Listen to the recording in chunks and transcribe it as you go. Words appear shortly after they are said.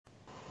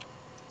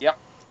Yep.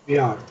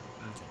 Yeah.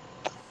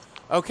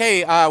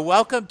 Okay,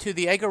 welcome to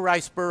the Edgar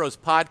Rice Burroughs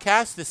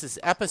podcast. This is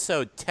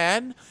episode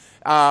 10,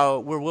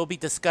 where we'll be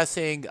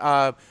discussing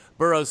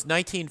Burroughs'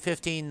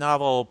 1915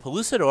 novel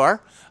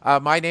Pellucidor.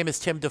 My name is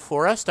Tim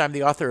DeForest. I'm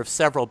the author of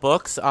several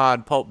books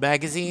on pulp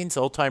magazines,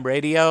 old-time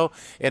radio,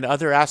 and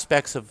other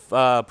aspects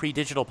of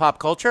pre-digital pop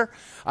culture.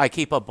 I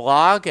keep a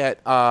blog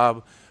at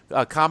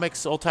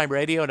comics, old-time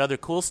radio, and other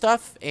cool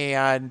stuff.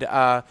 And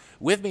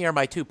with me are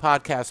my two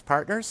podcast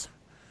partners.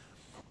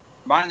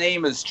 My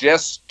name is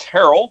Jess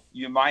Terrell.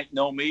 You might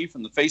know me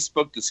from the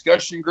Facebook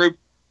discussion group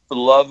for the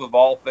love of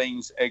all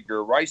things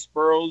Edgar Rice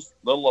Burroughs.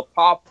 Little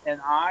Pop and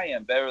I,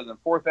 and better than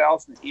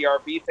 4,000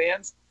 ERB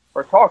fans,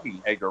 are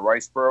talking Edgar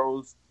Rice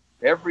Burroughs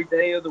every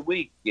day of the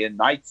week in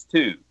nights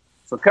too.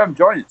 So come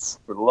join us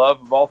for the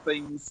love of all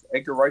things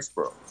Edgar Rice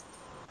Burroughs.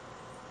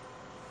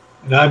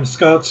 And I'm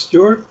Scott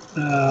Stewart.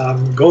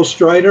 I'm a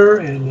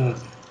ghostwriter and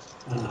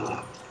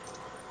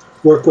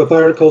work with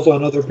articles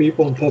on other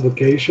people and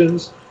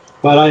publications.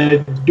 But I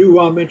do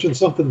want to mention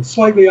something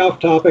slightly off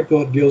topic,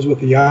 though it deals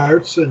with the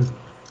arts, and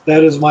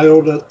that is my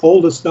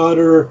oldest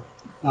daughter.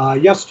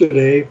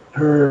 Yesterday,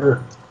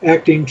 her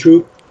acting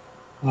troupe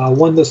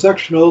won the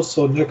sectionals,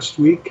 so next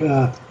week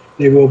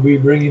they will be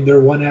bringing their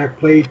one-act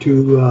play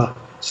to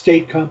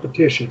state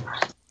competition.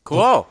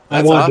 Cool.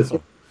 That's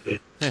awesome.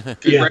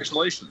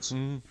 Congratulations.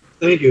 Yeah.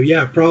 Thank you.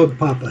 Yeah, proud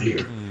Papa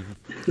here.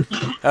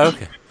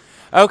 Okay.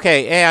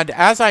 Okay, and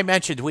as I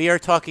mentioned, we are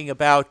talking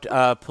about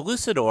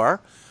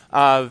Pellucidor,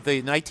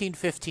 the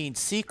 1915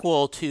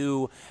 sequel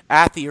to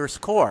At the Earth's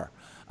Core.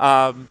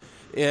 And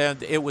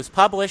it was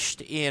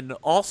published in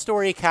All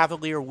Story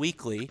Cavalier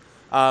Weekly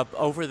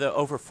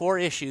over 4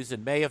 issues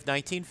in May of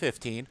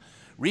 1915,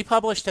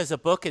 republished as a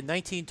book in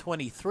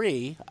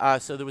 1923,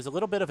 so there was a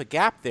little bit of a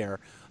gap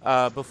there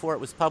before it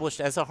was published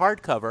as a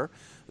hardcover.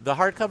 The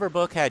hardcover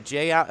book had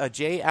a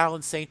J.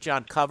 Allen St.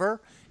 John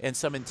cover and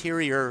some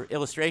interior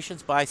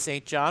illustrations by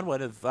St. John,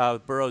 one of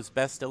Burroughs'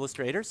 best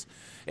illustrators.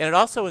 And it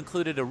also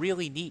included a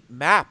really neat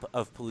map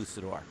of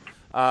Pellucidor,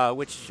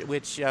 which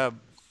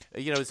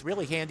is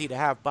really handy to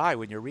have by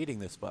when you're reading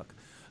this book.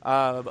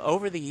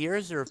 Over the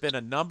years, there have been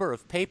a number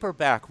of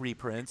paperback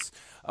reprints,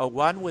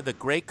 one with a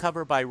great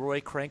cover by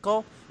Roy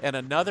Krenkel and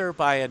another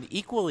by an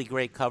equally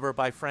great cover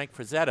by Frank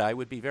Frazetta. I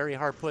would be very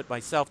hard put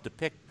myself to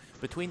pick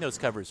between those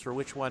covers for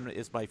which one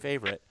is my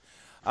favorite.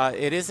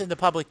 It is in the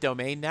public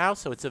domain now,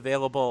 so it's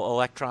available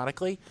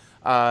electronically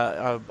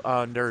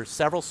under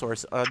several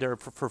sources,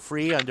 for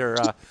free under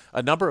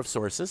a number of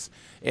sources,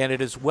 and it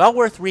is well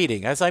worth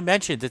reading. As I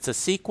mentioned, it's a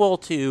sequel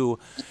to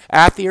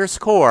At the Earth's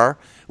Core,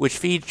 which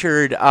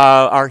featured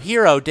our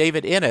hero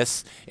David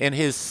Innes and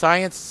his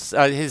scientist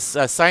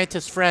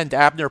friend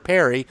Abner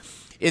Perry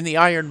in the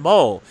Iron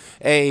Mole,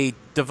 a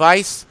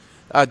device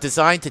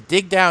designed to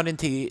dig down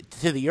into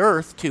the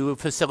earth to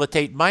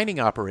facilitate mining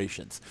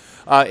operations.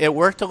 It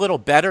worked a little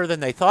better than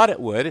they thought it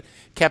would. It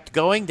kept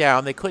going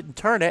down. They couldn't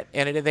turn it,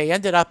 and they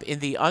ended up in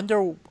the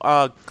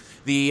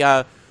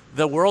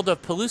world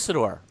of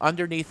Pellucidor,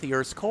 underneath the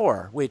Earth's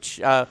core,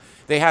 which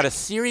they had a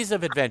series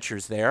of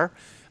adventures there,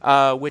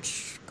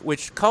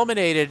 which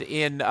culminated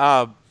in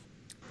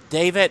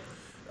David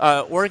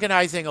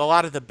organizing a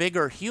lot of the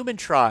bigger human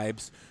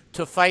tribes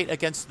to fight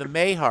against the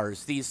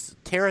Mahars, these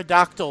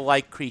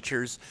pterodactyl-like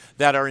creatures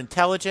that are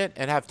intelligent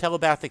and have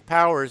telepathic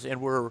powers and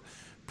were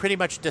pretty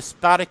much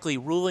despotically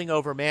ruling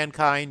over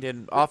mankind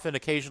and often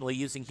occasionally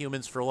using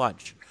humans for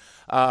lunch.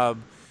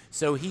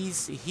 So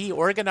he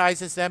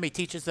organizes them, he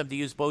teaches them to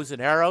use bows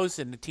and arrows,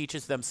 and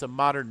teaches them some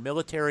modern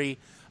military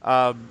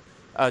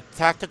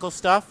tactical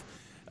stuff.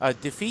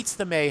 Defeats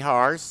the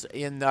Mahars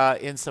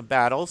in some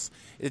battles.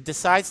 It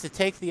decides to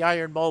take the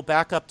Iron Mole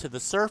back up to the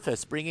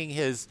surface, bringing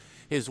his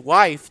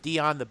wife,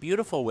 Dion the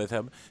Beautiful, with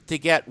him to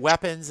get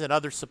weapons and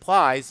other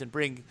supplies and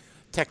bring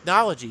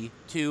technology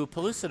to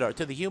Pellucidor,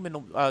 to the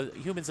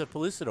humans of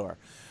Pellucidor.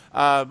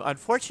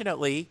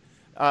 Unfortunately,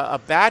 a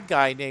bad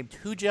guy named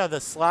Huja the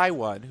Sly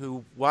One,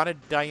 who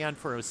wanted Diane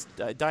for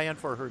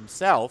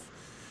himself,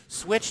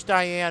 switched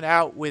Diane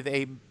out with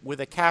a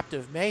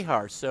captive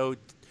Mahar. So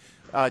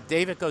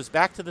David goes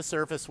back to the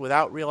surface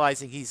without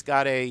realizing he's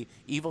got a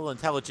evil,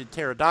 intelligent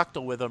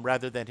pterodactyl with him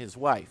rather than his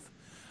wife.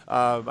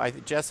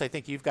 Jess, I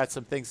think you've got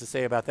some things to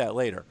say about that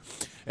later.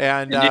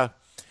 And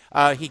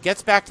he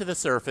gets back to the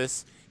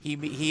surface.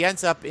 He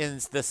ends up in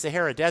the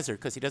Sahara Desert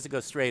because he doesn't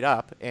go straight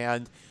up,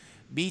 and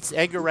meets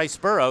Edgar Rice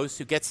Burroughs,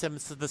 who gets him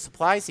the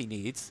supplies he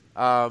needs.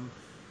 He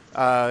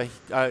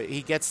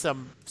gets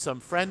some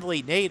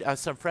friendly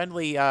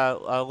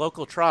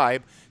local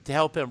tribe to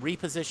help him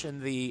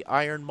reposition the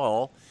Iron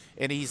Mole,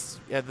 and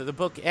the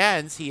book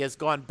ends. He has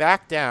gone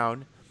back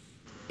down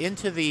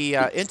into the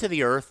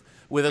earth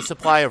with a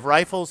supply of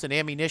rifles and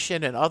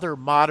ammunition and other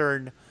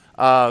modern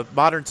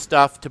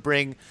stuff to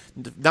bring,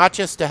 not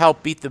just to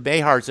help beat the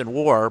Mahars in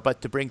war,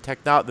 but to bring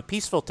the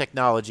peaceful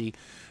technology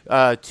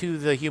to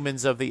the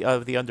humans of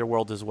the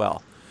underworld as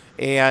well.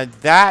 And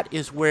that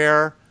is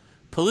where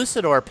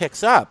Pellucidor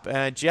picks up.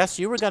 And Jess,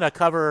 you were going to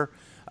cover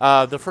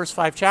the first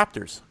 5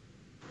 chapters.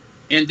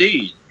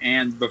 Indeed.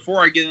 And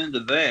before I get into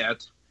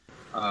that,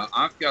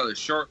 I've got a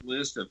short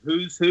list of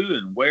who's who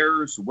and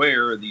where's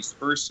where in these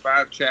first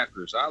 5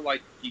 chapters. I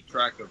like to keep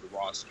track of the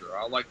roster.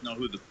 I like to know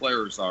who the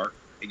players are.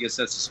 I guess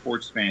that's a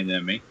sports fan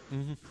in me.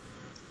 Mm-hmm.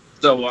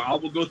 So I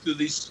will go through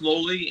these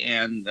slowly,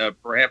 and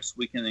perhaps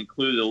we can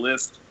include a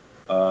list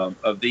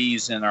of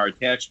these in our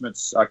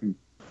attachments.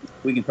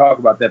 We can talk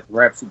about that.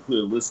 Perhaps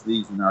include a list of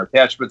these in our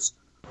attachments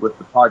with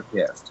the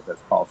podcast, if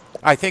that's possible.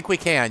 I think we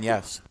can,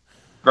 yes.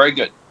 Very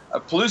good.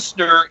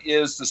 Pellucidar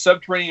is the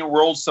subterranean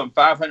world some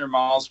 500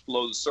 miles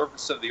below the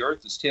surface of the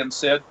Earth, as Tim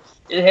said.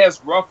 It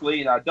has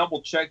roughly, and I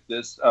double-checked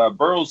this,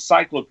 Burroughs'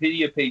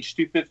 Cyclopedia, page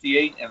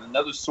 258, and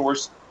another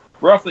source,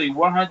 roughly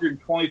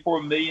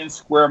 124 million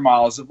square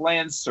miles of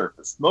land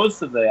surface.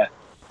 Most of that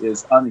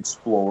is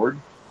unexplored.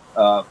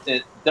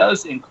 It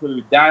does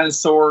include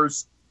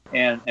dinosaurs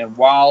and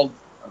wild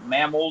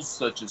mammals,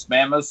 such as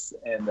mammoths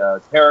and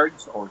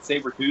pterygids or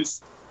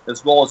saber-tooths,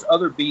 as well as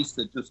other beasts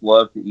that just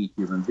love to eat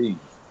human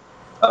beings.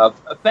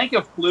 Think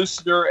of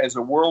Pellucidar as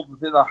a world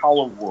within a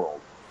hollow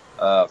world.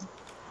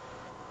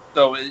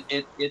 So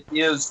it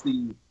is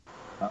the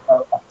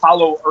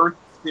hollow Earth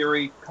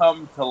theory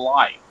come to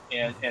life,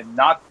 and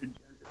not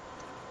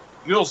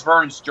Jules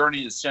Verne's Journey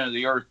to the Center of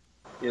the Earth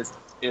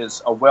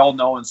is a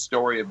well-known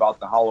story about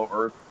the hollow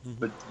Earth,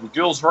 but the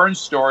Jules Verne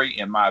story,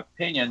 in my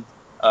opinion,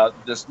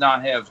 does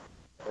not have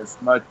as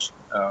much,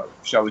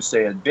 shall we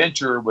say,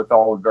 adventure with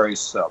all the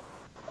various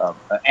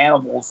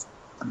animals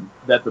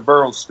that the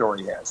Burroughs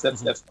story has.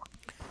 That's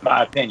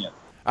my opinion.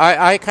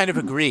 I kind of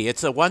agree.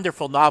 It's a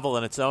wonderful novel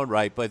in its own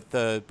right, but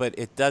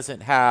it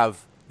doesn't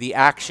have the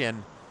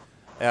action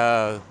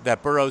that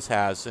Burroughs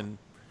has, and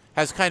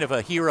has kind of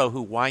a hero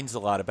who whines a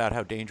lot about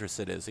how dangerous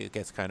it is. It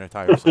gets kind of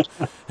tiresome.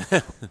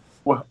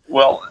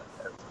 well,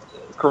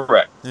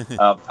 correct.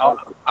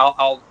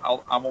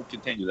 I won't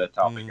continue that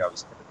topic. I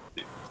was going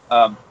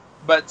to do.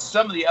 But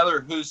some of the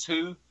other who's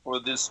who for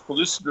this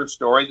Pellucidar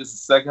story. This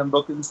is the second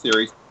book in the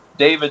series.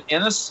 David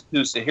Ennis,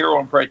 who's the hero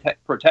and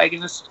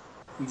protagonist,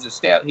 he was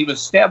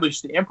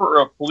established the Emperor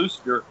of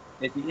Pellucidar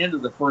at the end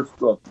of the first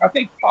book. I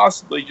think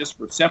possibly just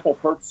for simple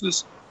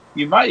purposes,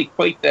 you might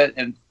equate that,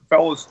 and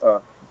fellows,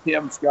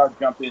 Tim, Scott,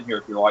 jump in here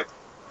if you like.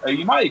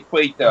 You might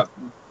equate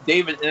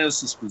David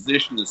Ennis's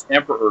position as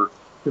Emperor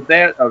to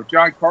that of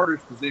John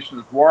Carter's position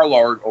as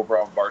Warlord over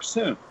on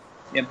Barsoom.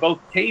 In both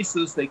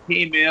cases, they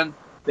came in,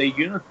 they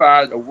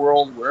unified a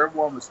world where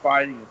everyone was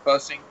fighting and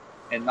fussing,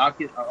 and not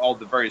getting all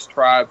the various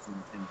tribes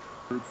and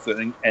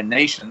groups and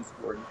nations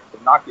were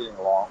not getting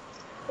along.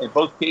 In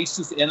both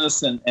cases,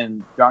 Ennis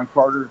and John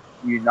Carter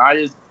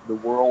united the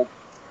world,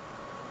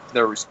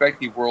 their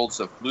respective worlds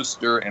of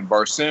Pellucidar and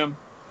Barsoom,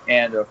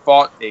 and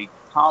fought a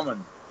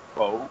common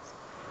foe.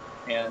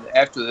 And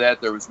after that,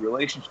 there was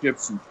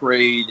relationships and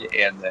trade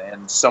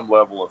and some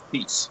level of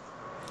peace.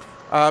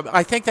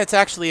 I think that's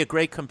actually a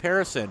great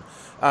comparison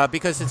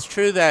because it's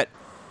true that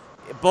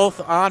both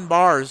on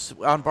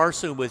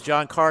Barsoom with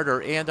John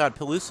Carter and on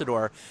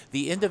Pellucidar,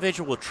 the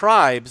individual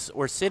tribes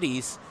or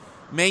cities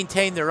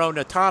maintain their own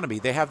autonomy.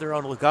 They have their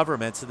own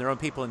governments and their own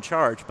people in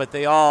charge, but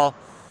they all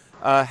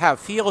have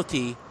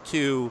fealty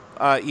to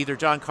either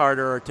John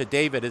Carter or to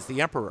David as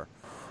the emperor.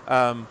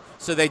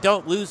 So they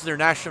don't lose their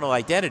national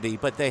identity,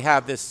 but they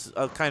have this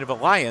kind of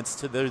alliance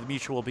to their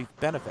mutual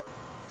benefit.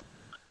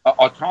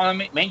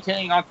 Autonomy,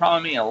 maintaining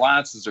autonomy and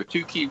alliances are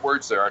two key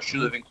words there I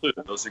should have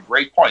included. Those are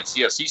great points.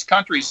 Yes, these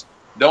countries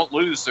don't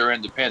lose their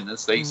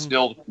independence. They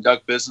still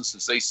conduct business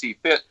as they see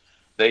fit.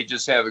 They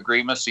just have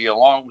agreements to get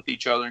along with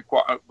each other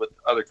and with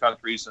other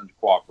countries and to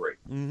cooperate.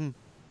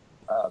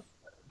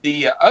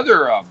 The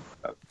other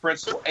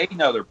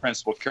another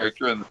principal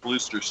character in the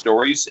Pellucidar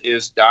stories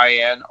is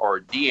Diane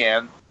or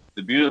Deanne,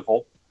 the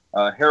beautiful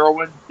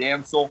heroine,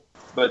 damsel.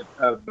 But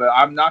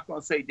I'm not going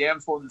to say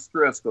damsel in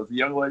distress because the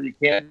young lady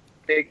can't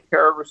take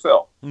care of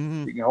herself. She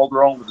can hold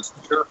her own with a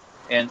spear,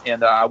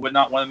 and I would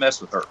not want to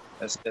mess with her.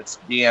 That's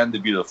Deanne the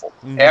Beautiful.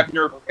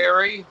 Abner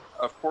Perry,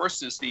 of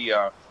course, is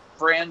the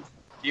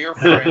dear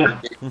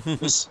friend,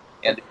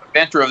 and the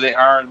inventor of the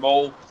Iron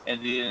Mole,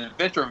 and the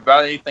inventor of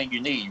about anything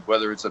you need,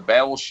 whether it's a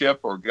battleship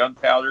or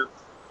gunpowder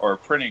or a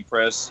printing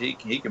press. He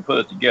can put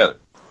it together.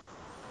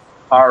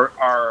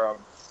 Our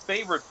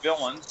favorite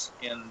villains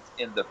in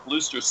the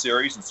Pellucidar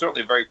series, and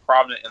certainly very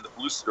prominent in the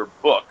Pellucidar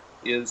book,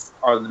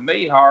 are the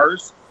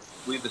Mahars.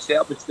 We've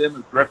established them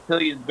as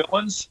reptilian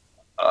villains.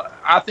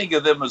 I think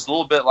of them as a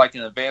little bit like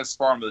an advanced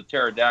form of the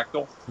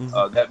pterodactyl.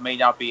 That may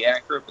not be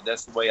accurate, but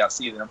that's the way I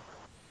see them.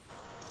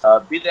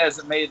 Be that as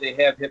it may, they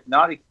have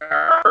hypnotic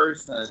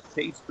powers and a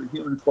taste for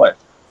human flesh.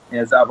 And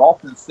as I've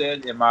often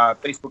said in my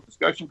Facebook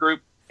discussion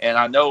group, and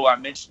I know I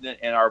mentioned it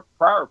in our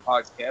prior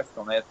podcast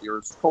on At the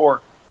Earth's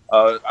Core,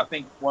 I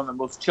think one of the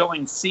most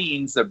chilling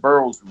scenes that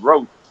Burroughs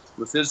wrote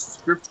was his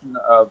description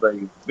of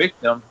a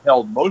victim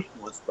held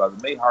motionless by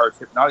the Mahar's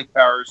hypnotic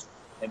powers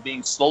and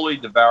being slowly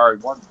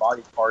devoured one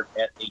body part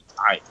at a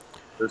time.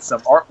 There's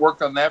some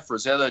artwork on that.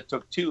 Frazetta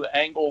took two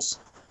angles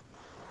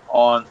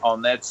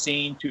on that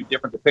scene, two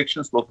different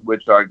depictions, both of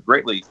which I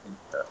greatly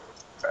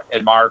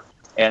admire.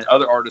 And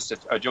other artists,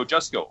 Joe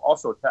Jusko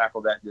also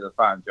tackled that and did a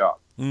fine job.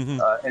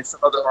 And some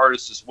other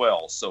artists as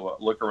well. So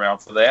look around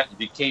for that. If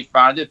you can't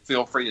find it,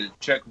 feel free to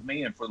check with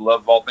me. And for the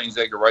love of all things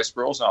Edgar Rice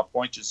Burroughs, and I'll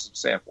point you some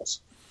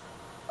samples.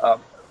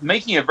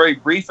 Making a very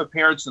brief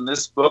appearance in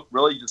this book,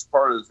 really just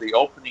part of the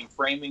opening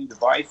framing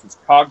device, is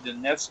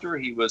Cogden Nestor.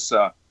 He was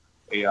a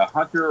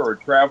hunter or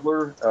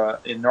traveler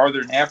in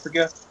northern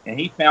Africa, and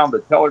he found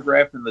the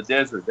telegraph in the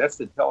desert. That's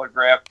the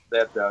telegraph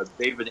that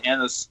David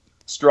Ennis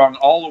strung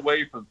all the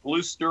way from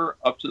Gloucester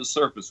up to the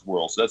surface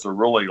world. So that's a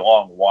really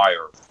long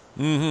wire.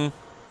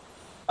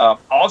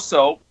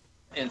 Also,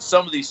 in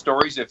some of these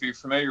stories, if you're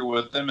familiar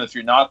with them, if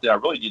you're not, then I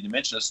really need to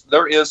mention this.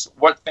 There is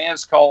what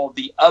fans call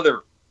the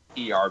other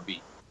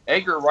ERB.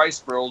 Edgar Rice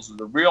Burroughs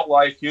is a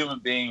real-life human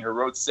being who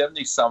wrote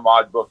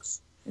 70-some-odd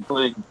books,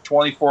 including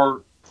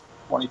 24,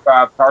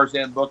 25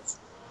 Tarzan books,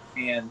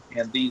 and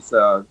these, 6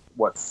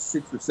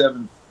 or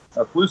 7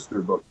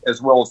 Gloucester books,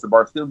 as well as the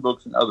Barsoom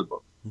books and other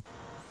books.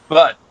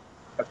 But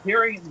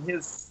appearing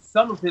in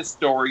some of his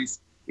stories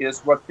is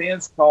what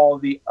fans call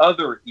the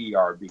other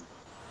ERB.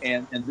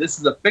 And this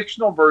is a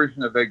fictional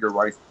version of Edgar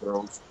Rice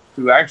Burroughs,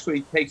 who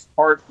actually takes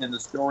part in the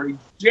story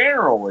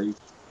generally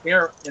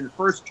in the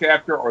first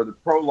chapter or the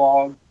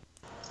prologue,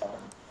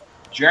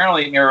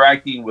 generally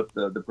interacting with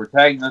the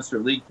protagonist or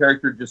lead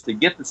character just to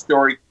get the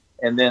story,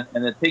 and then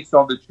takes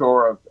on the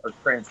chore of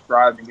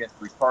transcribing it,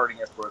 recording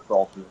it for us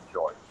all to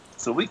enjoy.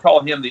 So we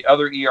call him the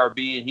other ERB,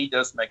 and he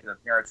does make an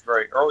appearance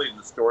very early in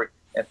the story.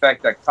 In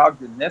fact, that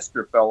Cogden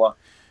Nestor fella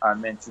I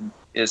mentioned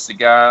is the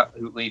guy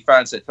who, when he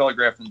finds that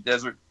telegraph in the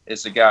desert,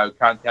 is the guy who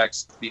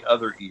contacts the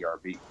other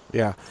ERB.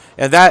 Yeah,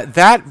 and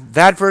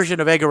that version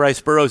of Edgar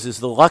Rice Burroughs is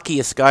the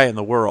luckiest guy in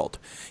the world.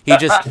 He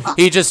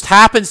just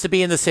happens to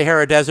be in the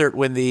Sahara Desert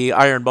when the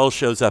Iron Bull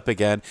shows up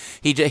again.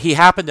 He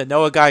happened to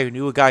know a guy who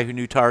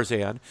knew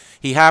Tarzan.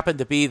 He happened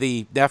to be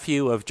the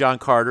nephew of John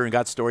Carter and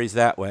got stories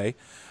that way.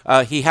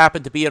 He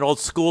happened to be an old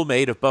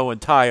schoolmate of Bowen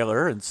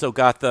Tyler, and so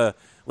got the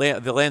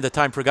Land of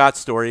Time Forgot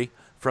story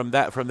from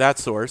that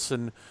source.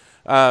 And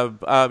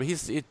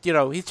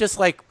he's just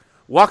like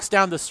walks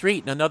down the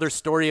street and another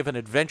story of an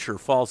adventure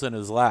falls in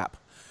his lap.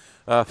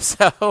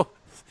 So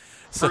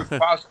proof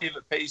positive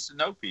it pays to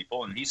know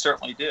people, and he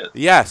certainly did.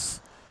 Yes.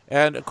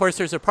 And, of course,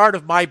 there's a part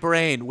of my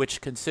brain which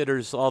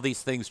considers all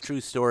these things true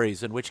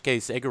stories, in which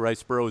case Edgar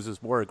Rice Burroughs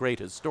is more a great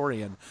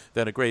historian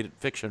than a great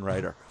fiction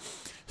writer.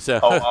 So,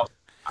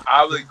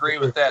 I would agree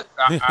with that.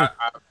 I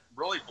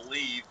really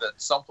believe that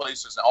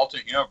someplace there's an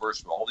alternate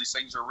universe where all these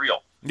things are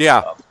real.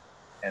 Yeah.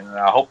 And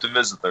I hope to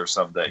visit there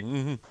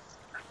someday.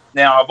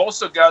 Now, I've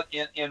also got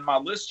in my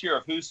list here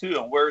of who's who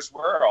and where's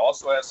where, I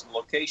also have some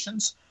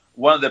locations.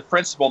 One of the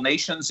principal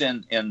nations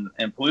in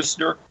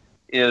Gloucester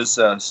is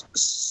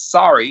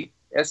Sari,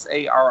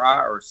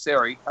 S-A-R-I, or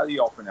Sari. How do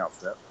you all pronounce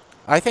that?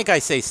 I think I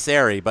say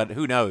Sari, but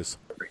who knows?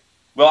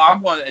 Well,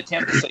 I'm going to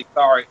attempt to say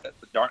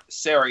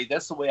Sari.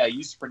 That's the way I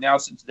used to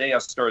pronounce it. Today I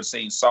started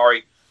saying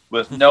sorry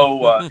with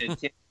no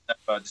intent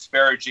of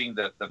disparaging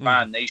the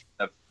fine nation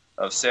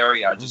of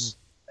Sari. I just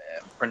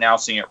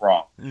pronouncing it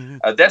wrong.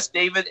 That's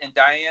David and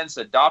Diane's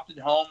adopted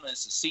home, and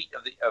it's the seat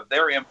of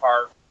their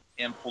empire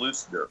in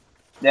Gloucester.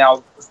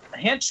 Now,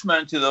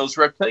 henchmen to those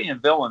reptilian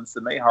villains,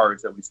 the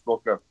Mahars that we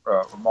spoke of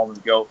a moment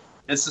ago,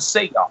 is the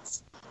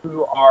Sagoths,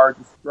 who are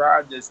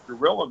described as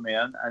gorilla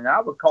men, and I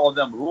would call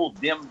them a little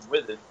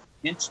dim-witted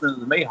henchmen of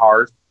the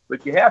Mahars.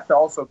 But you have to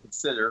also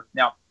consider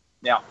now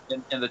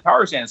in the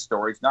Tarzan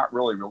story, it's not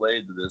really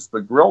related to this,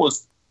 but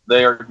gorillas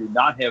there do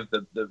not have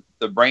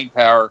the brain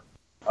power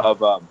of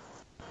the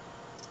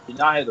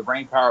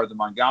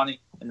Mangani,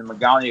 and the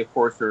Mangani, of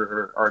course,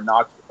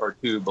 are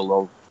two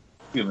below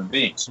human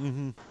beings.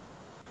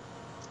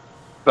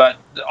 But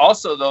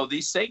also, though,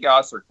 these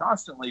Sagoths are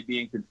constantly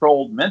being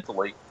controlled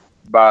mentally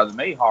by the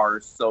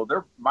Mahars, so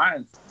their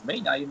minds may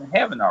not even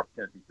have an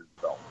opportunity to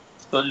develop.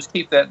 So just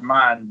keep that in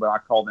mind when I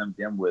call them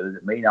dim-witted.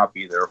 It may not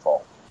be their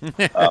fault.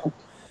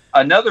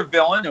 Another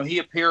villain, who he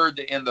appeared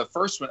in the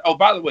first one. Oh,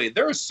 by the way,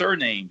 there are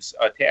surnames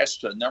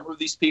attached to a number of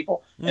these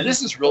people, and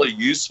this is really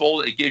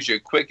useful. It gives you a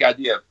quick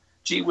idea of,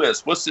 gee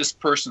whiz, what's this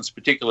person's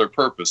particular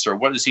purpose, or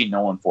what is he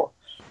known for?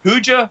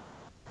 Hooja,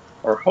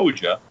 or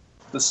Hoja,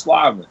 the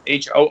Slav,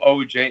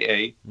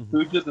 H-O-O-J-A,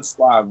 Hooja the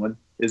Slav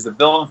is the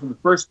villain from the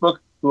first book,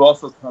 who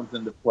also comes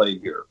into play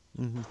here.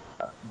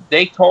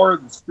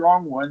 Dacor, the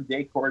strong one,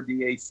 Dacor,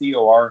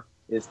 D-A-C-O-R,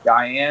 is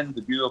Diane,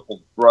 the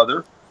beautiful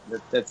brother.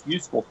 That's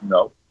useful to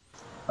know.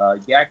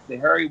 Yak, the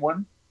hairy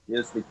one,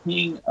 is the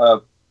king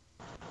of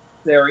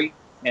Sari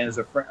and is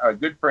a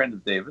good friend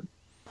of David.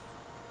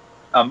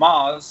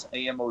 Amaz,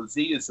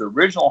 A-M-O-Z, is the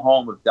original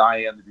home of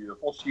Diane the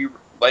Beautiful. She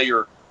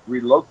later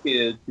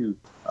relocated to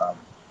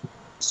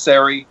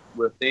Sari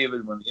with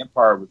David when the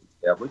empire was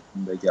established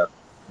and they got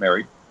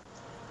married.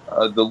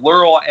 The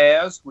Lural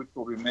Az, which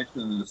will be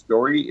mentioned in the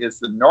story, is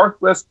the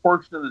northwest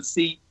portion of the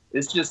sea.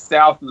 It's just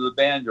south of the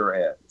Bandar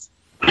Az.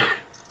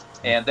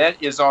 And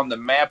that is on the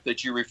map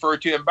that you refer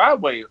to. And by the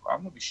way,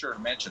 I'm going to be sure to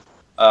mention,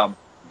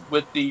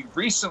 with the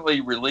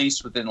recently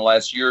released within the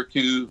last year or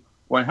two,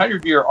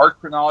 100-Year Art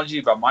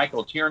Chronology by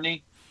Michael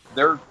Tierney,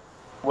 they're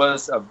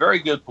was a very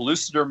good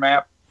Pellucidar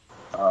map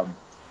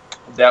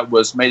that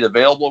was made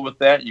available with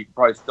that. You can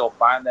probably still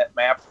find that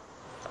map,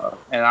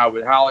 and I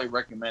would highly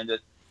recommend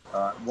it.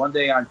 One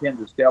day I intend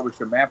to establish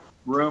a map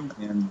room,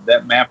 and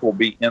that map will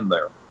be in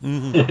there.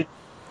 Mm-hmm.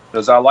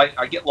 Because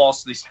I get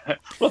lost in these.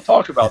 We'll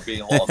talk about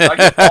being lost. I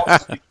get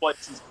lost in these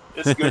places.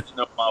 It's good to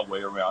know my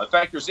way around. In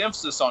fact, there's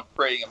emphasis on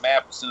creating a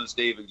map as soon as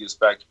David gets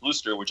back to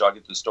Pellucidar, which I'll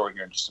get to the story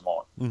here in just a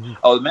moment.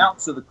 Mm-hmm. The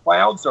Mountains of the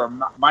Clouds are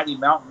a mighty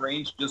mountain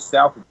range just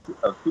south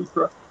of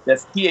Putra.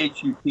 That's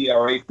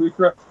Phutra,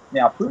 Putra.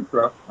 Now,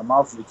 Putra, I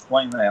might as well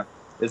explain that,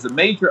 is a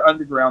major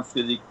underground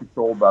city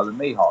controlled by the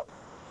Mahars.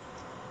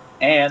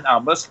 And I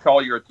must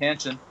call your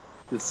attention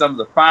to some of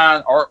the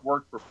fine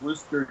artwork for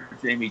Pellucidar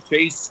Jamie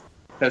Chase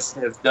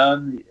has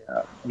done.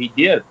 He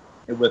did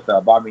with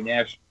Bobby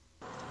Nash.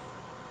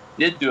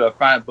 Did do a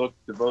fine book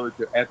devoted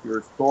to At the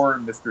Earth's Core.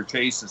 Mr.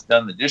 Chase has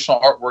done additional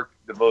artwork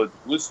devoted to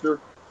Pellucidar.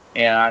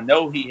 And I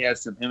know he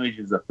has some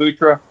images of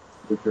Phutra,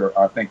 which are,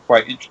 I think,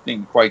 quite interesting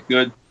and quite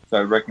good. So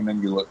I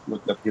recommend you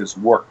look up his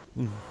work.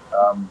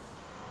 Mm-hmm.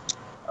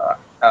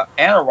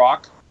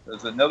 Anarok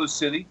is another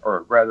city,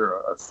 or rather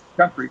a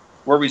country,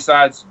 where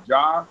resides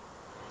Jah,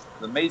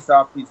 the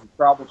Mazop. He's a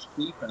tribal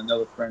chief and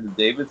another friend of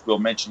David's. We'll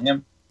mention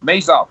him.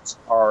 Mazops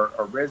are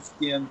a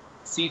red-skinned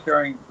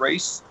seafaring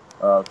race,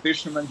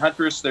 fishermen,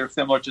 hunters. They're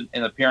similar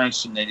in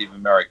appearance to Native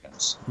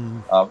Americans.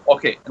 Mm-hmm.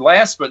 Okay,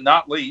 last but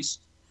not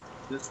least,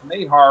 this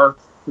Mahar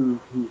who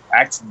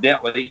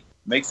accidentally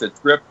makes a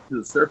trip to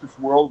the surface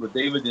world with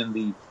David in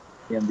the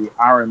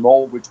Iron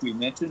Mole, which we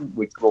mentioned,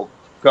 which we'll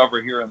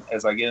cover here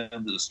as I get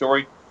into the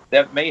story.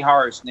 That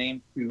Mahar is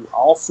named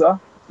Tualsa.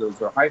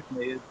 Those are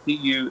hyphenated,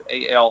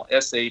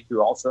 Tualsa,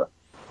 Tualsa.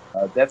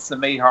 That's the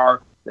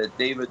Mahar that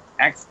David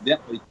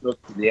accidentally took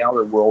to the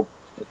outer world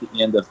at the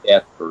end of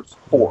At the Earth's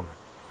Core.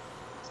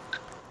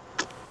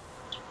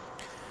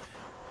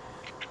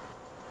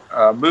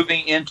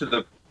 Moving into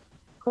the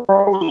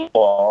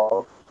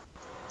prologue.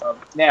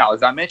 Now,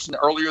 as I mentioned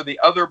earlier, the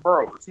other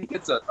burrows. He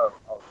gets a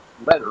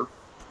letter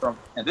from,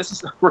 and this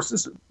is, of course,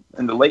 this is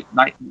in the late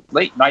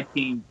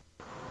 19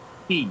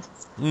 teens.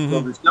 Mm-hmm.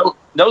 So there's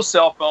no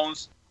cell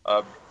phones,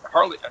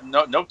 hardly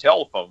no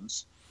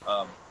telephones,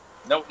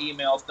 no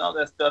emails, none of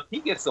that stuff. He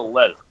gets a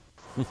letter.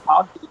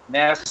 Togden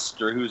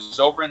Nasser, who's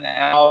over in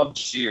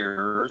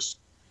Algiers,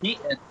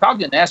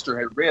 Togden Nasser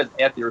had read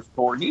At the Earth's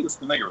Core, and he was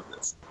familiar with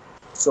this.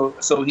 So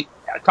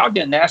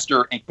Togden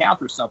Nasser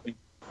encounters something,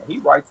 and he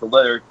writes a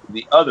letter to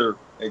the other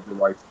Edgar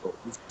Rice Burroughs,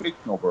 his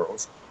fictional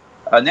Burroughs.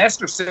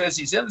 Nasser says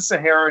he's in the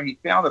Sahara. He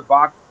found a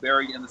box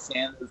buried in the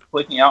sand that was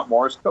clicking out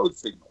Morse code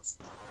signals.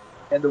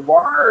 And the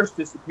wires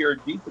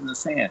disappeared deep in the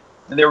sand.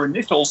 And there were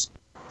initials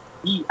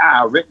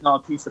EI written on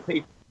a piece of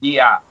paper.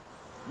 DI,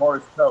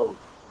 Morse code,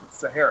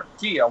 Sahara.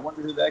 Gee, I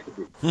wonder who that could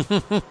be.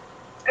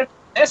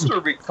 Nasser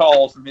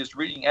recalls from his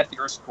reading At the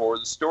Earth's Core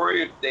the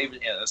story of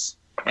David Ennis,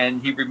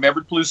 and he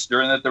remembered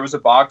Pellucidar and that there was a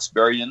box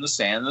buried in the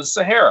sand of the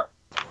Sahara.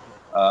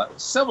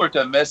 Similar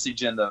to a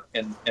message in the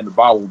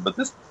bottle, but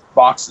this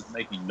box is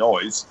making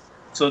noise.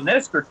 So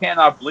Nestor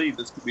cannot believe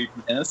this could be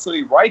from Ennis, so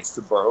he writes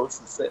to Burroughs,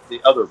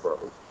 the other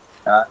Burroughs,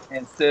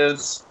 and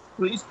says,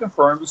 please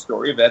confirm the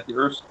story of At the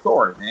Earth's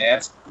Core.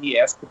 And he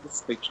asks if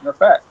it's fiction or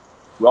fact.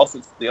 Well,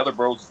 since the other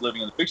Burroughs is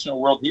living in the fictional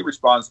world, he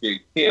responds via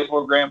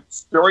cablegram,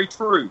 story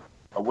true,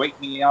 await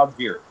me in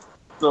Algiers.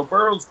 So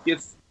Burroughs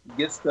gets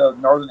to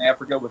Northern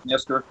Africa with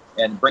Nestor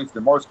and brings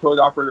the Morse code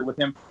operator with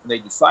him, and they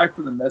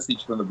decipher the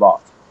message from the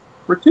box.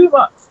 For 2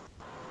 months,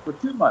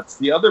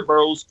 the other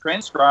Burroughs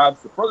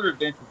transcribes the further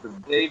adventures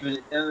of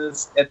David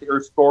Ennis At the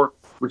Earth's Core,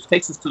 which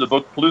takes us to the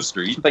book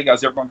Pellucidar. You didn't think I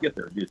was ever going to get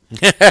there, did you?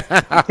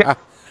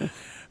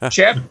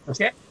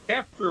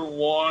 Chapter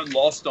 1,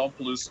 Lost on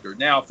Pellucidar.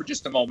 Now, for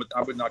just a moment,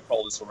 I would not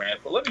call this a rant,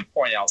 but let me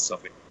point out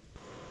something.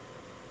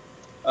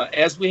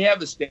 As we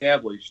have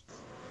established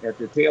at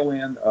the tail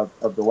end of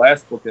the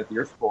last book, At the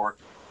Earth's Core,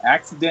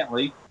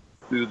 accidentally,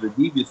 through the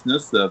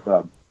deviousness of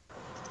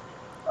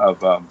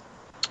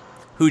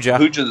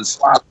Hooja the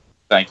Sly.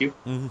 Thank you.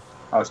 Mm-hmm.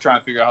 I was trying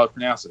to figure out how to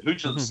pronounce it.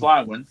 Hooja the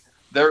Sly One.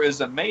 There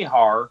is a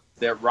Mahar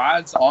that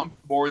rides on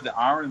board the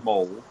Iron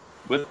Mole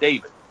with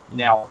David.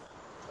 Now,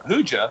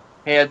 Hooja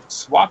had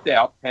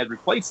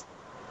replaced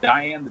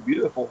Diane the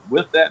Beautiful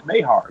with that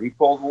Mahar. He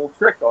pulled a little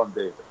trick on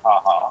David.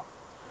 Ha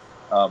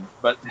ha.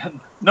 But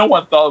no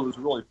one thought it was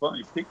really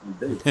funny,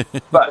 particularly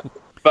David.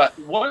 But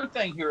one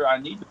thing here I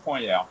need to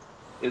point out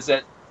is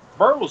that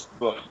Burroughs'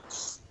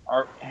 books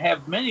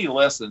have many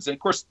lessons. And of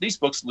course, these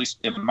books, at least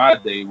in my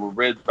day, were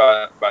read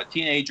by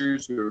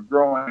teenagers who were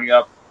growing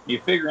up. You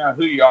figure out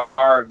who you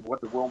are and what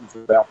the world is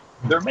about.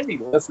 There are many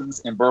lessons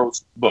in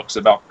Burroughs' books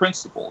about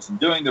principles and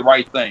doing the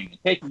right thing and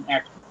taking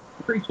action,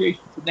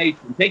 appreciation for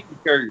nature and taking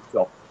care of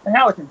yourself, and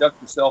how to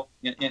conduct yourself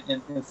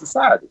in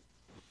society.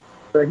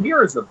 But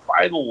here is a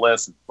vital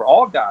lesson for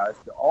all guys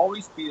to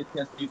always be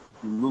attentive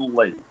to little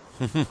lady.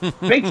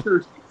 Make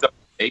sure she's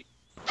okay.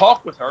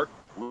 Talk with her.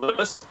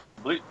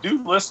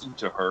 Listen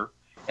to her,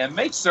 and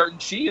make certain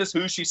she is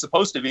who she's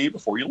supposed to be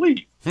before you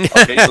leave.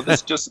 Okay, so this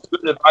is just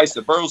good advice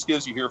that Burroughs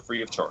gives you here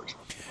free of charge.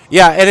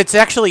 Yeah, and it's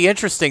actually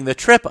interesting. The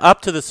trip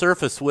up to the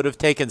surface would have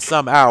taken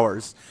some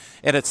hours.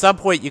 And at some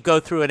point, you go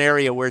through an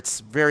area where it's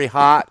very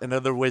hot, and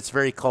other where it's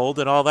very cold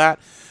and all that.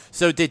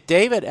 So did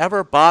David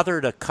ever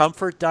bother to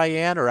comfort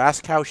Diane or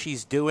ask how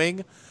she's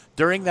doing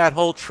during that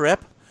whole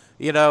trip?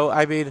 You know,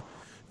 I mean,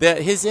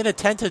 his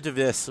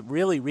inattentiveness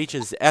really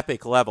reaches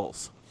epic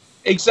levels.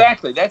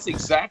 Exactly. That's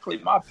exactly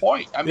my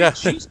point. I mean, Yeah.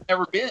 she's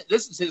never been.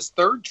 This is his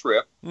third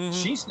trip. Mhm.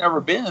 She's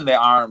never been in the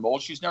iron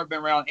mold. She's never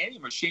been around any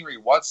machinery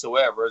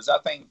whatsoever. As I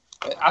think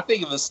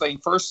of this thing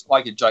first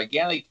like a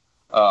gigantic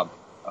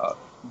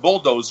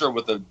bulldozer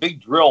with a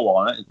big drill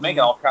on it. It's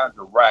making all kinds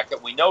of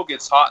racket. We know it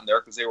gets hot in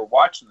there because they were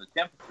watching the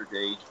temperature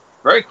gauge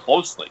very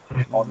closely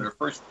on their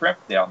first trip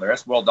down there.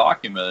 That's well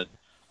documented.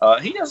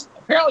 He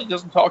apparently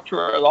doesn't talk to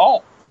her at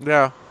all.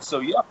 Yeah. So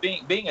yeah,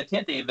 being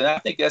attentive, and I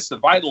think that's the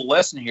vital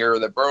lesson here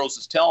that Burroughs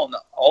is telling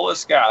all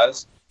us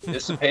guys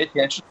is to pay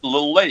attention to the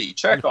little lady.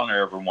 Check on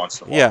her every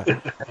once in a while. Yeah.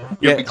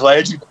 You'll be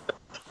glad you.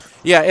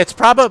 Yeah, it's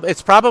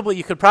probably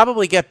you could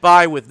probably get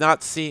by with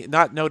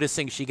not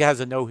noticing she has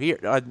a new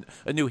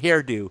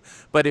hairdo,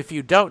 but if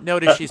you don't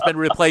notice she's been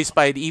replaced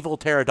by an evil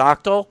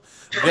pterodactyl,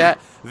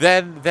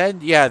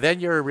 then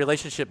your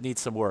relationship needs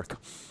some work.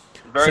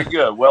 Very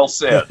good. Well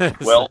said.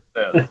 Well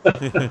said.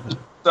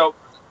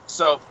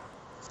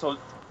 So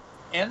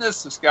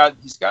Ennis is telling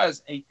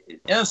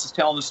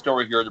the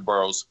story here to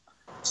Burroughs.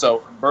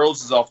 So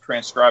Burroughs is off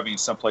transcribing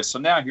someplace. So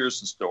now here's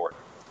the story.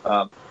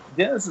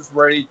 Dennis is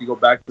ready to go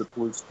back to the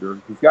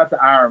Polluster. He's got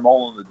the iron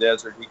mole in the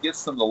desert. He gets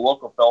some of the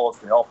local fellows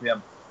to help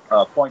him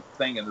point the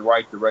thing in the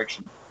right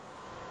direction.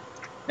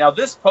 Now,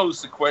 this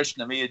posed the question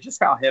to me: just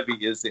how heavy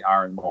is the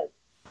iron mole?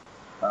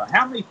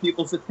 How many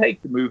people does it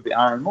take to move the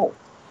iron mole?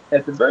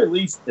 At the very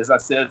least, as I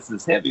said, it's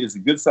as heavy as a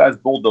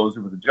good-sized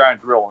bulldozer with a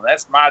giant drill, and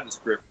that's my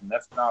description.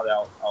 That's not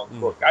out of the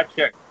book. I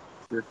checked.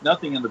 There's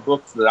nothing in the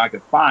books that I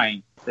could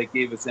find that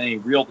gave us any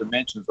real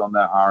dimensions on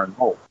that iron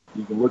mole.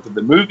 You can look at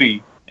the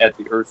movie At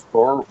the Earth's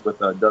Core with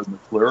Doug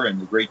McClure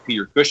and the great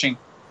Peter Cushing,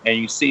 and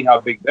you see how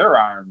big their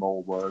iron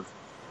mole was.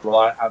 Well,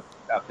 I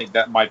think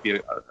that might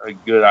be a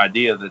good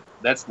idea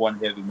that's one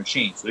heavy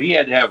machine. So he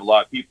had to have a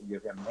lot of people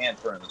give him a hand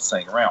turning this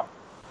thing around.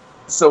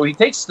 So he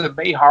takes the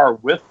Mayhar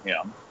with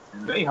him.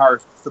 And the Mayhar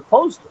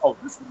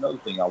this is another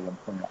thing I want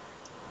to point out.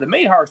 The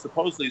Mayhar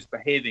supposedly is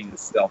behaving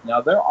itself.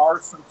 Now, there are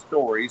some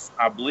stories,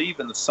 I believe,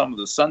 in some of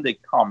the Sunday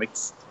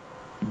comics.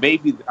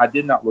 Maybe I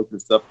did not look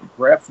this up, but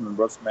perhaps in the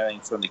Russ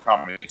Manning Sunday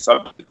comics.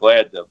 I'd be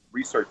glad to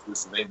research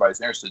this if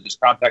anybody's interested. Just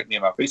contact me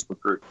in my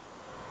Facebook group.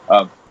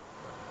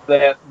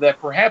 That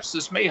perhaps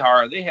this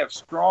Mayhar, they have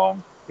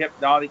strong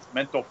hypnotic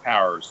mental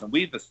powers, and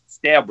we've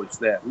established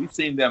that. We've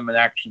seen them in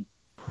action.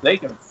 They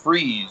can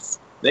freeze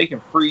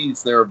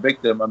their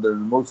victim under the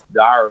most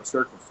dire of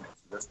circumstances.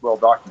 That's well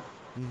documented.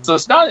 Mm-hmm. So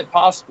it's not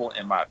impossible,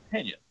 in my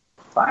opinion,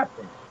 that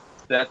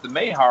the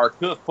Mayhar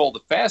could have pulled a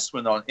fast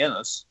one on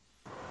Ennis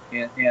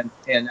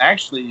and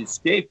actually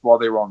escaped while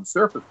they were on the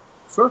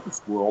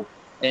surface world.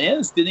 And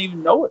Ennis didn't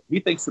even know it. He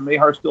thinks the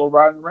Mayhar's still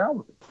riding around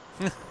with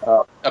him.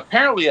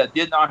 Apparently, that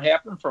did not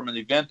happen from an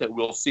event that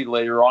we'll see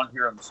later on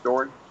here in the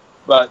story.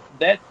 But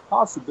that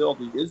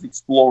possibility is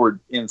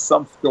explored in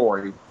some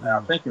story, and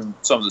I think in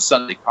some of the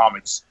Sunday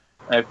comics.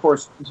 And of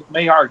course,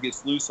 Mayhar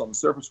gets loose on the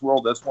surface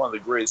world. That's one of the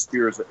greatest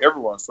fears that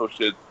everyone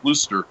associated with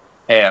Polluster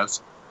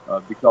has,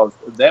 because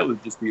that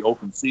would just be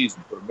open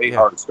season for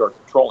Mayhar to start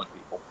controlling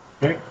people.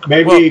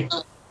 Maybe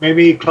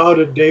he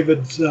clouded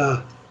David's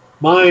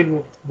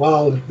mind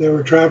while they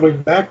were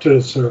traveling back to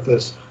the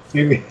surface.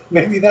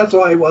 Maybe that's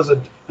why he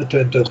wasn't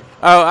attentive.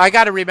 Oh, I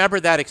got to remember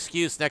that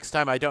excuse next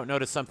time I don't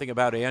notice something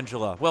about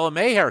Angela. Well, a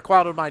Mayhar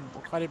clouded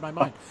my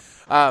mind.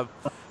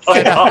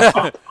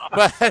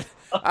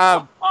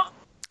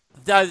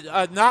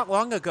 Not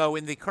long ago,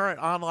 in the current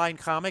online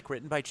comic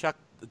written by Chuck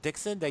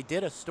Dixon, they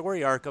did a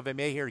story arc of a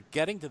Mayhar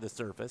getting to the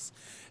surface,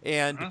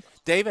 and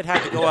David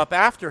had to go up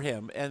after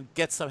him and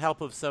get some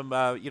help of some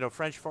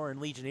French Foreign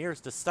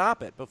Legionnaires to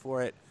stop it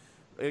before it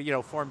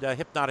formed a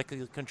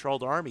hypnotically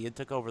controlled army and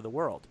took over the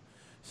world.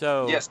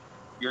 So yes,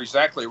 you're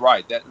exactly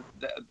right.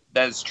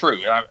 That is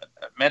true. I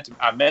meant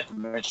to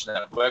mention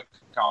that web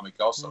comic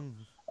also,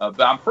 but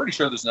I'm pretty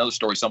sure there's another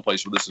story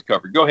someplace where this is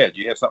covered. Go ahead.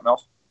 Do you have something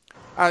else?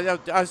 I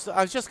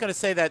was just going to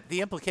say that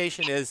the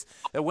implication is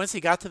that once he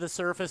got to the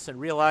surface and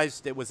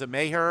realized it was a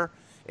Mayhar,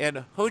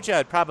 and Hoja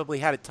had probably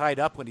had it tied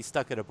up when he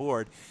stuck it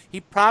aboard,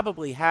 he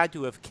probably had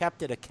to have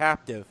kept it a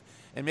captive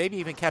and maybe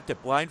even kept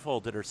it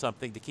blindfolded or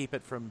something to keep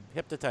it from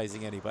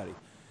hypnotizing anybody.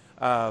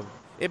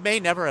 It may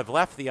never have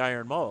left the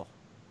iron mole.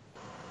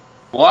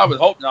 Well, I would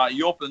hope not.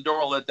 You open the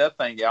door and let that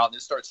thing out, and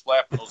it starts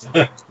flapping those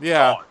legs.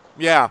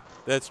 Yeah,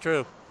 that's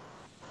true.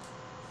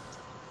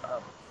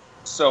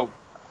 So,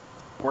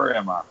 where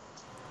am I?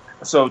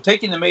 So,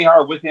 taking the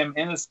Mayhar with him,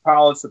 Ennis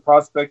pilots the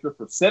Prospector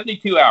for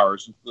 72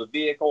 hours until the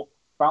vehicle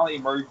finally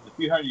emerged a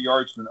few hundred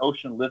yards from an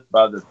ocean lit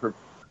by the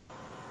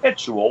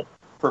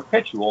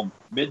perpetual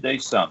midday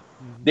sun.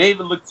 Mm-hmm.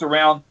 David looks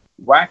around,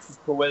 waxes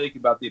poetic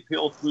about the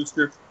appeal of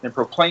Polluster, and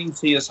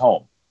proclaims he is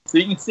home. So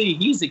you can see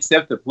he's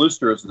accepted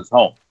Polluster as his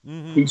home.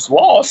 Mm-hmm. He's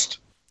lost.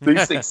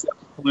 Please accept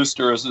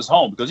Plooster as his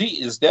home, because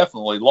he is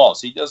definitely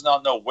lost. He does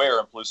not know where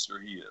in Plooster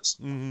he is.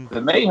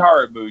 The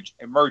Mahar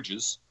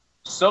emerges,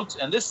 soaks,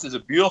 and this is a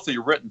beautifully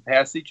written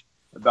passage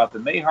about the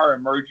Mahar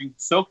emerging,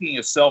 soaking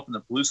itself in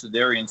the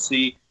Pellucidarian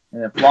Sea,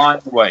 and then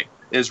flying away.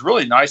 It's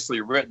really nicely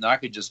written. I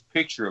could just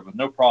picture it with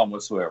no problem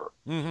whatsoever.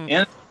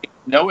 And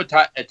no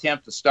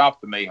attempt to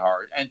stop the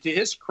Mahar. And to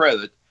his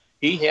credit,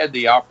 he had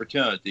the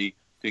opportunity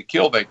to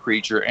kill that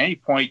creature at any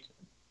point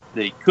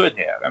that he could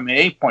have. I mean, at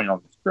any point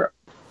on the trip.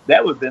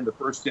 That would have been the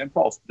first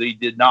impulse, but he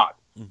did not.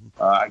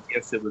 I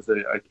guess it was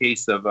a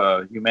case of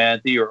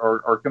humanity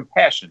or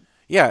compassion.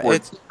 Yeah,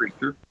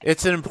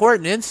 it's an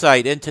important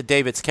insight into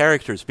David's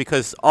characters,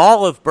 because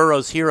all of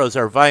Burroughs' heroes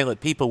are violent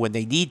people when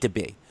they need to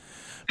be.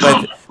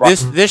 But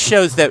this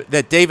shows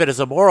that David is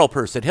a moral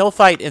person. He'll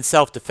fight in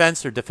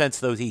self-defense or defense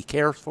those he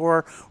cares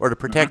for, or to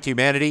protect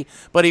humanity,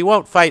 but he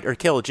won't fight or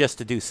kill just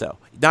to do so.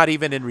 Not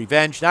even in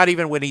revenge, not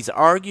even when he's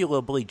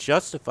arguably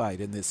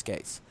justified in this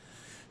case.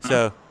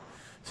 So,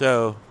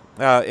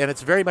 and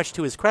it's very much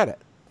to his credit.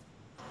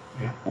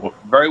 Well,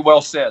 very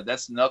well said.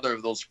 That's another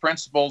of those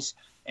principles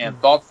and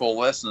thoughtful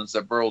lessons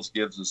that Burroughs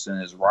gives us in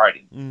his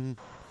writing.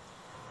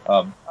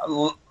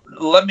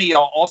 Let me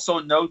also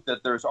note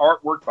that there's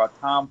artwork by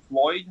Tom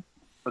Floyd,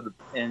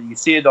 and you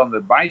see it on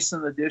the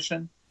Bison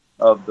edition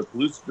of the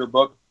Pellucidar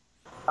book,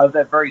 of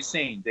that very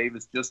scene.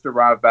 David's just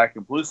arrived back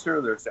in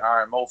Pellucidar. There's the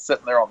Iron Mole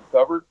sitting there on the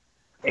cover,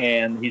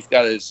 and he's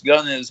got his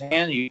gun in his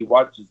hand. He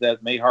watches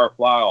that Mahar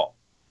fly off.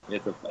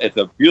 It's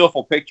a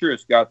beautiful picture.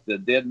 It's got the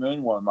dead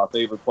moon, one of my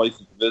favorite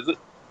places to visit,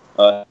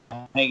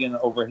 hanging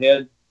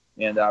overhead.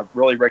 And I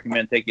really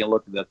recommend taking a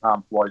look at the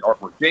Tom Floyd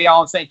artwork. J.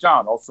 Allen St.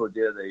 John also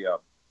did a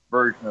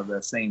version of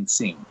that same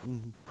scene.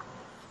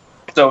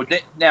 So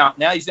now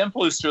he's in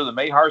Pellucidar. The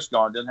Mahar's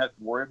gone. Doesn't have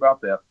to worry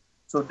about that.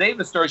 So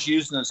David starts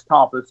using his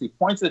compass. He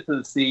points it to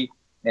the sea,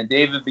 and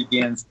David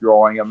begins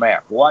drawing a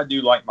map. Well, I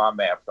do like my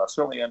maps. I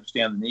certainly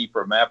understand the need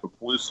for a map of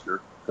Pellucidar,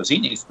 because he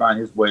needs to find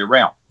his way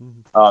around.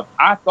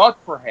 I thought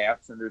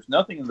perhaps, and there's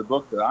nothing in the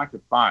book that I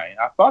could find,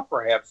 I thought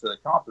perhaps that a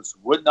compass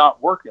would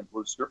not work in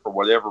Pellucidar for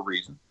whatever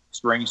reason.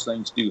 Strange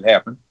things do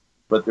happen,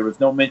 but there was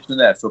no mention of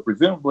that. So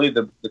presumably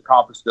the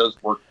compass does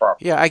work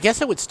properly. Yeah, I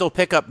guess it would still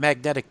pick up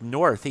magnetic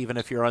north even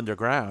if you're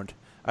underground.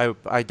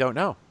 I don't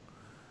know.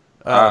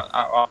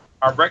 I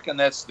reckon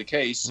that's the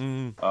case.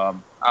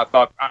 I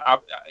thought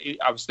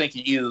I was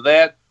thinking either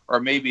that or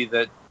maybe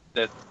that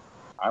I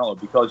don't know,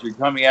 because you're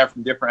coming at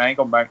from a different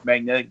angle,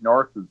 magnetic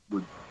north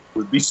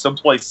would be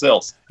someplace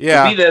else.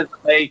 Yeah. To me,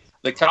 that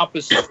the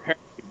compass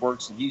apparently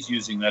works, and he's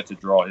using that to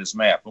draw his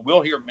map. And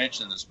we'll hear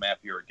mention this map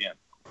here again.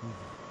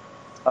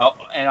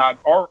 And I've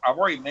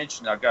already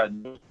mentioned, I've got a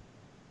note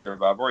here,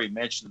 but I've already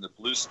mentioned the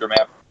Pellucidar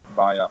map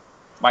by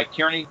Mike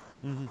Kearney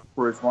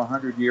for his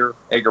 100-year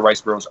Edgar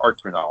Rice Burroughs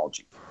art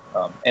chronology.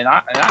 And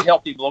I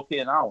helped him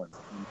locate an island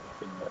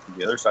putting that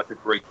together, so I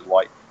took great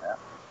delight in that.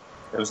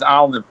 It was an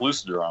island in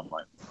Pellucidar on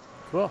mine.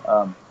 Cool.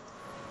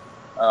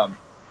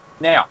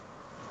 Now,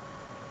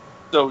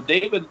 so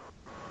David,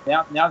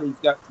 now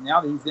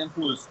that he's in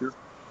Pellucidar,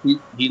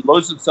 he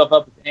loads himself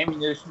up with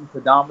ammunition,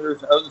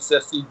 pedometers, and other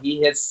necessities.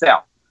 He heads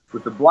south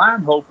with the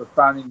blind hope of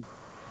finding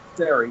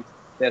Sari.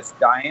 That's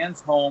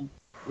Diane's home,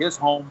 his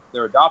home,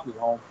 their adopted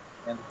home,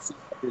 and the seat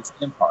of his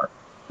empire.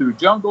 Through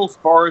jungles,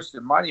 forests,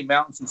 and mighty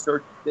mountains, he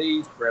searches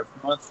days, perhaps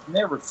months,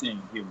 never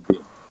seeing a human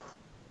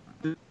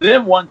being.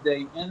 Then one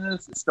day,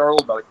 Ennis is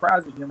startled by the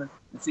cries of humans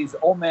and sees the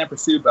old man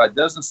pursued by a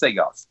dozen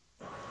Sagoths.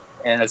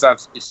 And as I've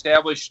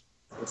established,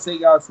 the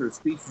Sagoths are a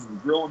species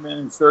of gorilla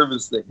men who serve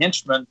as the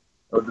henchmen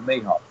of the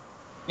Mahar.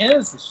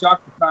 Ennis is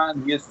shocked to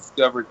find he has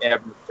discovered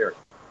Abner Perry.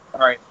 All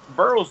right,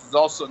 Burroughs is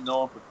also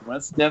known for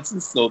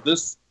coincidences, so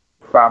this,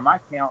 by my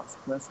count, is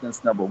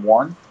coincidence number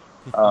one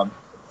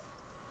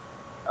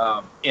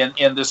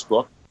in this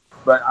book.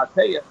 But I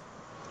tell you,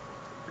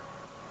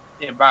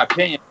 in my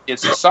opinion,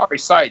 it's a sorry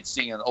sight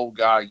seeing an old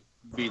guy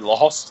be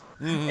lost,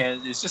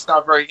 and it's just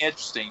not very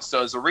interesting.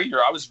 So as a reader,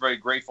 I was very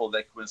grateful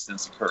that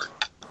coincidence occurred.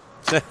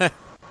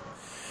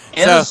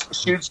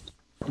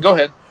 Go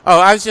ahead. Oh,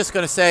 I was just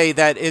going to say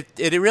that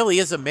it really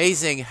is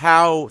amazing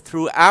how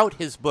throughout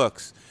his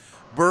books,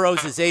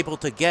 Burroughs is able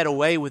to get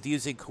away with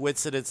using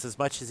coincidence as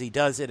much as he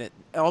does, and it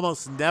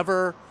almost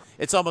never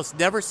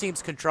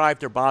seems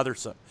contrived or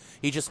bothersome.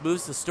 He just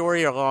moves the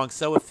story along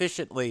so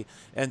efficiently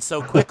and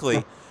so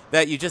quickly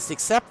that you just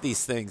accept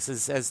these things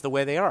as the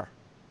way they are.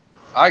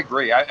 I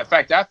agree. In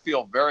fact, I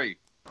feel very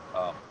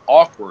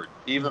awkward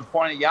even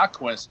pointing out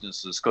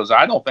coincidences, because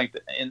I don't think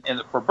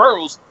that, for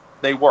Burroughs,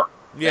 they work.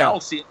 Yeah. I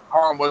don't see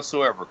harm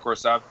whatsoever. Of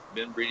course, I've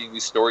been reading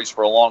these stories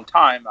for a long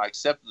time. I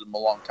accepted them a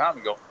long time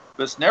ago,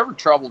 but it's never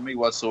troubled me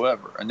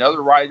whatsoever.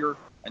 Another writer,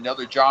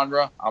 another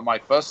genre, I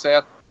might fuss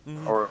at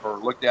or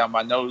look down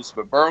my nose,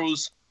 but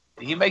Burroughs,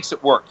 he makes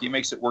it work. He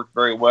makes it work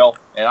very well,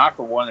 and I,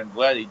 for one, am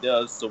glad he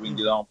does, so we can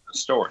get on with the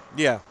story.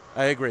 Yeah,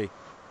 I agree.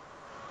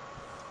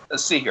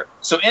 Let's see here.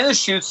 So Ennis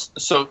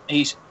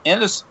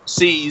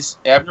sees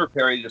Abner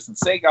Perry. There's some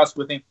Sagoths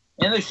with him.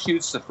 Ennis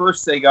shoots the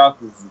first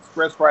Sagoth with his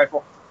express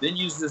rifle, then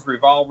uses his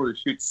revolver to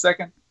shoot the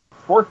second.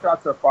 4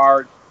 shots are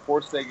fired. 4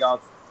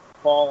 Sagoths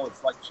fall.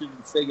 It's like shooting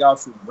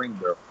Sagos in the ring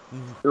barrel.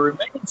 The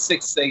remaining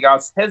 6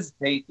 Sagots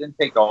hesitate, then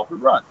take off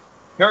and run.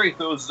 Perry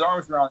throws his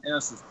arms around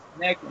Ennis's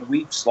neck and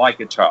weeps like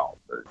a child.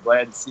 They're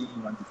glad to see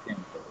him understand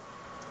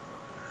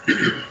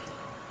Perry.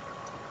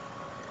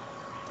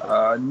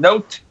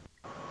 Note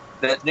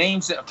that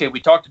names, okay, we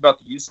talked about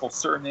the useful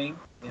surname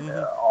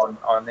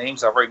on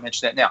names. I've already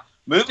mentioned that. Now,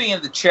 moving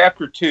into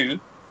Chapter 2,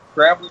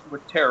 Traveling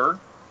with Terror,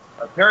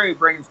 Perry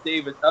brings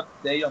David up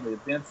to date on the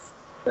events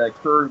that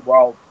occurred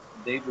while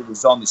David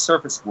was on the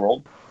surface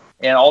world,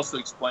 and also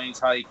explains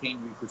how he came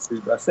to be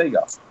pursued by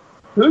Sagos.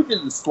 Hooja,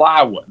 the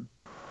sly one,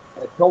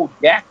 had told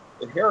Yak,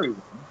 the hairy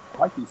one, I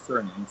like these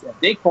surnames, and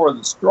Dacor,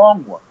 the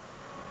strong one,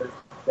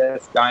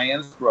 that's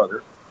Diane's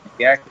brother, and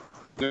Yak,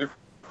 good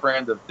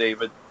friend of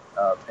David,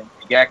 and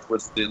Yak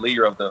was the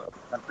leader of the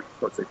country, of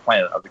course, they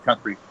planted of the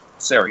country,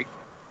 Seri.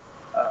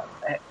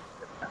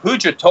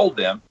 Hooja told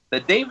them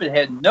that David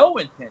had no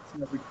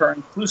intention of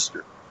returning to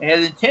Gloucester and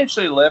had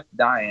intentionally left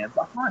Diane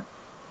behind.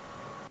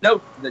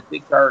 Note that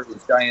Dacor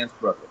is Diane's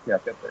brother. Okay, I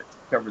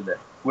covered that.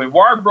 When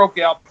war broke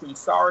out between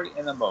Sari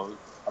and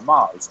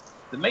Amaz,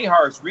 the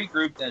Mahars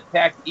regrouped and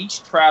attacked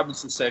each tribe in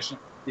succession,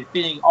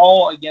 defeating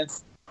all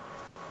against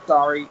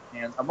Sari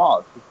and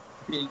Amaz,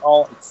 defeating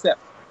all except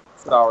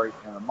Sari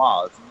and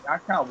Amaz. And I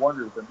kind of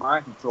wonder if the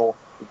mind control,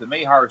 if the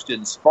Mahars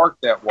didn't spark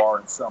that war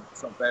in some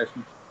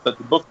fashion, but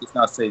the book does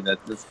not say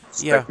that. This is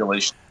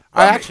speculation.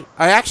 I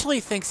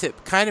actually think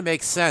it kind of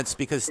makes sense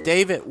because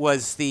David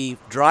was the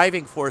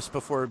driving force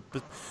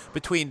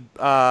between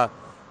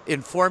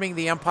informing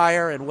the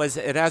empire and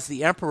as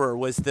the emperor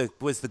was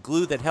the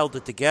glue that held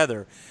it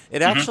together.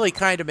 It actually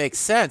kind of makes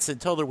sense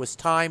until there was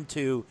time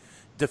to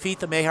defeat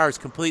the Mahars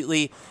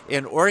completely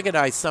and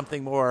organize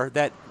something more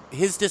that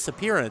his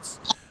disappearance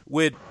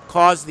would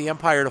cause the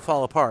empire to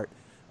fall apart.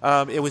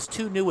 It was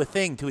too new a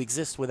thing to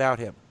exist without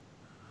him.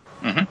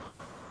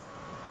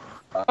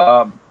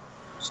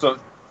 So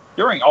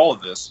during all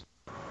of this,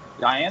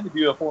 Diane the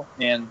Beautiful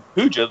and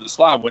Hooja the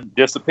Sly one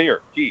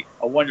disappear. Gee,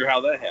 I wonder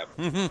how that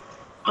happened.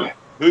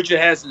 Hooja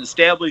has an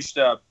established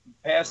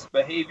past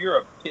behavior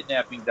of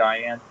kidnapping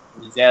Diane.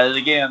 He's at it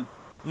again.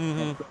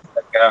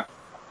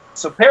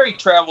 So Perry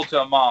traveled to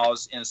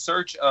Amaz in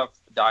search of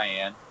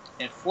Diane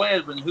and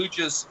fled when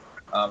Hooja's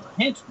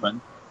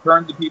henchmen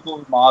turned the people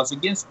of Amaz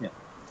against him.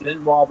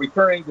 Then while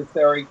returning to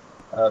Seri,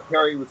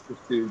 Perry was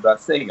pursued by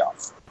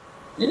Sagos.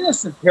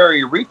 Innocent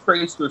Perry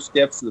retraced her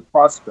steps to the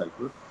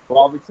prospector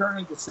while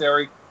returning to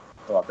Seri.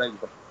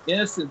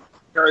 Innocent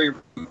Perry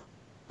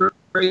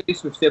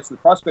retraced her steps to the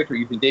prospector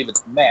using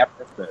David's map.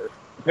 That's better.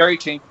 Perry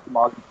changed to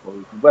modern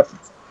clothes and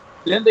weapons.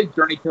 Then they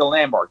journeyed to a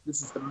landmark.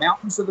 This is the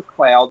Mountains of the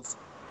Clouds,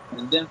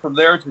 and then from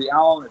there to the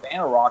island of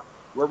Anarok,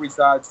 where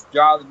resides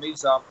Jah the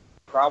Mazop,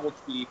 tribal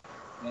chief,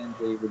 and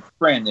David's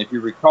friend. If you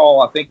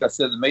recall, I think I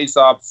said the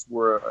Mazops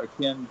were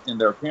akin in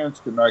their appearance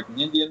to American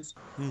Indians,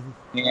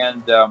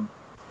 and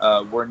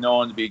were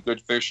known to be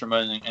good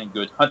fishermen and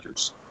good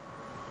hunters.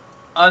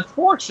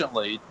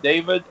 Unfortunately,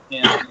 David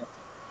and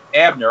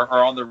Abner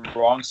are on the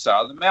wrong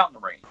side of the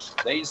mountain range.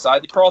 They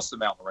decide to cross the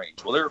mountain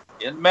range. Well, they're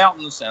in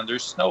mountains and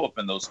there's snow up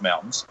in those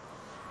mountains.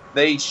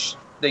 They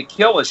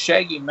kill a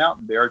shaggy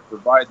mountain bear to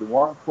provide the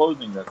warm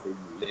clothing that they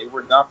need. They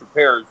were not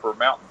prepared for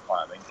mountain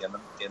climbing in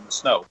the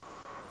snow.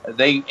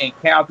 They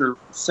encounter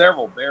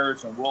several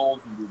bears and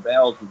wolves and do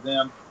battles with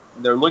them,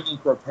 and they're looking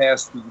for a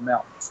pass through the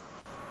mountains.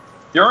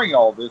 During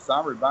all this,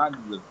 I'm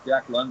reminded of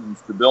Jack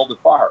London's To Build a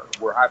Fire,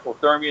 where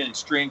hypothermia and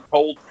extreme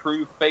cold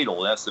prove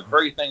fatal. And that's the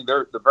very thing,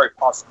 the very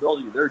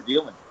possibility they're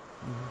dealing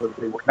with. But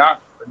they were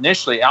not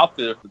initially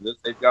outfitted for this.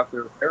 They've got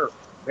their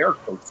bear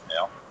coats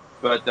now.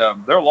 But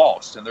they're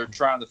lost, and they're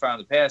trying to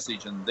find the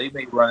passage, and they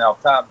may run out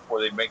of time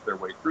before they make their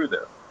way through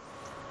there.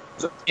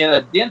 So in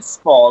a dense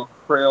fog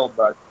trailed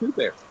by 2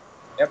 bears,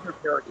 Abner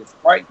Perry is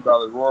frightened by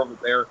the roar of a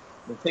bear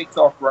and takes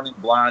off running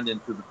blind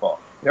into the fog.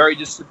 Perry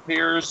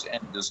disappears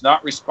and does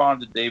not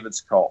respond to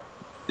David's call.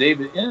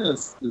 David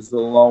Ennis is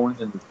alone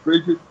in the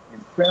frigid,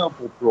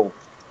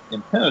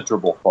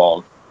 impenetrable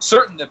fog,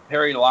 certain that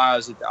Perry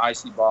lies at the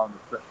icy bottom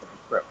of the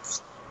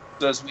crevice.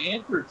 So as we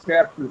enter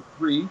Chapter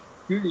 3,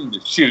 Shooting the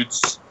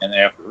Chutes, and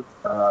after,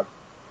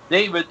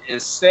 David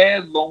is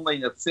sad, lonely,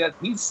 and upset.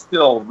 He's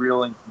still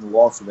reeling from the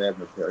loss of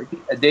Abner Perry.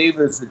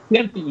 David is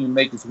attempting to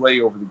make his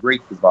way over the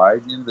Great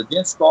Divide. In the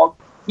dense fog,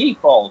 he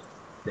falls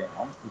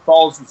down. He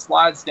falls and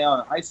slides down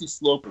an icy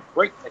slope at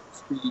breakneck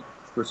speed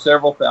for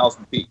several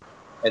thousand feet.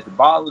 At the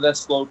bottom of that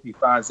slope, he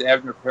finds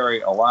Abner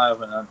Perry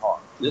alive and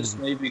unharmed. This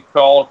may be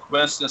called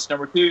coincidence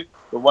number 2,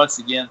 but once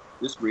again,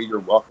 this reader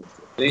welcomes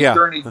it. They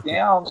journey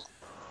down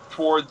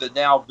toward the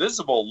now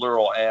visible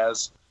Laurel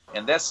Az,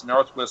 and that's the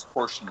northwest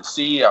portion of the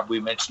sea. We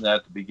mentioned that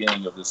at the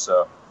beginning of this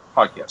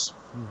podcast.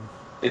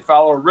 They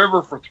follow a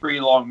river for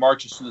 3 long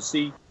marches to the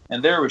sea,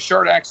 and there with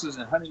short axes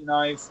and hunting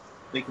knives,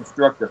 they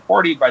construct a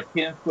 40 by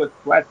 10 foot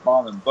flat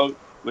bottom boat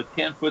with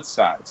 10-foot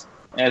sides.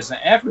 And as an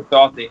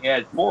afterthought, they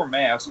add 4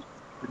 masts to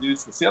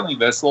produce a sailing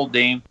vessel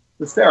named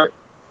the Sari,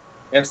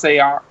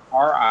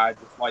 S-A-R-I,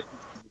 just like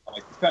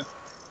the country.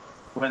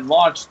 When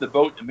launched, the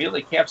boat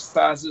immediately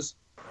capsizes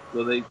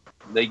So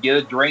they get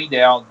it drained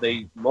out,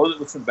 they load it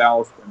with some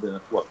ballast, and then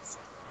it floats.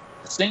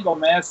 A single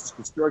mast is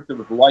constructed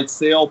with a light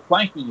sail.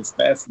 Planking is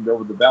fastened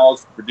over the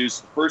ballast to produce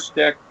the first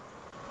deck,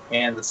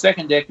 and the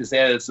second deck is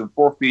added some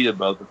 4 feet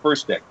above the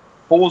first deck.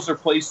 Holes are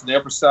placed in the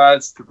upper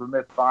sides to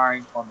permit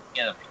firing on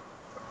the enemy.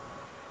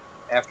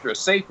 After a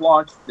safe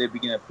launch, they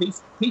begin a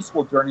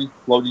peaceful journey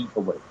floating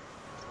away.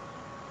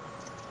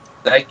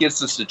 That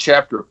gets us to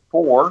Chapter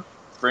 4,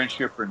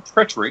 Friendship and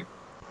Treachery.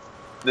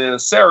 The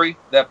Sari,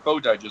 that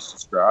boat I just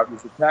described,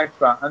 is attacked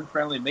by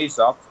unfriendly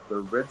Mazops,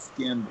 the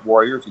red-skinned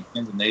warriors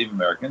akin to Native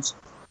Americans.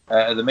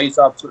 The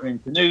Mazops are in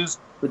canoes,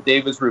 but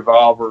David's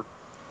revolver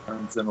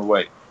turns them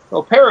away.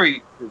 So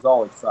Perry is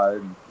all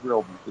excited and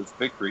thrilled with this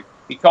victory.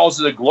 He calls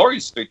it a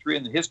glorious victory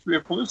in the history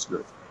of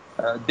Pellucidar.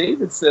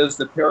 David says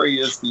that Perry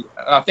is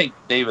I think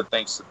David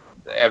thinks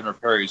that Abner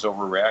Perry is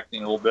overreacting a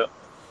little bit.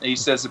 And he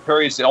says that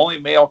Perry is the only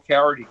male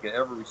coward he could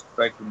ever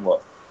respect and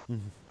love.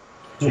 Mm-hmm.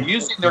 So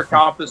using their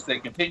compass, they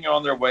continue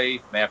on their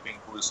way, mapping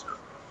Pellucidar.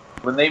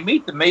 When they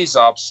meet the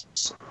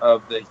Mazops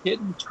of the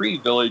hidden tree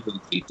village of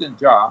the chieftain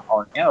Jah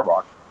on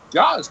Anarok,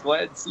 Jah is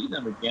glad to see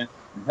them again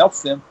and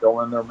helps them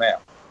fill in their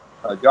map.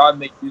 God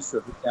made use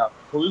of it. Now,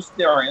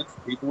 Pellucidarians,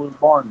 people who were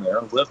born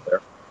there, live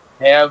there,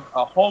 have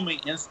a homing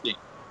instinct.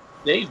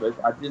 David,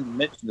 I didn't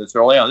mention this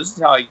early on, this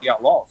is how he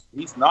got lost.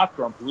 He's not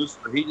from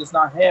Pellucidar. He does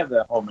not have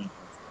that homing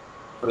instinct.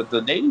 But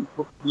the native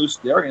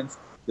Pellucidarians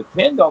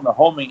depend on the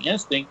homing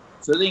instinct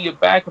so they can get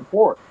back and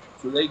forth.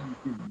 So they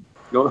can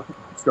go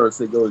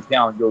to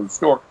town and go to the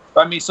store.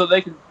 But I mean, so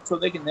they can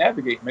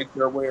navigate and make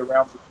their way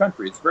around the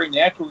country. It's very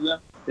natural to them.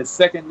 It's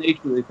second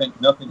nature. They think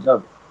nothing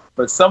of it.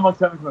 But someone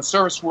coming from the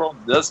service world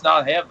does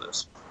not have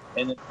this.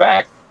 And in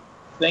fact,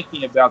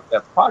 thinking about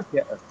that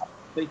podcast,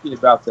 thinking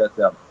about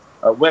that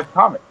web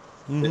comic,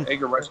 the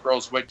Edgar Rice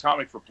Burroughs web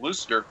comic for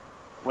Pellucidar,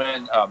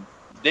 when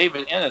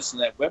David Ennis in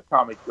that web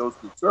comic goes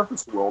to the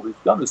surface world, he's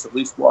done this at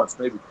least once,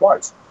 maybe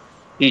twice.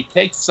 He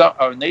takes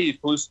a native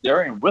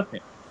Pellucidarian with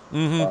him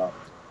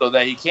so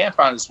that he can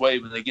find his way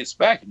when he gets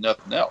back and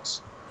nothing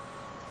else.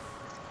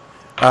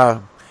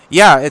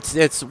 Yeah,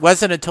 it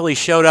wasn't until he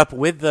showed up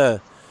with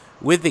the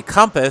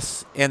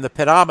compass and the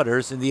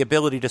pedometers and the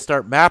ability to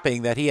start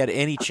mapping that he had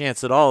any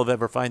chance at all of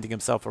ever finding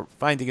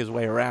his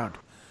way around.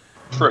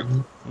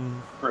 True.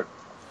 True.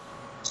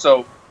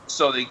 So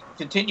they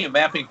continue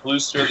mapping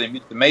Pellucidar. They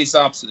meet the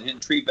Mazops in the hidden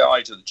tree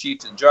valley of the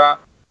chieftain Jah.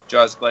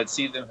 Jah is glad to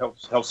see them,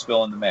 helps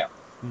fill in the map.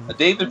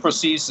 David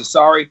proceeds to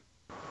Sari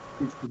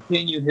to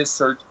continue his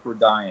search for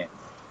Diane.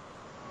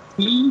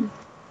 He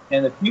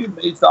and a few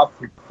Mazop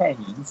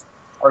companions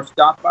are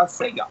stopped by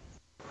Sagoths.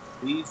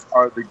 These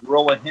are the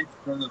guerrilla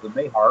henchmen of the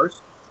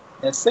Mahars.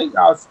 And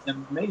Sagoths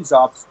and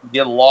Mazops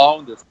get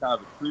along. There's kind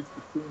of a truce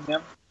between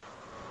them.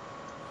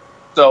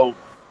 So,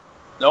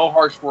 no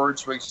harsh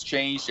words were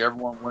exchanged.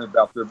 Everyone went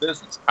about their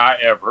business.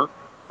 However,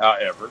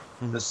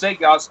 the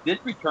Sagoths did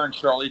return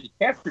shortly to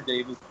capture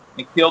David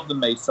and killed the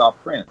Mazop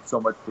friends. So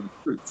much for the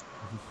truce.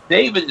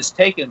 David is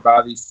taken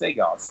by these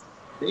Sagoths.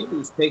 David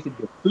is taken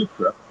to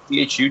Phutra,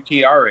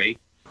 Phutra.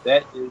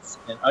 That is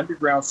an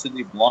underground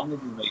city belonging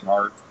to the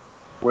Mahars,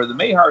 where the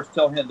Mahars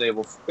tell him they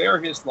will spare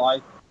his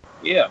life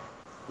if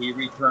he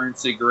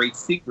returns a great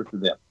secret to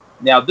them.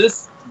 Now,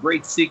 this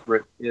great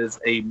secret is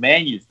a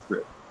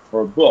manuscript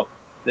or a book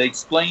that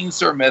explains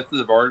their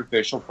method of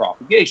artificial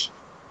propagation.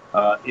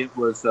 It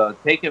was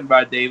taken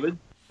by David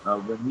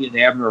when he and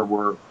Abner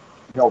were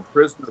held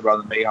prisoner by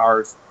the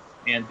Mahars,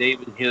 and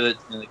David hid it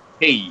in a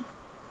cave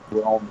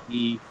where only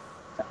he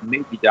and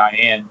maybe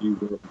Diane knew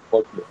where it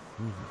was located.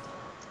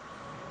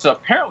 So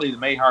apparently the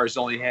Mahars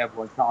only have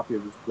one copy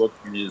of this book,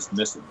 and it is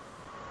missing.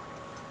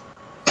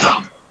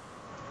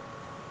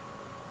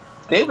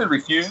 David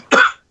refused.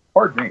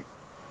 Pardon me.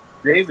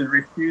 David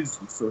refuses,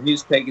 so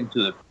he's taken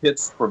to the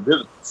Pit's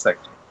Forbidden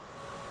section.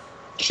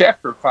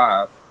 Chapter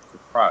 5,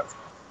 surprise.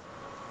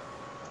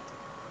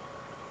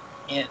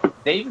 And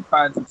David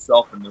finds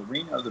himself in the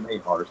arena of the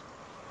Mahars,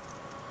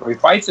 where he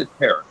fights a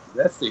terror.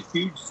 That's the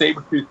huge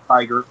saber-toothed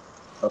tiger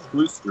of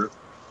Pellucidar,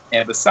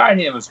 and beside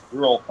him is a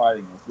girl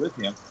fighting with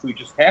him, who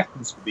just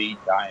happens to be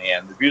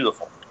Diane the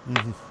Beautiful,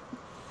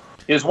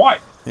 his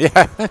wife.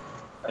 Yeah.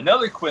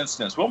 Another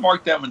coincidence. We'll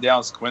mark that one down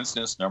as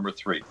coincidence number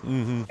 3.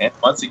 And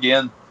once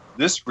again,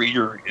 this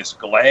reader is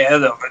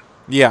glad of it.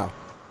 Yeah.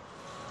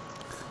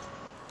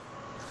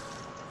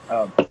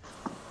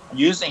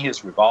 Using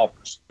his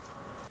revolvers.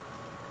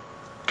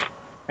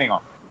 Hang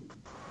on.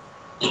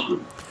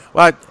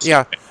 Well,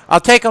 yeah. I'll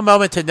take a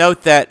moment to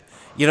note that,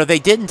 they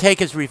didn't take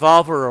his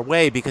revolver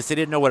away because they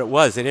didn't know what it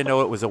was. They didn't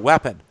know it was a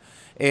weapon.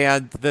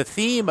 And the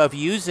theme of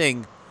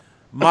using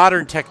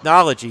modern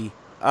technology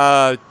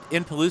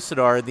in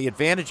Pellucidar, the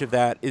advantage of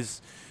that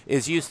is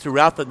used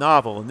throughout the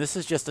novel, and this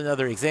is just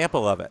another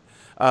example of it.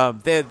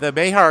 The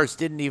Mahars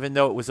didn't even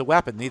know it was a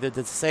weapon, neither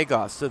did the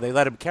Sagoths, so they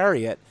let him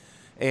carry it,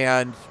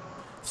 and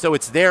so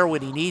it's there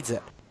when he needs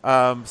it.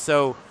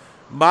 So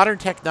modern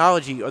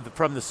technology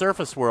from the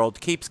surface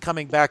world keeps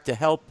coming back to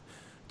help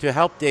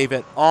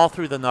David all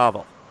through the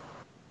novel.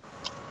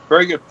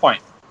 Very good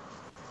point.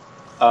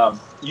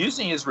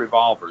 Using his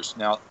revolvers.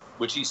 Now,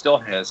 which he still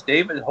has,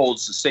 David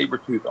holds the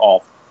saber-tooth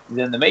off, and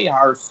then the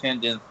Mahars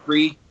send in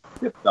 3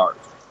 Thipdars.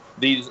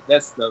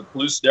 That's the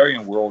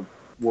Pellucidarian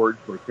word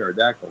for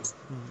pterodactyls.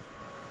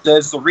 So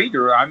as the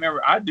reader,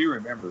 I do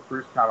remember the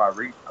first time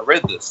I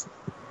read this,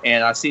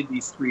 and I see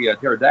these 3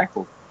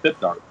 pterodactyl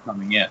Thipdars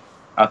coming in.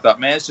 I thought,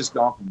 man, it's just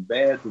gone from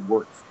bad to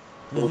worse.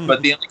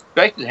 But the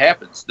unexpected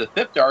happens. The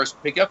Thipdars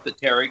pick up the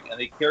Pteryg and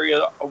they carry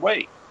it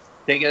away,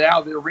 take it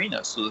out of the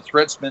arena. So the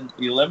threat's been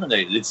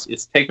eliminated.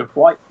 It's taken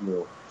flight.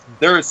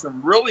 There is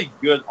some really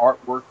good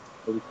artwork.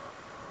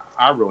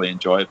 I really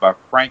enjoy it by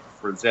Frank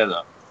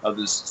Frazetta of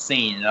this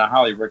scene, and I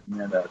highly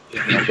recommend that.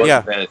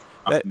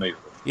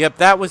 Yep,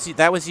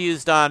 that was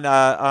used on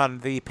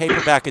the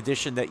paperback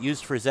edition that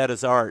used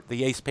Frazetta's art,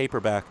 the Ace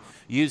paperback.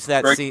 Used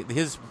that scene,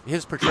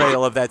 his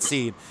portrayal of that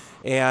scene,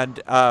 and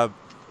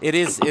it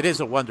is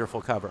a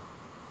wonderful cover.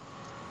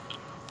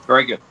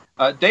 Very good.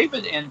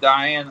 David and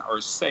Diane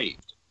are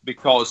saved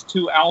because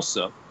to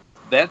Alsa,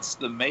 that's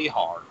the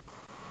Mahar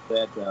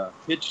that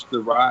hitched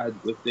the ride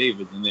with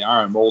David in the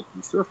Iron Mold to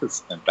the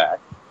surface and back.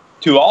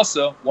 To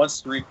also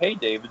wants to repay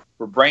David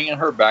for bringing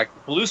her back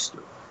to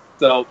Pellucidar.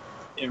 So,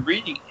 in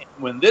reading,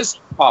 when this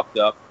popped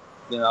up,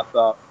 then I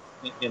thought,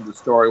 in the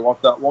story,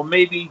 well,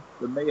 maybe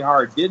the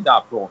Mahar did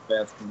not pull a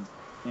fast one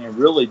and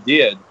really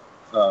did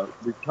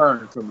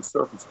return from the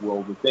surface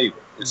world with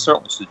David. It's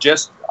certainly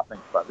suggested, I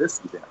think, by this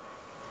event.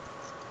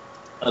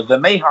 The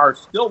Mahar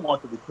still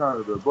want to return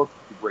to their book,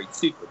 The Great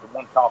Secret, the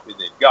one copy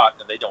they've got,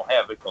 and they don't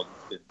have it because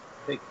it's been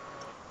taken.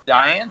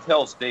 Diane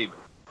tells David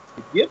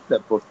to give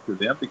that book to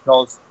them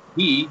because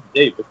he,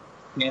 David,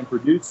 can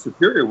produce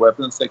superior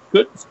weapons that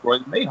could destroy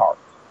the Mahar.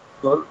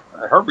 So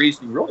her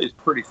reasoning really is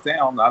pretty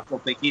sound. I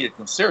don't think he had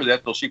considered that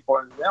until she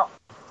pointed it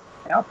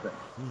out there.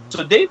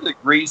 So David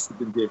agrees to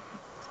conditions.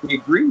 He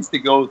agrees to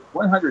go with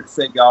 100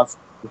 Sagoths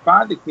to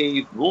find the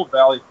cave in Little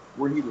Valley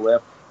where he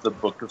left the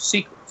Book of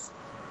Secrets.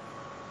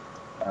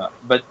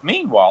 But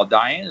meanwhile,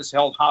 Diane is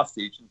held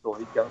hostage until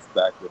he comes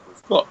back with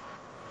his book.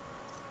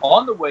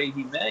 On the way,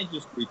 he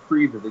manages to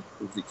retrieve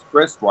his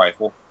express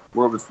rifle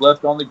where it was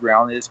left on the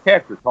ground in his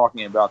captor,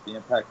 talking about the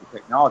impact of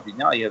technology.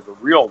 Now he has a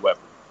real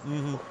weapon,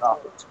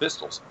 not his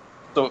pistols.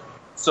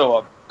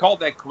 So call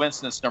that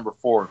coincidence number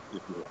 4,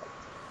 if you like.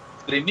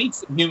 They meet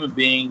some human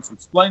beings,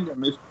 explain their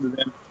mission to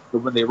them, but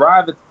when they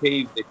arrive at the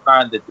cave, they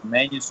find that the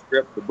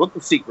manuscript, the Book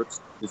of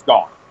Secrets, is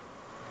gone.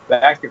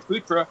 Back at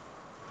Phutra,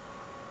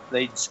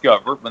 they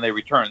discover, when they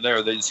return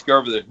there, they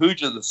discover that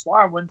Huja the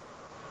Sly One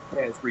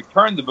has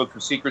returned the Book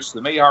of Secrets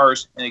to the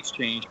Mahars in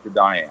exchange for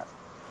Diane.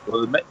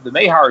 Well, the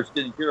Mahars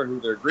didn't care who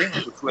their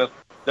agreement was with.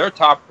 Their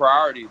top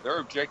priority, their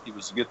objective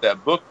was to get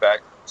that book back.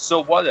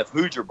 So what if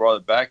Huja brought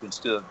it back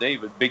instead of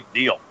David? Big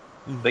deal.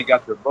 They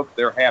got their book,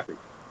 they're happy.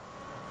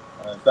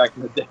 In fact,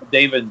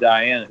 David and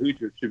Diane and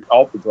Huja should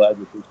all be glad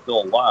that they're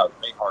still alive.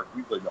 Mahars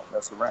usually don't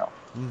mess around.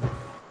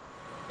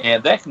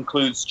 And that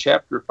concludes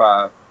Chapter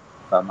 5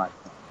 by Mike.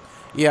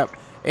 Yep.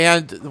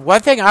 And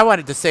one thing I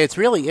wanted to say, it's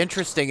really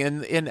interesting.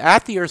 In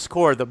At the Earth's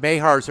Core, the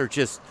Mahars are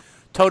just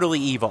totally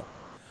evil.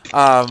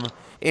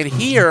 In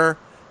here,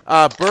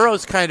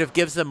 Burroughs kind of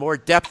gives them more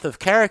depth of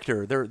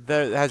character. They're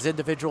as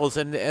individuals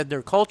and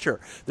their culture.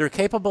 They're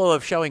capable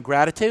of showing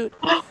gratitude,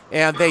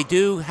 and they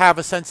do have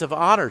a sense of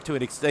honor to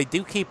it. They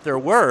do keep their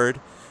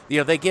word.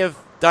 They give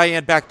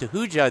Diane back to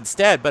Huja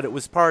instead, but it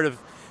was part of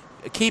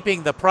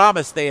keeping the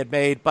promise they had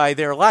made by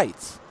their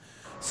lights.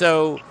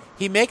 So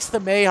he makes the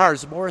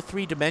Mahars more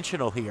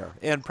three-dimensional here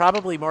and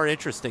probably more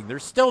interesting. They're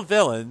still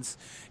villains,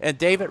 and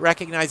David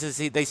recognizes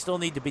they still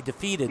need to be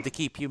defeated to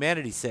keep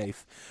humanity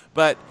safe.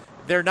 But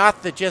they're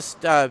not the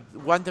just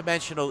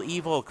one-dimensional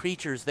evil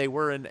creatures they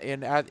were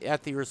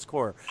at the Earth's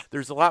Core.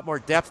 There's a lot more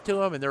depth to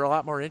them, and they're a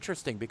lot more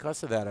interesting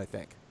because of that, I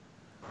think.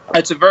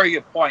 That's a very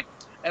good point.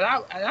 And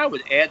I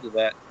would add to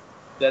that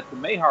the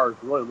Mahars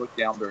really look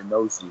down their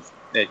noses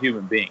at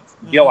human beings.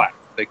 Gilak,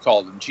 they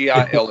call them,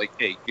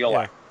 G-I-L-A-K,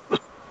 Gilak. Yeah.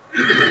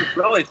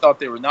 Really thought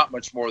they were not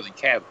much more than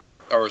cattle,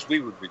 or as we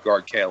would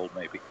regard cattle,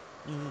 maybe.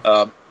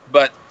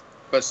 But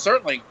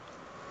certainly,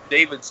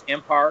 David's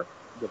empire,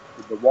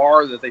 the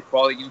war that they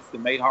fought against the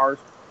Mahars,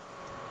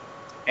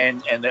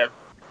 and that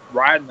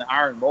riding the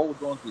iron mold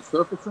going to the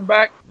surface and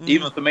back,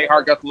 even if the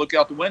Mahar got to look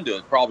out the window,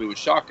 it probably was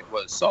shocked at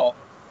what it saw.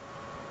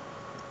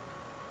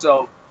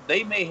 So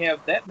they may have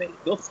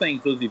those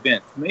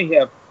events may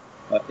have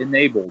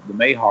enabled the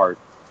Mahars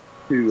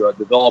to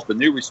develop a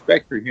new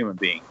respect for human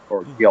beings,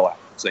 or Gilak,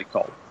 as they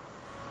call it.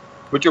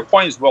 But your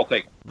point is well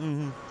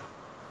taken.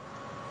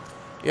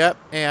 Yep,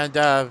 and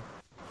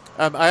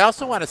I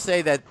also want to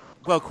say that,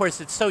 well, of course,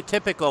 it's so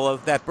typical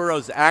of that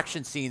Burroughs'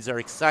 action scenes are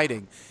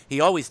exciting. He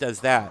always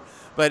does that.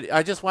 But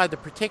I just wanted to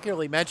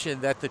particularly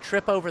mention that the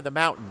trip over the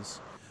mountains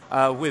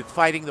with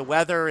fighting the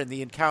weather and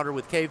the encounter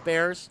with cave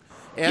bears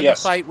and the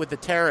fight with the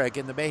Pteryg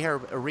in the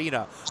Mahar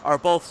arena are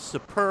both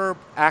superb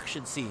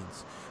action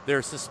scenes.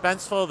 They're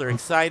suspenseful, they're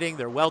exciting,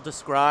 they're well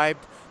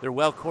described, they're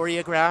well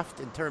choreographed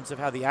in terms of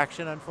how the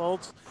action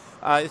unfolds.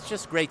 It's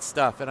just great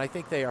stuff, and I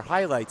think they are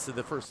highlights of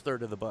the first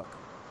third of the book.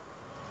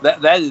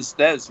 That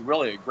is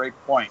really a great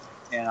point,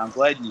 and I'm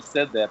glad you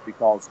said that,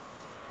 because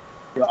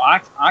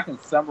I can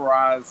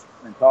summarize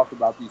and talk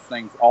about these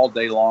things all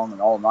day long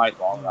and all night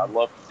long, and I'd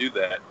love to do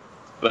that.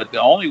 But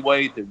the only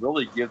way to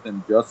really give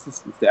them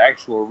justice is to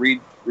actually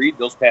read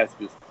those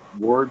passages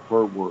word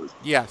for word.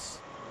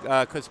 Yes,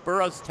 because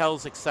Burroughs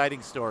tells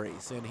exciting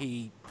stories, and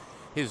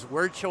his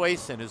word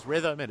choice and his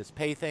rhythm and his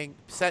pacing,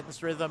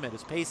 sentence rhythm and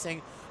his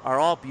pacing are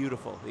all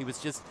beautiful.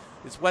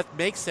 It's what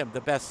makes him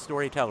the best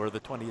storyteller of the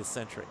 20th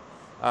century.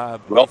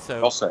 Well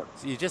said. So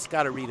you just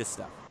got to read his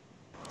stuff.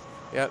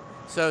 Yep.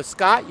 So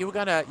Scott, you were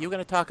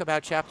gonna talk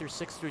about chapters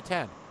 6 through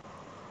 10.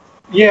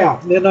 Yeah,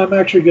 then I'm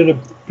actually going to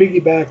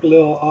piggyback a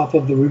little off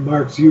of the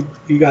remarks you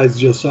guys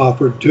just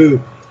offered too,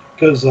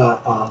 because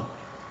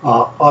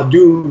I'll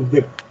do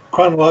the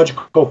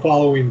chronological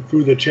following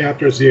through the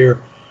chapters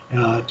here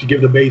to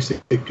give the basic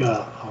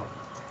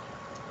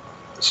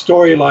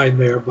storyline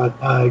there,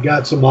 but I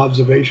got some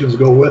observations to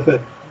go with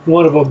it.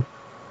 One of them,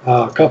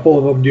 a couple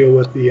of them deal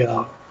with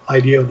the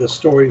idea of the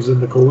stories and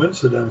the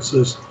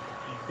coincidences.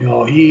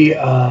 He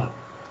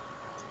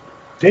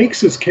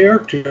takes his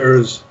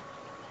characters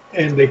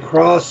and they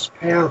cross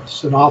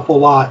paths an awful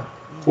lot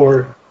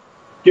for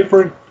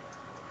different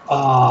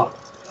plot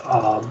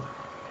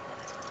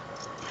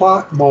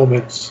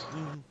moments,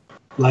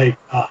 like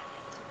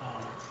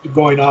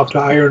going off to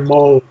Iron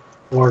Moe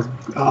or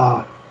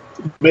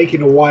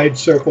making a wide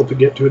circle to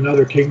get to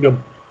another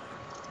kingdom.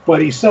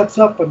 But he sets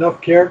up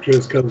enough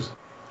characters because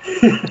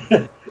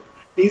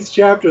these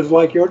chapters,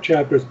 like your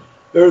chapters,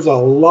 there's a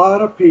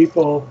lot of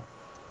people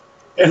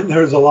and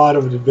there's a lot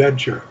of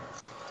adventure.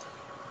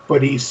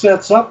 But he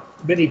sets up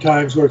many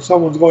times where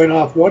someone's going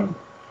off one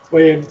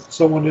way and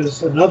someone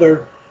is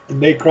another,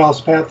 and they cross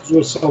paths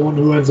with someone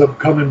who ends up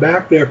coming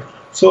back there.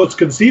 So it's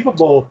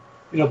conceivable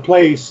in a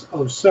place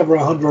of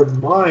several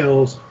hundred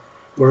miles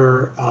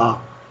where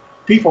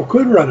people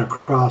could run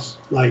across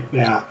like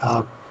that.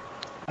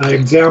 An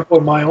example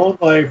in my own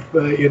life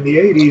in the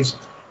 80s,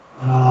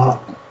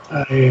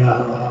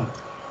 I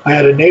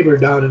had a neighbor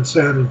down in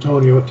San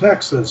Antonio,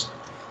 Texas,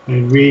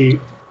 and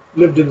we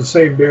lived in the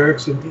same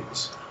barracks, and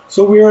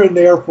so we were in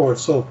the Air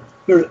Force. So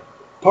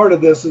part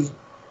of this is,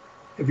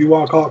 if you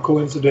want to call it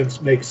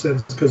coincidence, makes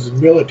sense because in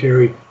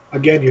military,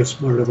 again, you're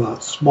smart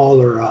about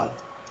smaller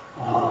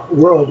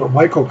world or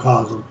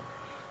microcosm.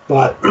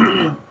 But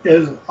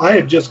as I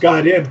had just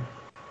got in,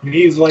 and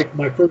he's like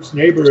my first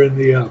neighbor in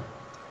the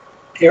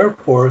Air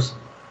Force.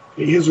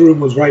 His room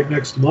was right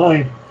next to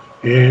mine,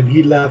 and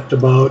he left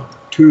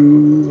about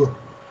 3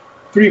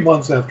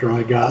 months after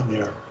I got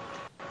there,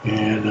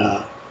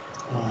 and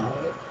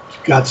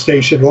got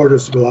station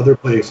orders to go other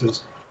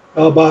places.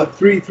 About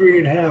three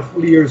and a half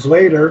years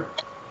later,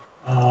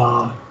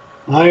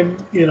 I'm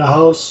in a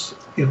house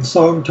in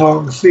Song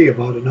Tong Si,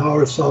 about an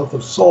hour south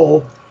of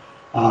Seoul,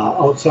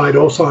 outside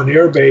Osan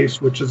Air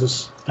Base, which is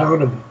a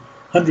town of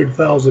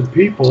 100,000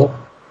 people.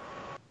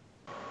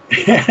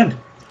 And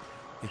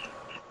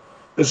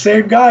the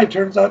same guy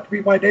turns out to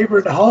be my neighbor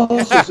in the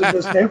houses in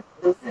this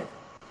neighborhood.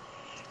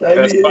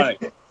 That's funny.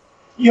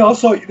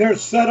 So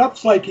there's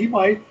setups like he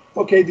might,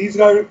 okay, these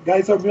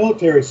guys are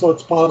military, so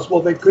it's possible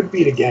they could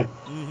meet again.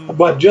 Mm-hmm.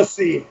 But just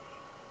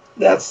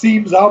that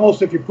seems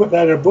almost, if you put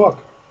that in a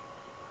book,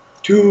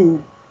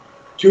 too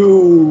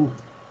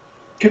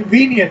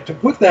convenient to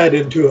put that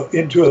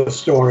into a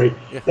story.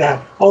 Yeah.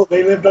 That,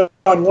 they lived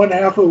on one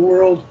half of the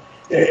world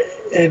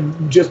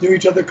and just knew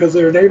each other because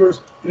they were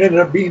neighbors, and ended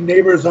up being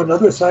neighbors on the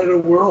other side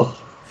of the world.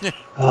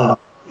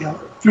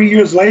 3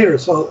 years later.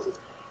 So,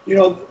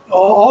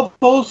 all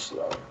those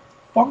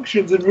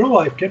functions in real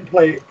life can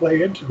play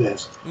into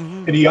this.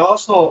 Mm-hmm. And he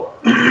also,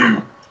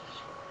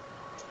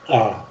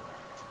 I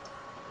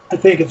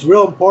think it's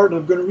real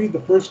important. I'm going to read the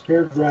first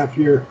paragraph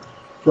here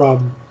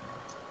from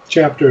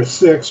chapter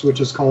 6, which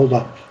is called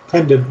A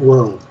Pendant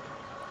World.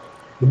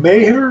 The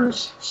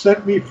Mahars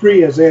sent me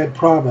free as they had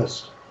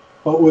promised,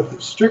 but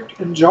with strict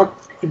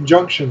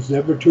injunctions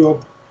never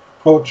to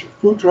approach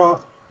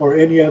Phutra or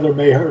any other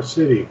Mahar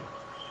city.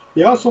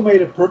 They also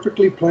made it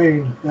perfectly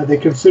plain that they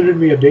considered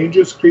me a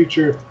dangerous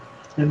creature,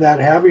 and that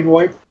having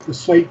wiped the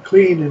slate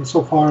clean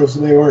insofar as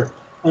they were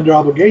under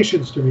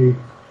obligations to me,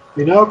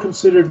 they now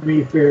considered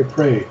me fair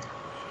prey.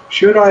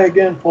 Should I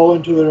again fall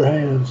into their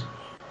hands,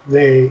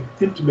 they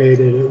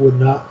intimated it would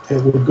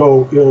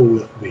go ill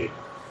with me.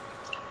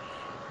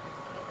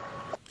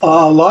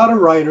 A lot of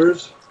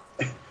writers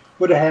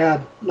would have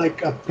had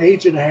like a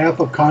page and a half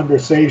of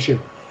conversation.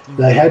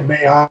 The head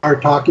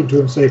Mahar talking to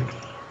him, saying,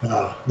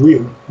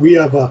 we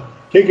have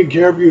taken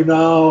care of you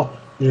now,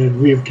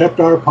 and we've kept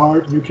our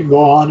part, and you can go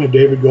on. And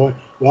David going,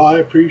 well, I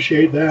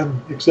appreciate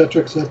them,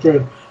 etc., etc.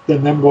 And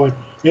then them going,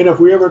 and if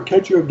we ever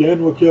catch you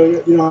again, we'll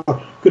kill you.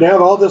 Could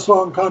have all this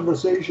long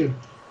conversation.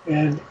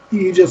 And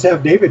you just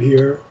have David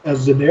here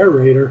as the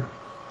narrator,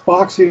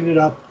 boxing it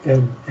up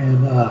and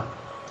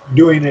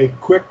doing a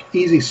quick,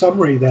 easy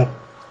summary that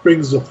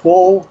brings the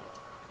full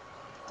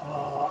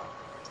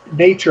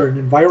nature and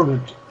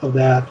environment of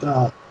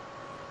that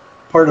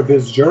part of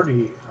his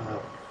journey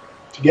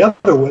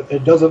together with.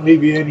 It doesn't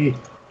leave you any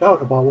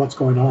doubt about what's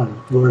going on,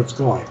 where it's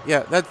going.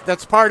 Yeah,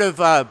 that's part of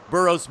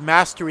Burroughs'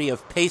 mastery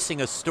of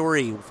pacing a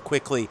story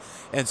quickly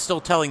and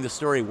still telling the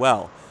story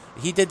well.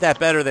 He did that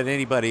better than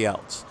anybody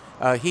else.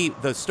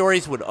 The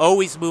stories would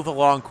always move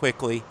along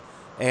quickly,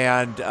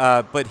 and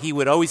but he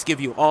would always give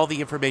you all the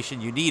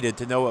information you needed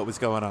to know what was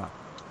going on.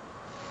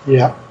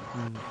 Yeah.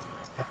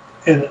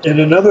 And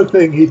another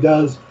thing he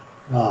does,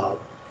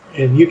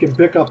 and you can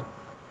pick up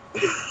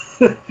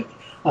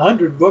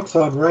 100 books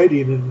on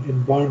writing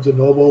in Barnes and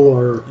Noble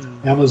or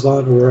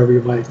Amazon or wherever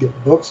you might get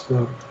books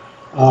from.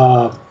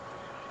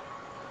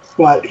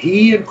 But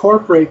he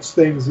incorporates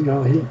things. You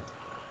know,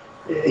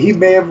 he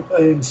may have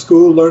in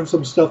school learned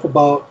some stuff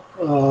about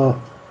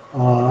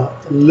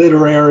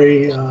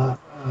literary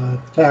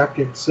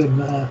tactics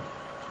and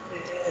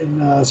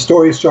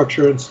story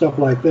structure and stuff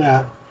like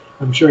that.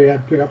 I'm sure he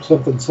had to pick up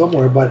something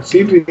somewhere, but it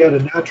seems he had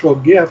a natural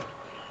gift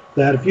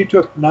that if you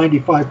took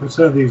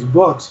 95% of these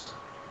books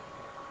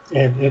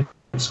and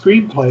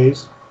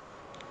screenplays,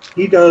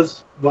 he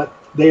does what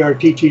they are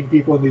teaching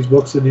people in these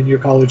books and in your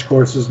college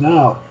courses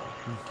now.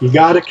 You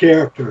got a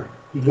character.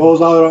 He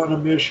goes out on a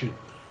mission.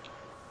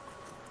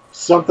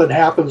 Something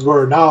happens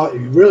where now he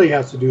really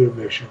has to do a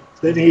mission.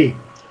 Then he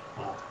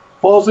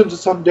falls into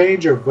some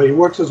danger, but he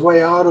works his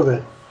way out of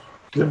it.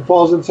 Then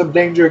falls in some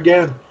danger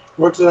again,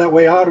 works that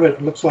way out of it.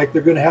 It looks like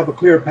they're going to have a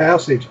clear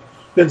passage.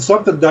 Then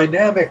something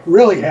dynamic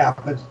really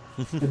happens,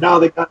 and now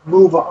they got to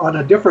move on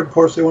a different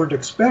course they weren't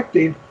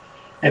expecting,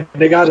 and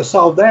they got to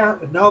solve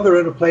that. And now they're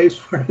in a place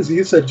where, as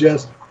you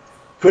suggest,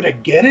 could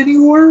it get any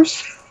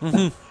worse?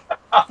 and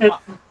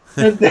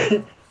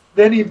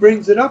then he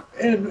brings it up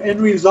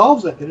and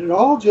resolves it, and it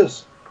all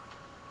just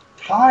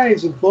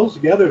ties and flows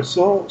together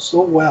so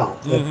well.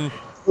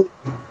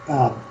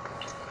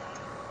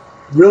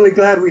 Really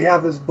glad we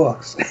have his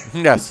books.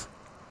 Yes.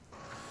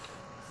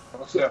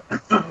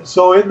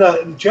 So in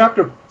the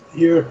chapter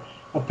here,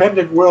 A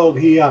Pendant World,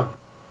 he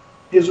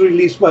is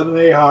released by the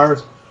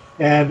Mahars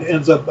and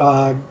ends up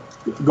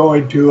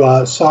going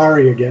to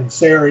Sari,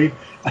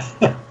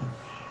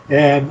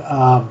 and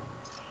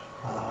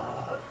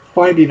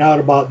finding out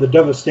about the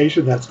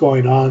devastation that's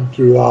going on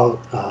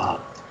throughout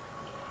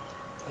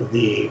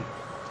the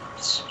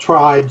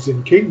tribes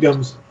and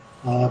kingdoms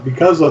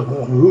because of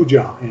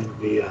Huja and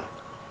the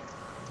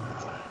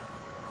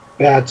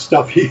bad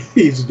stuff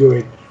he's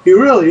doing. He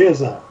really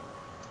is a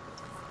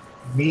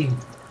mean,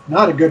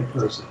 not a good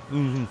person.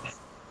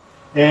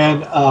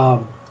 And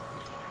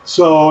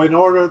so in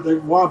order, they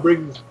want to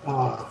bring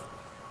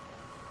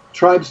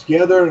tribes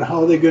together, and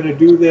how they're going to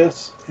do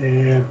this,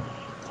 and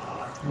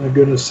they're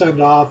going to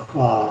send off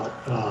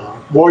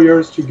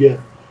warriors to get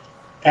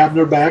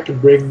Abner back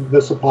and bring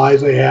the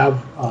supplies they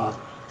have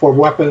for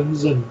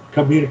weapons and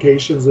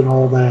communications and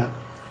all that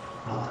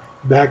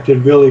back to the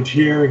village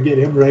here and get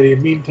him ready. In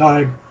the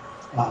meantime,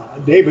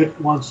 David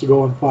wants to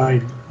go and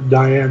find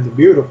Diane the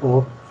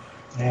Beautiful,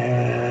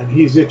 and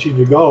he's itching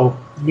to go.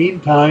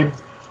 Meantime,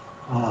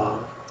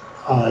 a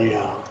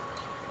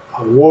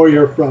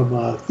warrior from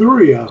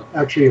Thuria,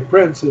 actually a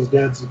prince, his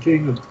dad's the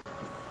king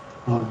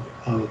of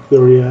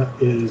Thuria,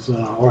 is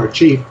or a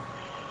chief.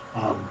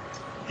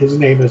 His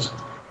name is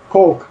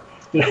Coke.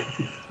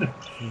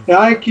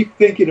 Now I keep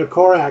thinking of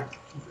Korak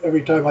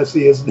every time I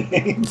see his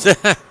name.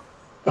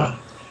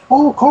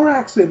 Oh,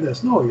 Korak's in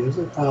this. No, he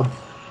isn't.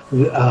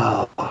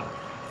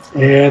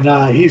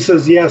 And he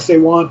says, yes, they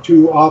want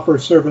to offer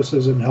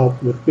services and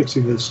help with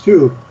fixing this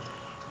too.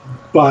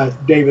 But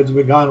David's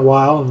been gone a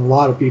while, and a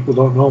lot of people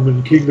don't know him in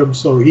the kingdom,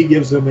 so he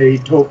gives them a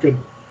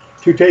token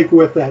to take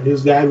with that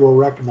his dad will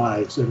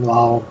recognize and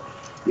allow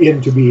him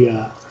to be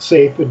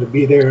safe and to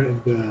be there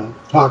and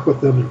talk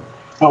with them and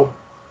help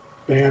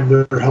band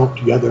their help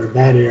together in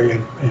that area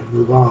and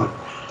move on.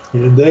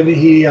 And then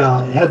he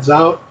heads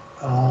out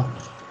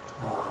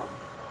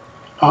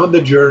on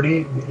the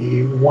journey.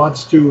 He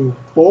wants to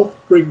both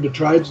bring the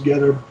tribes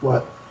together,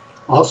 but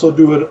also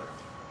do it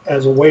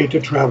as a way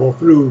to travel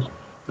through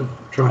to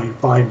try and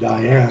find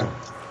Diane.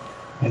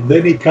 And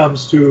then he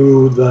comes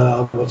to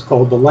what's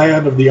called the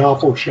Land of the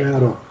Awful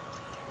Shadow.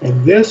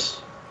 And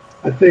this,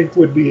 I think,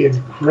 would be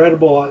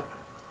incredible.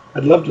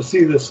 I'd love to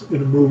see this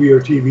in a movie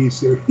or TV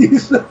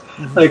series,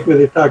 like when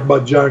they talk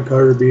about John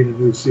Carter being a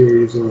new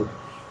series, or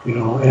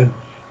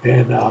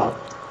and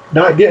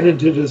not getting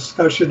into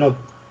discussion of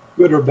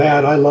good or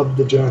bad. I love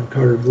the John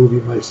Carter movie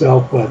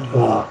myself, but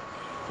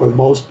for the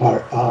most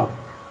part,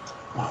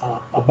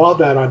 about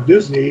that on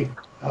Disney,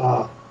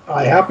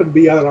 I happened to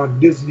be out on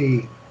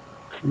Disney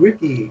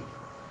Wiki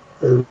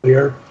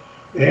earlier,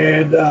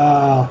 and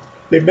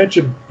they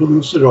mentioned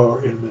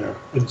Pellucidor in there,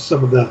 and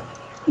some of the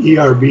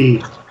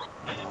ERB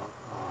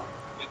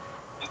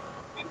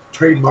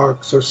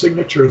trademarks or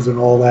signatures and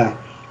all that,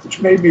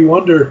 which made me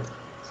wonder.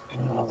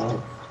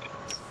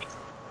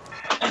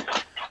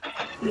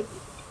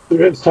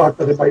 There is talk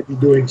that they might be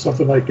doing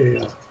something like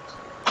a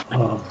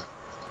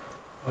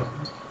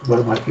what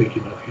am I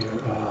thinking of here?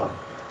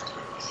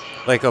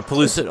 Like a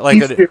Pellucidor,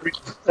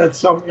 that's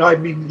something. I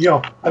mean,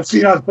 I've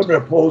seen on some of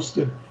their posts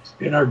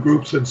in our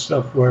groups and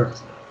stuff where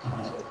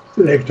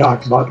they've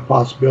talked about the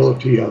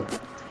possibility of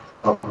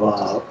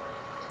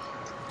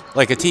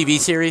Like a TV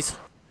series?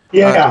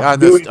 yeah, On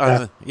doing this,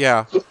 that.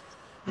 yeah.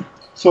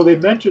 So they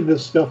mentioned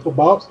this stuff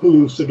about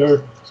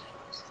Pellucidar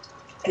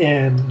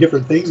and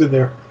different things in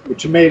there,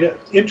 which made it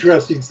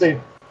interesting.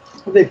 Saying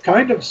well, they've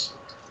kind of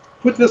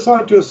put this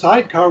onto a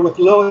sidecar with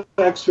a little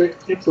extra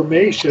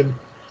information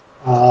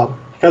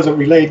because it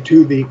related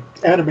to the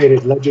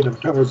animated Legend of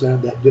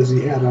Tarzan that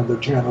Disney had on their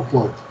channel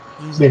for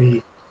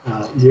many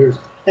years.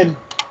 And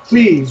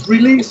please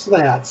release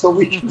that so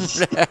we can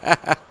see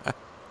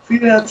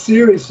that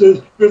series.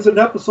 There's an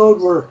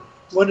episode where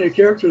one of the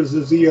characters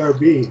is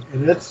ERB,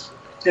 and it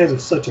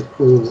is such a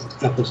cool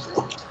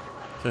episode.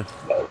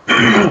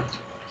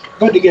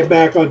 But to get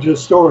back onto the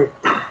story,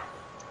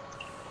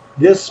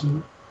 this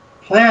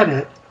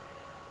planet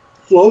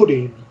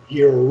floating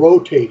here,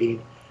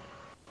 rotating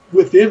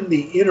within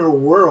the inner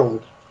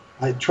world,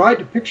 I tried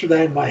to picture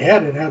that in my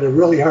head and had a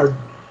really hard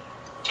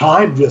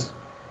time just,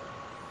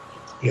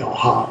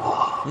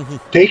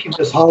 taking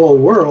this hollow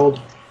world,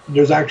 and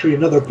there's actually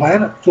another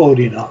planet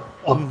floating up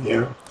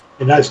there.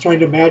 And I was trying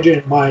to imagine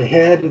it in my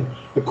head, and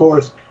of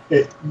course,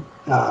 it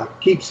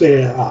keeps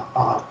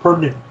a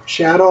permanent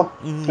shadow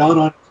down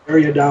on the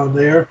area down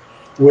there,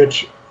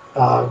 which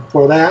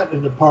for that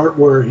and the part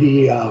where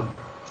he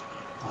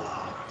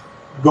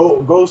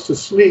goes to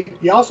sleep,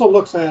 he also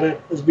looks at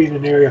it as being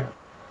an area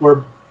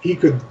where he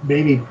could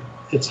maybe,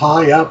 it's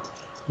high up,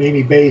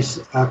 maybe base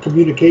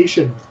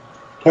communication,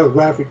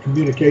 telegraphic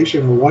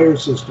communication or wire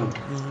system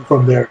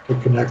from there to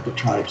connect the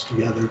tribes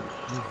together.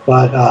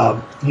 But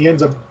he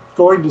ends up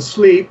going to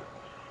sleep,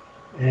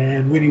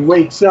 and when he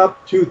wakes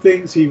up, two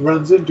things he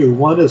runs into.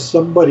 One is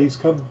somebody's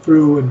come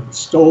through and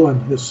stolen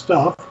his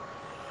stuff,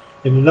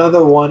 and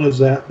another one is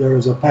that there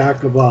is a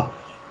pack of,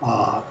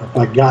 if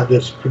I got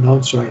this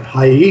pronounced right,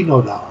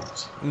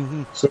 hyenodons.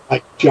 So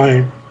like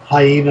giant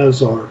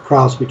hyenas or a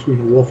cross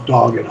between a wolf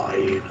dog and a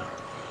hyena.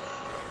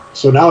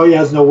 So now he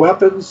has no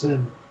weapons,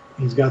 and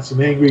he's got some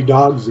angry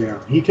dogs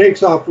there. He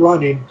takes off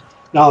running.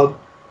 Now,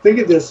 think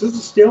of this. This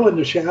is still in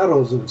the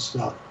shadows and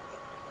stuff.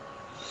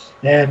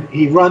 And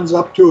he runs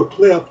up to a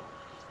cliff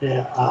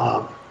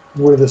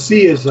where the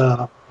sea is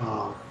down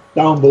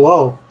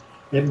below,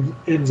 and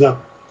ends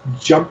up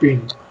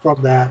jumping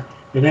from that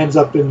and ends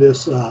up in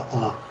this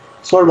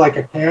sort of like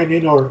a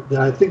canyon, or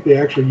I think they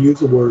actually use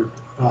the word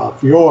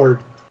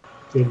fjord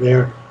in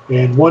there.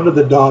 And one of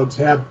the dogs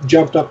had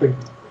jumped up and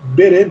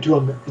bit into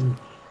him and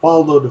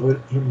followed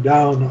him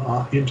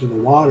down into the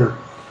water.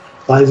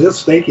 I was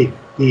just thinking,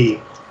 the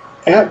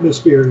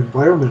atmosphere and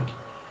environment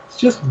is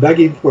just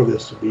begging for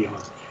this to be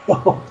on.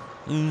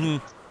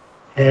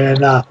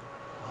 And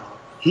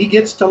he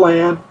gets to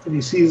land, and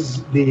he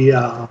sees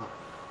the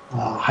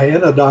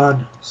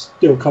hyenodon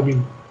still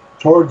coming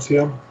towards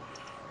him,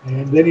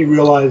 and then he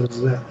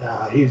realizes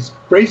that he's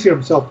bracing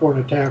himself for an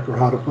attack or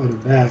how to fight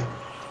him back.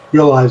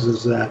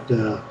 Realizes that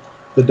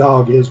the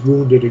dog is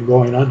wounded and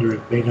going under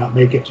and may not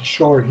make it to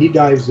shore. He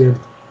dives in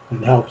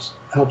and helps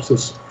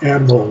this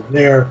animal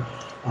there.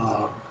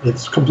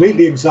 It's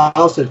completely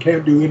exhausted,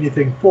 can't do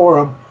anything for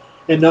him.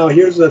 And now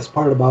here's this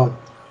part about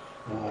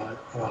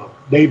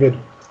David,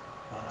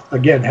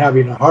 again,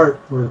 having a heart,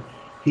 where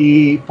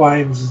he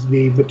finds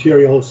the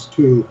materials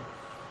to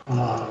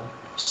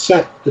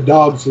set the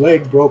dog's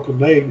broken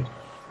leg,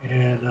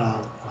 and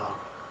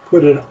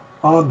put it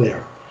on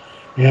there.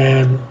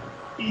 And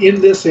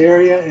in this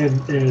area,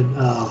 and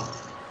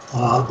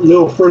a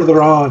little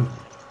further on,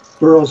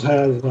 Burroughs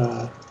has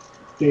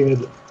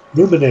David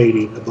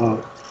ruminating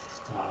about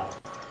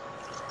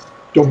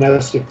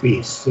domestic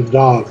beasts and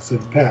dogs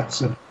and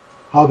pets and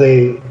how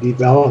they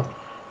develop.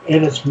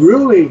 And it's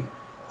really,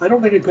 I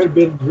don't think it could have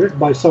been written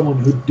by someone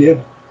who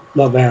did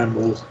love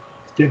animals,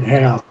 didn't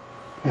have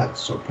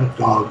pets or pet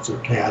dogs or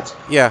cats.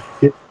 Yeah.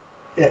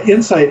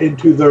 Insight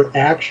into their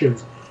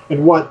actions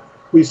and what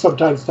we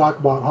sometimes talk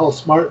about, how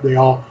smart they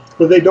are,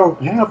 but they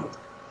don't have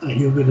a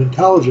human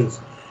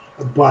intelligence,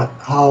 but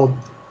how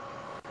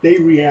they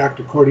react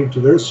according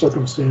to their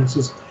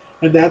circumstances,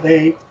 and that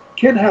they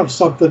can have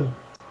something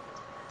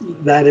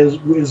that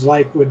is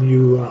like when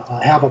you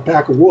have a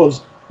pack of wolves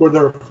where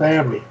they're a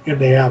family and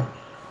they have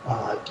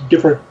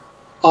different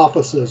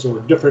offices or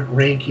different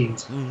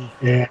rankings,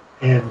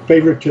 and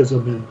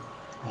favoritism, and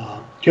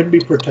can be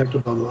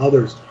protective of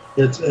others.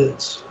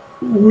 It's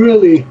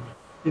really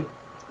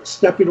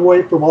stepping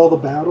away from all the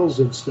battles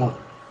and stuff.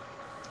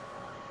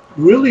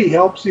 Really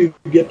helps you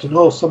get to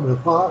know some of the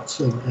thoughts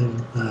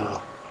and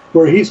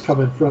where he's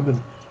coming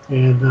from,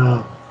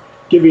 and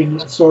giving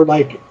sort of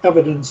like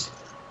evidence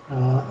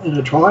in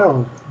a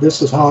trial.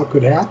 This is how it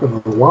could happen, or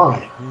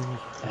why.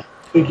 I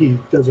think he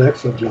does an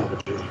excellent job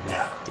of doing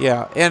that.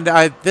 Yeah, and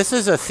this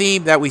is a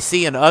theme that we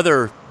see in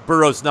other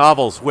Burroughs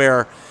novels,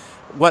 where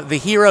what the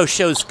hero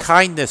shows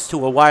kindness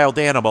to a wild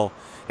animal,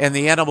 and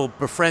the animal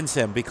befriends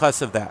him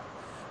because of that.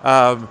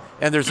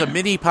 And there's a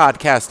mini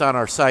podcast on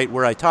our site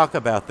where I talk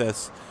about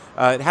this.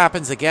 It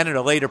happens again in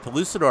a later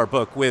Pellucidar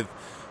book with,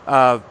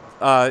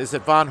 is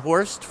it Von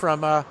Horst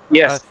from?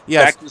 Yes,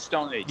 yes, Back to the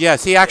Stone Age.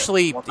 Yes, he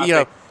actually,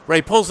 Well,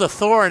 he pulls a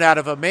thorn out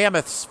of a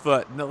mammoth's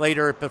foot, and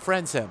later it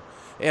befriends him.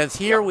 As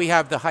here we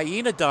have the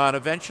Hyenodon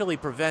eventually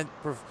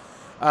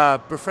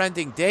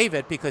befriending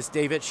David because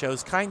David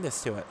shows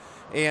kindness to it.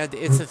 And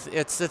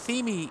it's the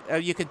theme.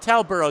 You can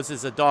tell Burroughs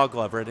is a dog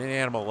lover and an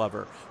animal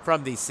lover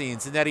from these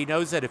scenes, and that he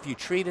knows that if you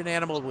treat an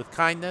animal with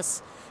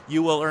kindness,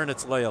 you will earn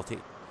its loyalty.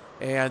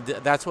 And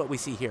that's what we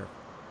see here.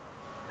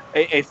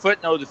 A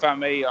footnote, if I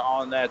may,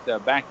 on that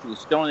Back to the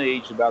Stone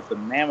Age about the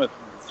mammoth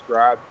you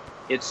described.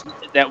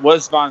 That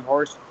was Von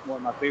Horst, one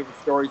of my favorite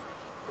stories.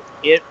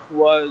 It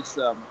was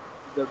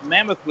the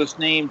mammoth was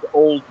named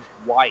Old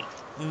White.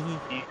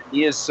 Mm-hmm. And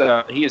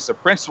he is the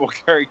principal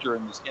character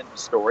in the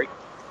story.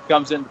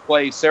 Comes into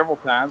play several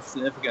times.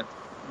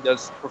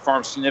 Does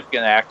perform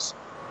significant acts,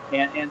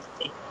 and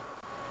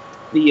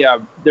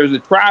there's a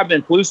tribe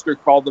in Plooster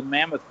called the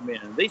Mammoth Men,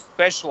 and they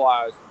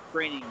specialize in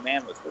training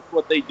mammoths. That's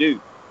what they do.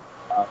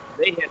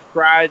 They had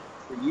tried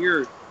for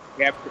years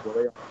to capture. Well,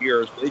 they don't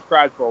years, but they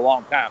tried for a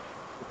long time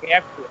to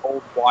capture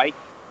Old White.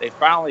 They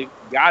finally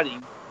got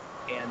him,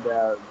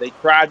 and they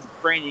tried to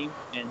train him,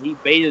 and he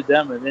baited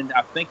them, and then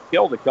I think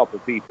killed a couple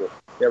of people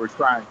that were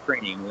trying to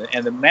train him.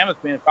 And the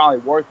Mammoth Men finally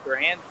washed their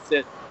hands and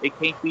said, it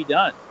can't be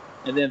done.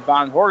 And then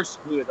Von Horst,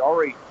 who had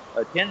already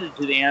attended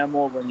to the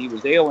animal when he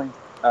was ailing,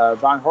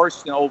 Von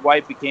Horst and Old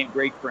White became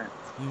great friends.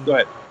 Mm-hmm. Go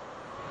ahead.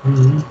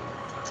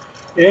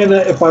 Mm-hmm. And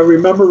if I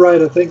remember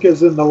right, I think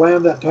is in The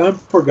Land That Time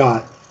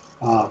Forgot.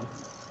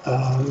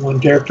 One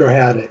character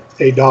had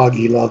a dog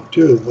he loved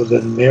too. Was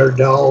it an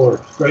Airedale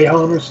or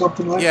Greyhound or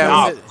something like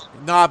that? Yeah,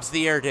 Nobbs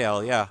the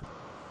Airedale, yeah.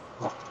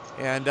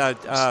 And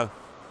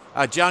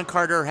John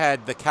Carter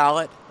had the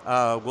Cowlet,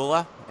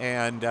 Woola,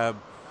 and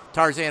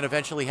Tarzan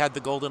eventually had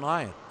the Golden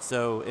Lion.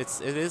 So it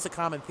is a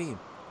common theme.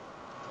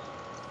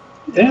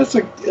 Yeah, it's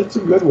a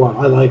good one.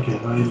 I like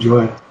it. I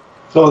enjoy it.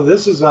 So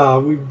this is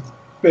we've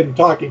been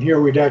talking here.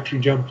 We'd actually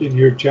jumped in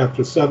here,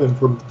 chapter 7,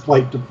 from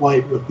flight to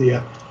flight with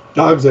the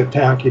dogs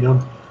attacking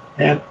them,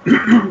 and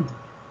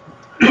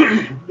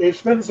they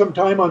spend some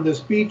time on this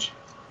beach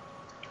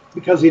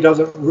because he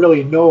doesn't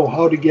really know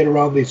how to get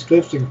around these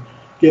cliffs and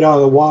get out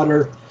of the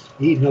water.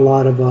 Eating a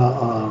lot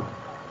of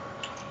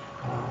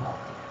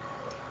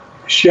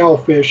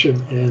shellfish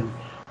and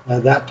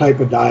that type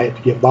of diet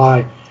to get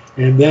by,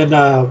 and then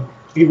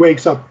he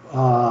wakes up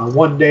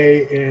one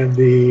day and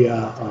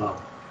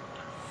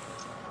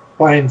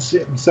finds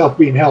himself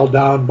being held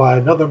down by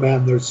another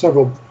man. There's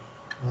several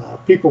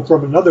people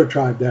from another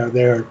tribe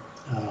there.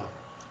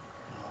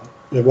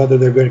 Whether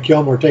they're going to kill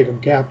him or take him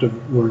captive,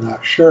 we're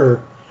not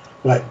sure.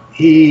 But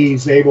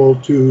he's able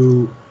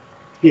to.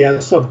 He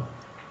has some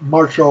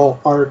martial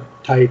art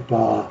type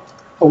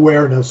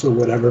awareness or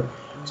whatever.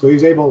 So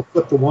he's able to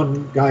put the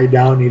one guy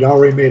down. He'd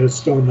already made a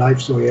stone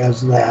knife, so he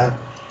has that.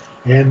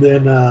 And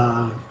then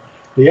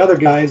the other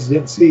guys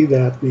didn't see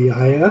that the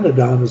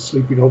Hyenodon is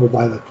sleeping over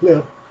by the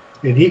cliff,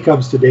 and he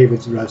comes to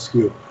David's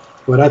rescue.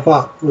 What I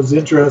thought was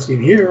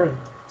interesting here, it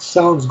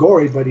sounds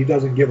gory, but he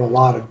doesn't give a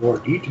lot of more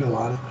detail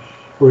on it,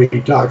 where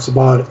he talks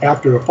about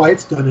after a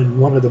fight's done and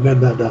one of the men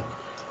that the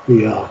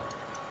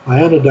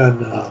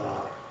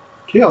Hyenodon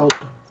killed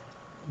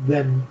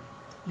then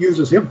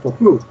uses him for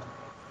food.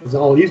 Because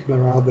all he's been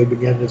around, they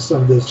began is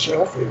some of this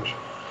shellfish.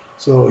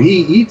 So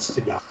he eats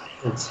the guy.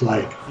 It's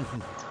like,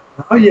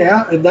 oh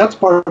yeah, and that's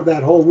part of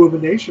that whole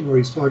rumination where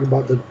he's talking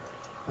about the,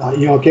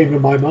 it came to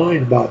my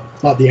mind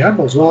about the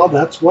animals. Well,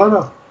 that's what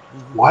a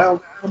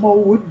wild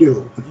animal would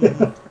do.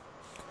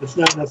 It's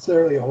not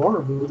necessarily a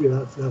horror movie.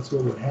 That's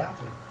what would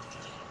happen.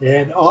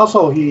 And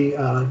also he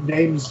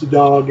names the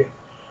dog,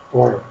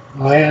 or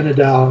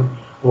Hyenodon,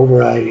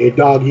 over a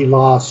dog he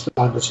lost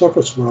on the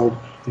surface world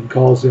and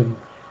calls him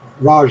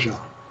Raja.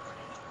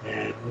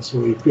 And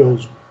so he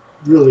feels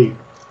really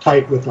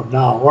tight with them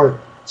now, or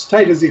as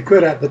tight as he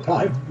could at the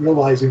time,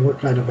 realizing what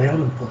kind of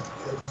animal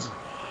it is.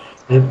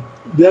 And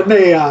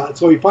then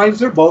so he finds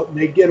their boat and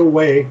they get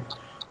away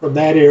from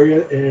that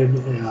area,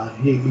 and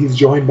he's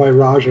joined by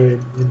Raja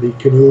in the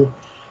canoe,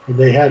 and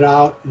they head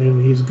out,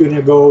 and he's going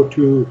to go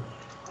to,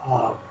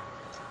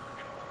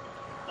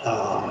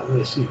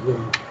 let's see,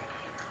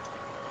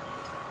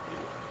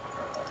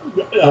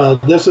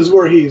 this is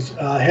where he's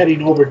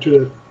heading over to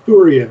the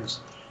Thurians,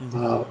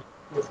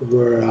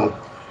 where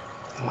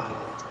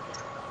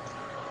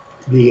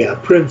the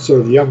prince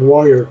or the young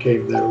warrior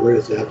came there,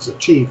 whereas that's a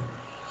chief.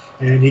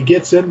 And he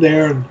gets in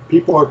there, and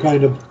people are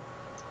kind of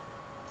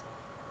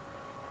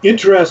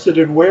interested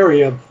and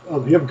wary of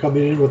him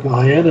coming in with a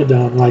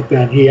Hyenodon like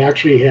that. And he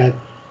actually had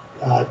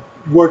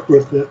worked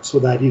with it so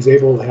that he's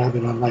able to have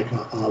it on like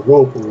a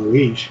rope or a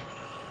leash.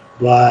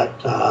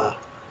 But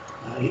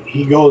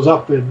he goes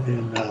up,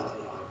 and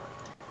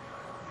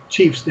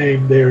chief's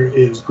name there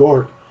is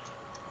Gort.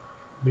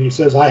 And he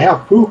says, I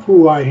have proof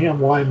who I am,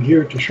 why I'm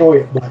here to show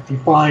it. But he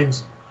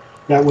finds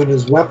that when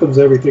his weapons,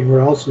 everything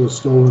else was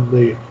stolen,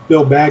 the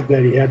bill bag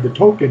that he had the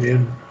token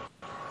in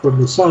from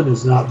the sun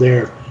is not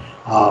there.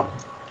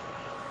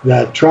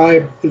 That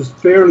tribe is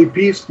fairly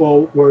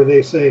peaceful, where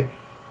they say,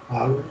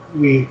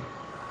 we're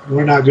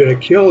not going to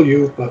kill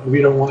you, but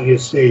we don't want you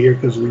to stay here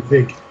because we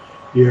think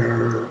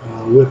you're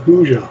with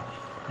Buja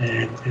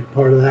and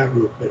part of that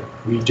group. But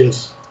we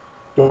just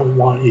don't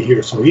want you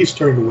here. So he's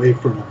turned away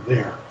from him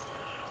there.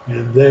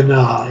 And then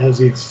as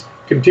he's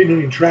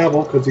continuing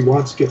travel, because he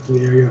wants to get to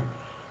the area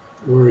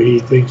where he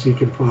thinks he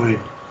can find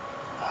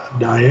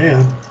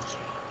Diane,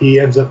 he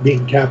ends up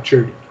being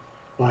captured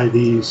by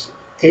these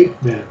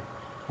ape men.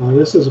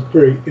 This is a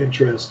pretty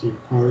interesting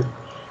part.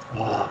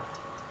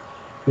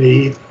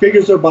 The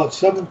figures are about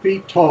 7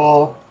 feet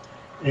tall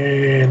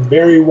and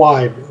very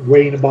wide,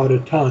 weighing about a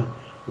ton.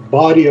 The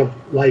body of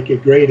like a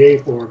great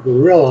ape or a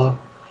gorilla,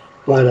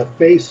 but a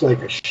face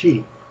like a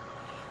sheep.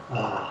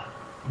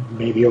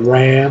 Maybe a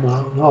ram,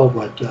 I don't know,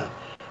 but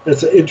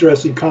that's an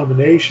interesting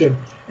combination.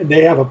 And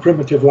they have a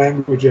primitive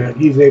language that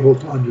he's able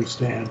to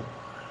understand.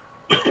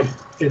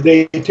 And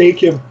they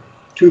take him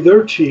to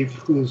their chief,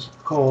 who's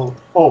called,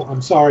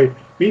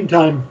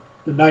 meantime,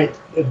 the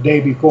day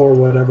before,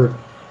 whatever,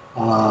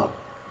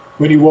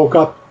 when he woke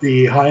up,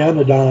 the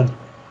Hyanodon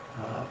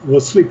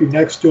was sleeping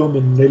next to him,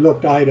 and they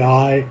looked eye to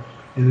eye,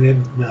 and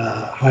then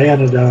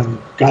Hyanodon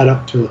got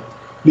up to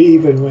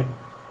leave and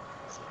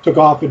took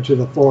off into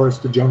the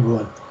forest, the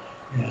jungle,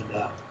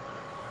 and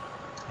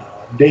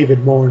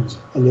David mourns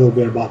a little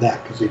bit about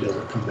that because he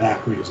doesn't come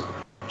back when he's on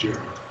the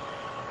journey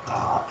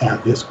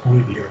at this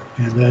point here.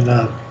 And then,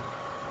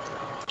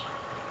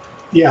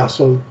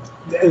 so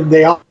and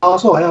they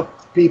also have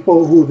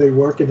people who they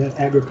work in an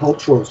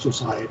agricultural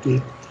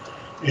society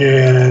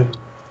and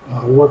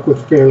work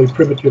with fairly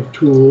primitive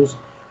tools,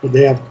 but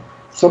they have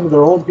some of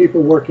their own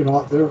people working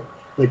out there,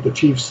 like the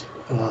chief's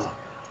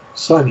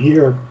son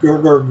here,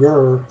 Gur, or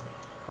Gur,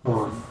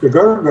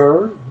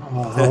 however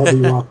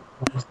you want.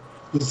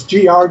 It's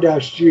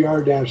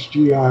GR-GR-GR.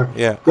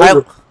 Yeah,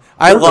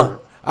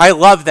 I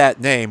love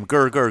that name,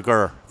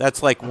 Gur.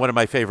 That's like one of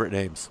my favorite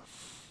names.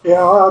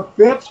 Yeah, it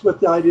fits with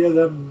the idea of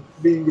them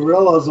being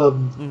gorillas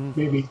and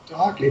maybe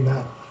talking.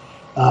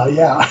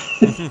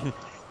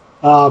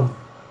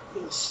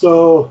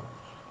 So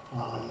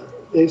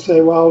they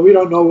say, well, we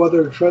don't know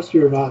whether to trust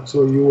you or not,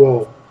 so you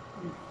will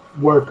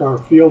work our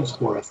fields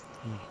for us.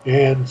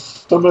 And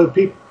some of the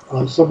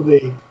people, some of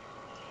the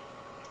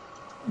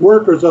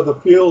workers of the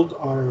field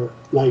are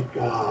like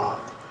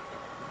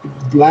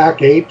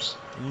black apes,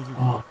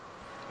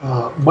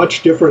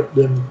 much different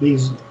than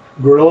these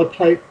gorilla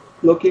type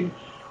looking.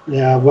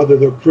 Whether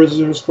they're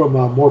prisoners from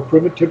a more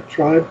primitive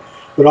tribe,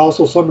 but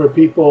also some are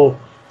people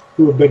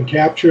who have been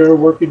captured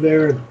working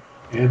there,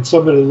 and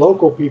some of the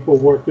local people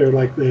work there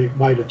like they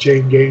might a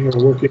chain gang or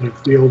working in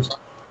fields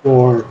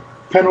for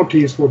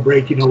penalties for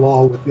breaking a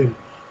law within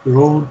their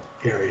own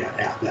area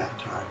at that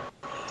time.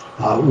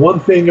 One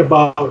thing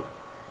about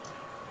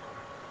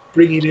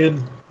bringing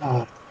in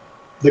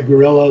the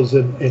gorillas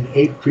and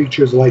ape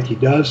creatures like he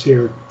does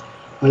here,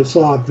 I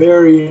saw a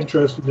very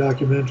interesting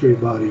documentary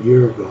about a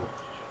year ago.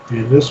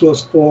 And this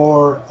was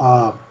for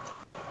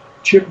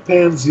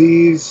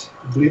chimpanzees,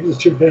 I believe it's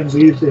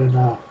chimpanzees in,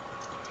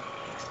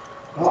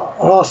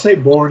 I'll say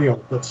Borneo,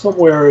 but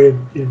somewhere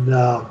in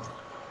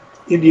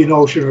Indian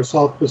Ocean or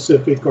South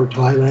Pacific or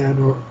Thailand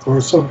or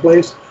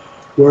someplace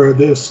where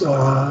this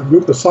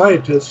group of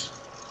scientists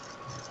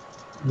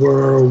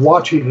were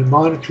watching and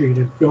monitoring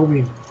and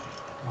filming,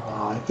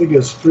 I think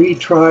it's 3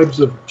 tribes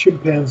of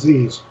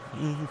chimpanzees,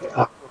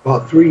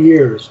 about 3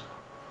 years.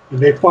 And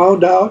they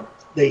found out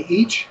they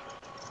each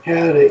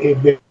had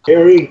a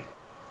very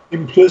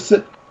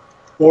implicit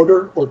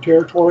border or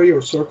territory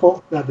or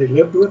circle that they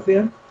lived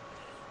within.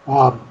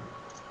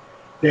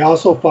 They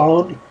also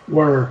found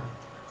where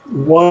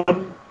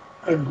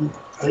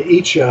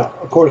each,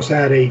 of course,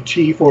 had a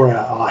chief or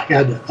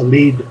had a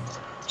lead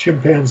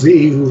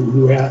chimpanzee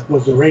who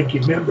was the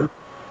ranking member.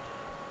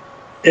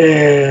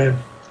 And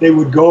they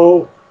would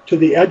go to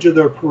the edge of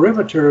their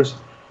perimeters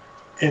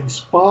and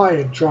spy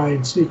and try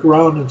and sneak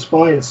around and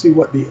spy and see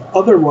what the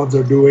other ones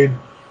are doing.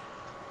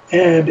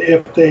 And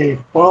if they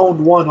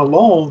found one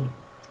alone,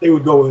 they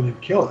would go in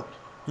and kill it.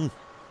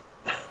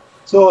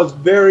 So it's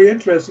very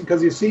interesting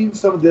because you've seen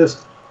some of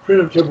this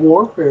primitive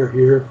warfare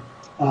here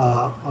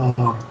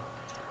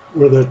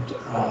with it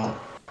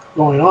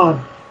going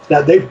on,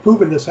 that they've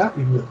proven this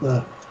happening with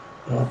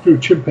through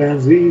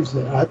chimpanzees.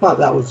 I thought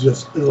that was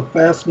just a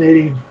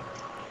fascinating,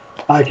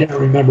 I can't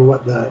remember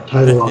what the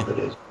title of it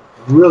is.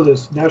 Really,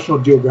 this National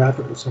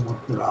Geographic that someone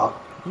put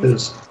out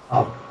is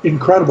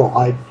incredible.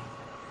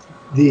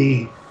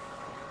 The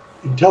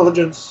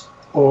intelligence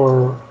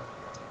or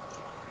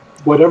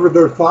whatever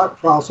their thought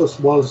process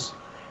was,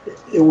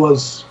 it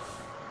was,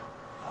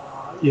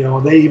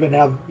 they even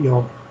have,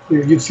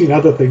 you've seen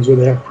other things where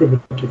they have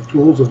primitive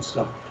tools and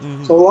stuff.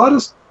 So a lot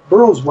of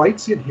Burroughs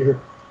writes in here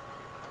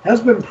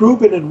has been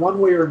proven in one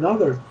way or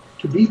another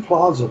to be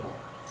plausible.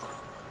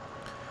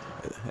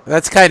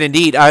 That's kind of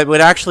neat. I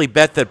would actually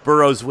bet that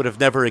Burroughs would have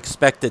never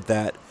expected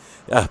that,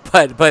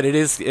 but it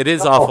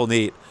is awful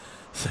neat.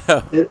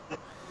 So. It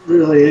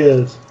really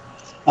is.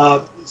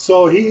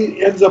 So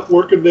he ends up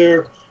working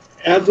there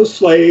as a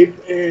slave,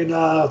 and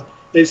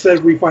they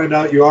said, we find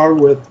out you are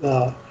with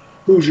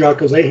Hooja,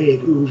 because they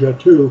hate Hooja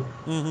too.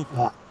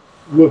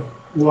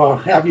 We'll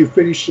have you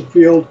finish the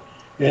field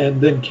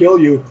and then kill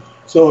you.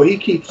 So he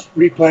keeps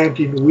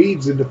replanting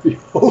weeds in the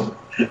field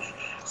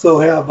so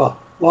have a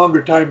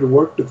longer time to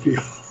work the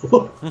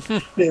field.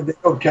 And they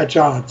don't catch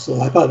on.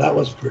 So I thought that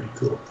was pretty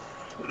cool.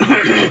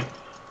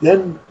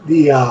 Then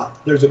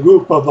there's a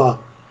group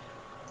of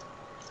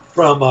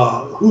from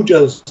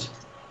Huja's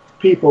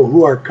people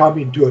who are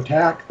coming to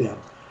attack them,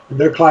 and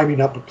they're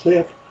climbing up a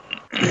cliff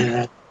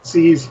and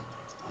sees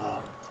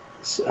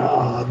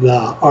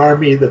the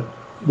army, the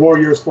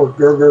warriors for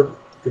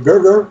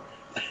Gurgur,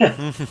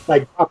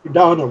 like dropping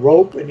down a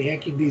rope and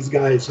yanking these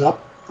guys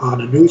up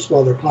on a noose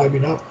while they're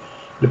climbing up.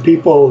 The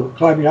people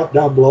climbing up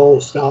down below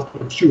stop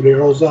and shoot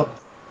arrows up,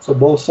 so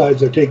both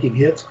sides are taking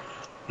hits.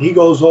 He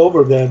goes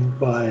over then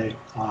by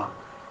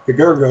the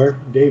Gurgur,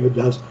 David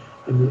does,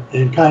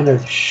 and kind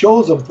of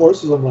shows them,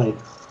 forces them, like,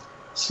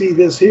 see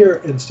this here,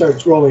 and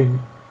starts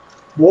rolling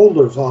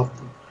boulders off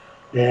them.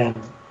 And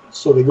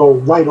so they go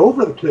right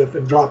over the cliff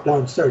and drop down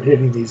and start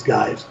hitting these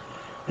guys.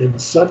 And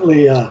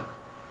suddenly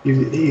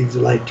he's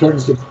like,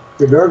 turns to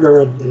the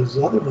Gurgur and his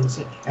other men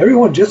say,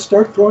 everyone just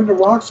start throwing the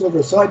rocks over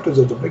the side because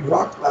there's a big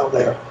rock pile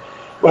there.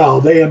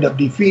 Well, they end up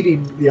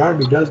defeating, the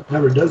army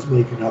never does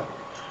make it up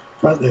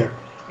front there.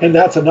 And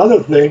that's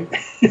another thing.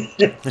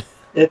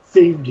 It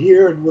seemed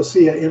here, and we'll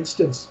see an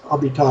instance I'll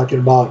be talking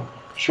about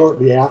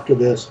shortly after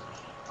this,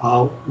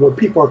 where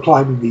people are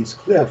climbing these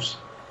cliffs.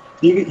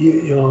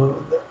 You know,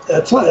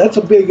 that's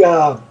a big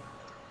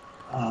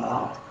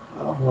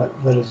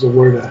what is the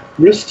word, a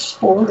risk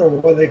sport, or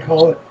what they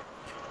call it,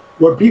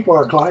 where people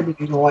are climbing,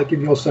 you know, like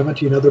in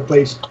Yosemite and other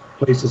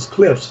places,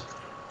 cliffs,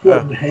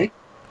 foot and hang.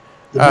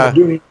 They're not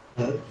doing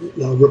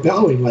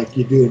rappelling like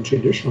you do in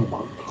traditional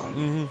mountain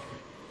climbing.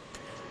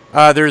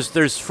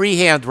 There's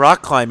freehand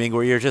rock climbing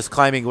where you're just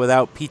climbing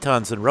without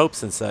pitons and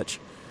ropes and such.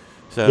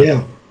 So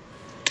yeah,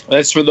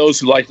 that's for those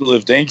who like to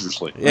live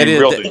dangerously.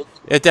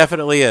 It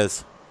definitely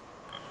is.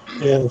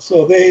 Yeah,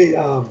 so they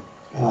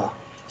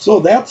so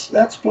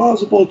that's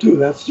plausible too.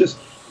 That's just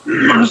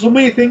there's so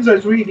many things I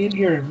was reading in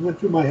here and went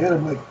through my head.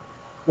 I'm like,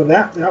 well,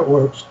 that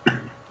works.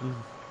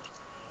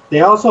 They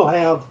also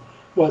have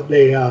what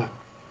they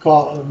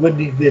call, when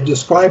they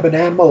describe an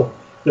animal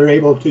they're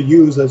able to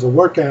use as a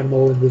work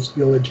animal in this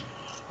village.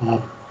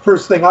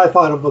 First thing I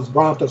thought of was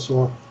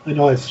brontosaur. I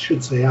know I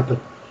should say well,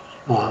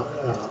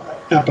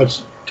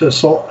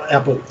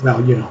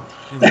 you know.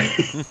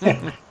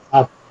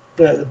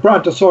 The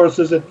brontosaurus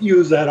doesn't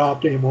use that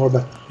often anymore,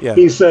 but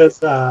he says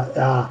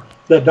the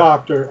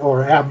doctor,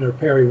 or Abner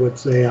Perry, would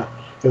say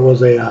it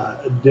was a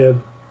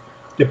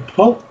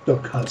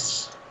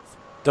Diplodocus.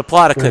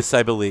 Diplodocus,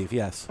 I believe,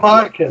 yes.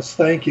 Diplodocus,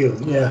 thank you.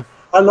 Yeah.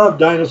 I love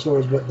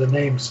dinosaurs, but the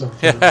name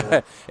sometimes.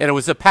 And it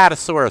was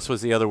Apatosaurus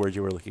was the other word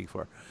you were looking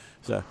for.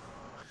 So.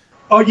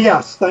 Oh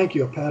yes, thank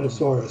you,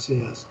 Apatosaurus.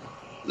 Yes.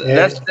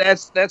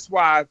 That's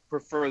why I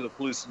prefer the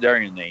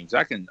Pellucidarian names.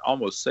 I can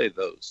almost say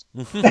those.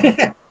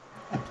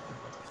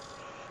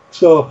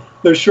 So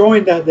they're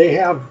showing that they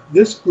have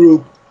this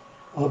group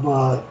of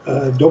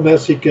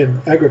domestic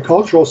and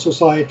agricultural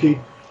society.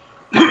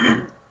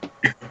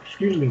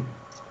 Excuse me.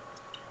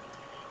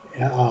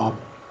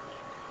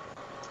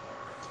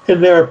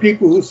 And there are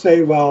people who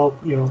say, well,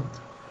 you know,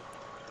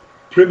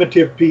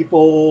 primitive people,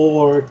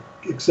 or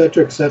et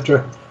cetera, et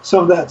cetera.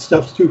 Some of that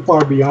stuff's too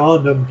far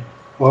beyond them,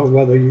 or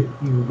whether you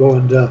go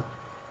into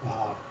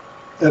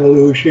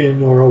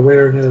evolution or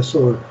awareness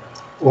or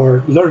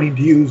learning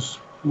to use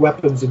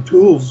weapons and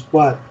tools.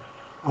 But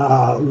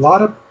a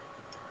lot of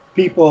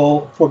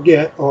people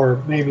forget,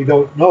 or maybe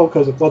don't know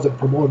because it wasn't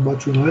promoted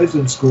much when I was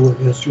in school in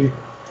history,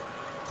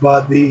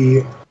 but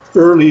the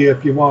early,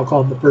 if you want to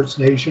call them the First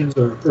Nations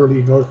or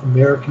early North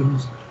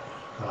Americans,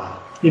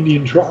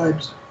 Indian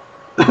tribes,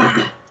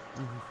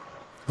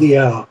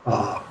 the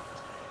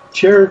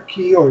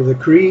Cherokee or the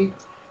Cree,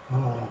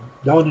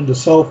 down in the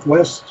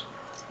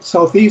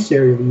southeast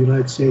area of the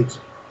United States,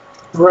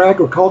 were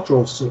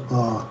agricultural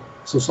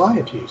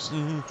societies.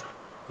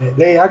 Mm-hmm.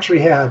 They actually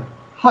had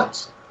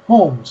huts,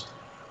 homes,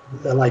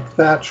 like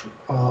thatch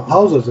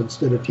houses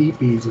instead of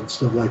teepees and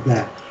stuff like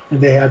that.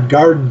 And they had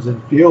gardens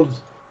and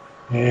fields.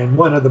 And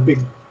one of the big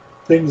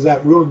things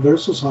that ruined their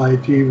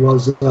society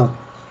was the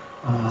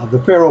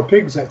feral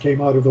pigs that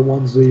came out of the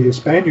ones the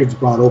Spaniards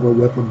brought over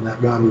with them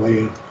that got away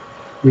and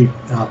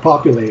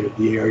repopulated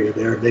the area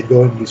there. They'd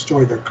go and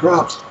destroy their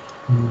crops.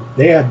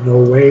 They had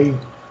no way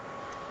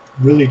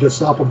really to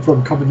stop them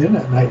from coming in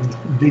at night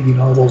and digging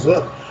all those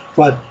up.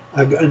 But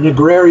an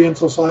agrarian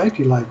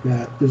society like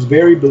that is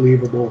very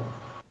believable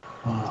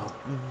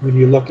when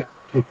you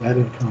take that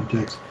in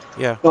context.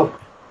 Yeah. So,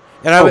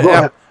 and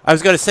I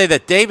was going to say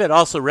that David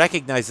also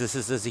recognizes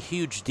this as a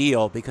huge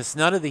deal because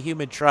none of the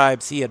human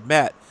tribes he had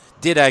met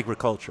did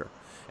agriculture.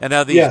 And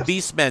now these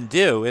beastmen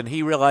do, and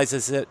he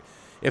realizes that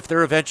if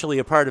they're eventually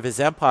a part of his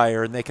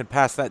empire and they can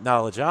pass that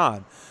knowledge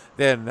on,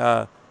 then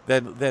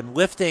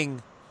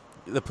lifting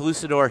the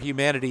Pellucidar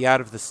humanity out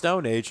of the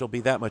Stone Age will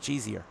be that much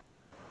easier.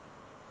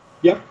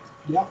 Yep.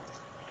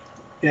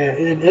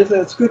 And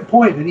that's a good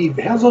point. And he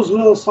has those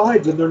little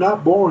sides, and they're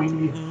not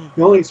boring.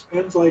 He only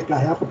spends like a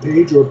half a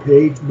page or a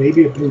page,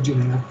 maybe a page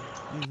and a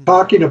half,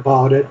 talking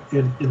about it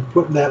and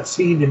putting that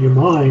scene in your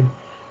mind.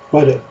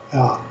 But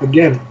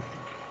again,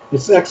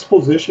 it's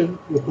exposition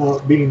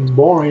without being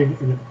boring,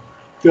 and it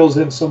fills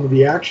in some of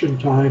the action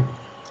time.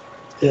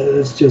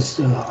 It's just,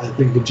 I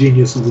think, the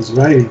genius of his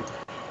writing.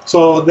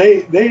 So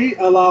they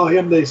allow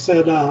him. They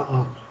said,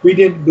 "We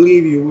didn't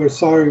believe you. We're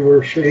sorry.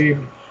 We're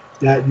ashamed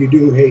that you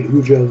do hate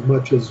Huja as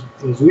much as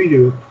we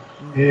do.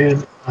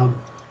 And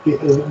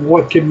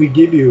what can we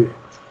give you?"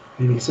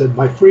 And he said,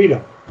 "My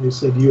freedom." And he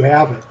said, "You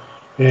have it."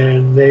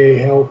 And they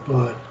help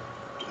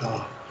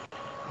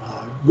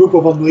group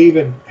of them leave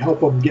and help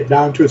them get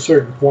down to a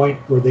certain point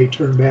where they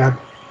turn back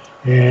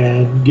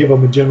and give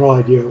him a general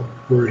idea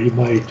where he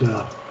might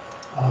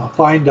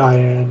find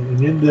Diane.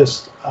 And in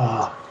this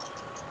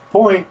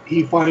point,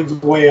 he finds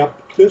a way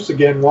up cliffs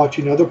again,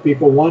 watching other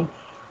people. One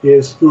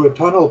is through a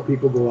tunnel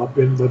people go up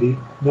in, but he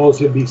knows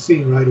he'll be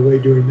seen right away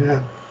doing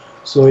that.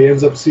 So he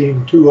ends up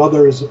seeing two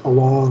others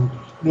along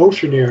an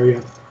ocean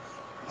area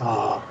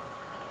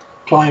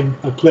climb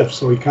a cliff.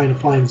 So he kind of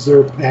finds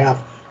their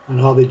path on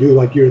how they do,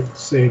 like you're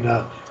saying,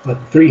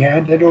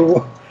 three-handed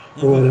or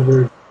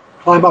whatever.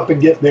 Climb up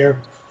and get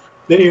there.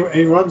 Then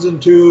he runs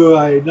into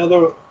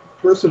another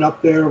person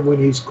up there when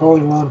he's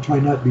crawling along,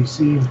 trying not to be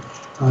seen,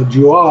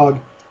 Juog.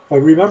 If I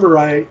remember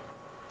right,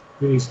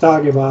 when he's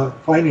talking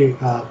about finding,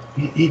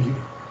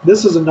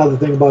 this is another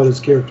thing about his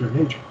character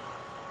nature.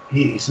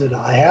 He said,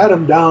 "I had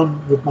him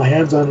down with my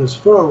hands on his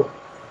throat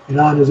and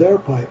on his air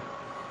pipe.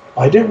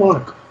 I didn't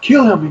want to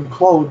kill him in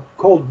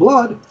cold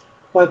blood,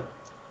 but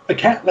I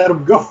can't let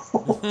him go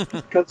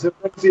because it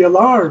brings the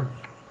alarm."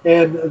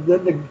 And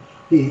then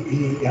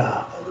he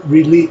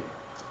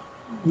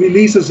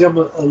releases him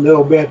a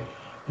little bit,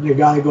 and the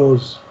guy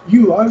goes,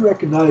 I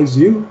recognize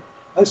you.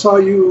 I saw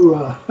you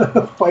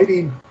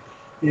fighting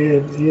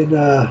in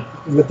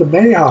with the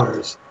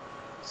Mahars."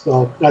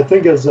 So I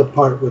think it's a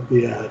part with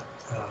the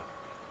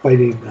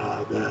fighting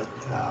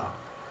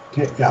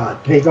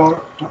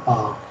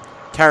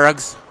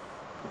Tarugs.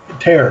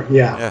 Tarrag,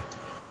 yeah.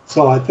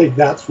 So I think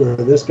that's where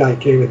this guy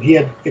came in. He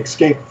had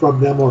escaped from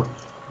them or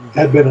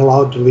had been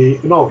allowed to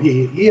leave. No,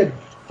 he had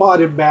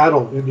fought in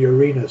battle in the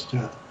arenas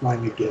to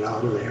finally get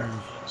out of there.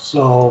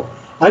 So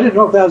I didn't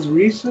know if that was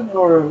recent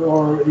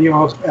or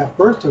at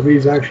first if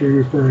he's actually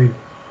referring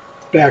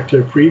back to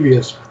a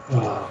previous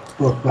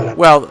book. But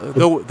well,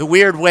 the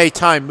weird way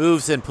time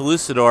moves in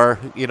Pellucidor,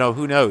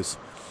 who knows?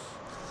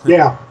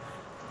 Yeah.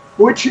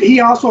 Which he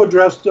also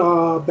addressed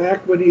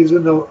back when he's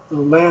in the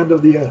land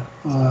of the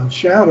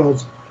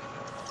shadows.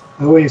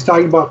 When he's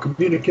talking about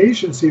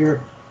communications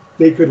here,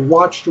 they could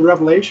watch the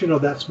revelation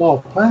of that small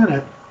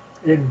planet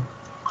and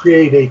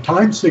create a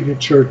time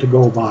signature to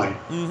go by.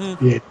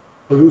 The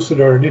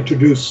Pellucidor and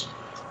introduce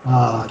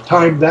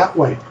time that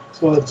way.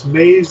 So it's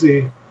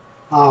amazing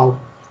how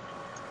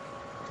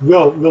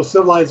will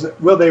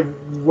they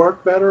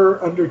work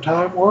better under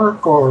time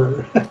work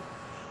or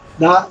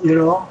not?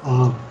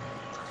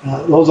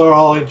 Those are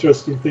all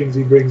interesting things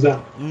he brings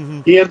up.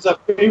 He ends up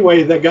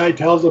anyway. That guy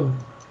tells him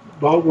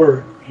about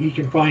where he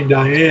can find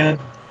Diane,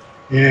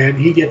 and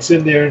he gets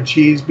in there, and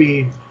she's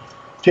being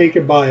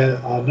taken by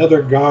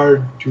another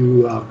guard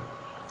to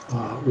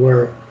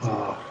where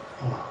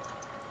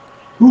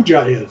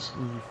Huja is,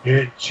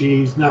 and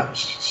she's not.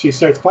 She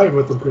starts fighting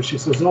with him because she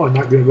says, "No, I'm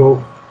not going to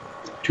go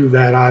to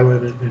that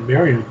island and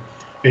marry him."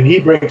 And he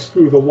breaks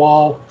through the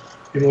wall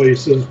in what he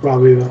says is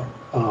probably the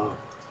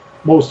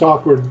most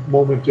awkward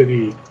moment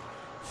any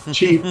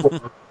chief or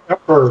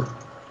emperor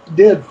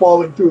did,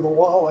 falling through the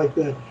wall like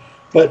that.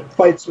 But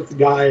fights with the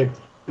guy and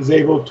is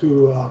able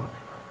to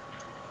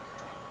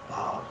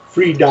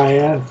free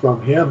Diane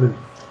from him.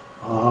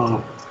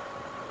 And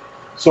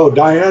so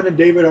Diane and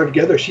David are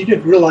together. She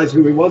didn't realize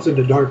who he was in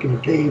the dark in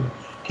the cave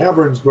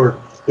caverns where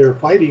they're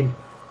fighting.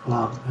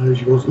 And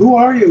she goes, "Who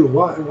are you?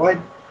 Why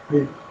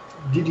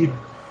did you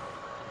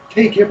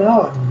take him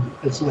out?" And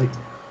it's like,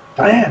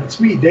 "Diane, it's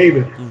me,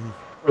 David."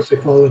 Of course, they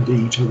fall into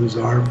each other's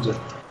arms, and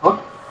I'll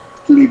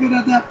leave it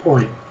at that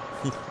point.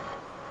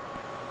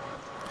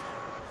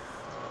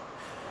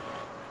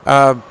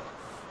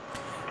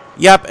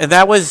 Yep, and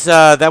that was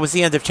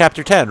the end of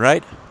chapter 10,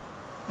 right?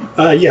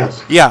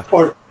 Yes. Yeah.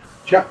 Or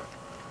chapter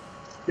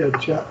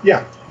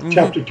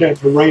 10,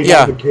 the rain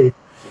out of the cave.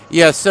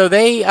 Yeah. So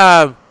they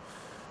kind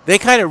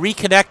of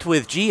reconnect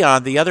with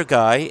Gian, the other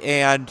guy,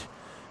 and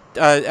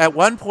at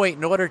one point,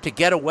 in order to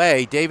get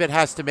away, David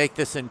has to make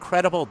this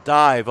incredible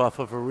dive off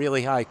of a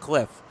really high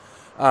cliff,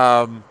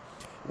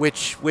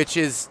 which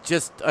is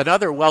just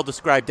another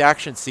well-described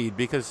action scene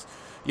because,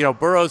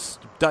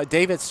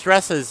 David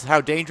stresses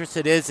how dangerous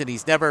it is, and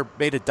he's never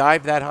made a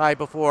dive that high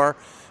before.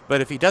 But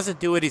if he doesn't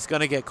do it, he's going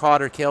to get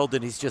caught or killed,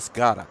 and he's just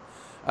gotta.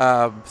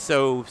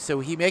 So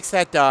he makes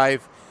that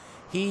dive.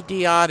 He,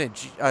 Dion, and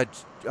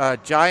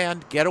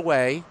Gian get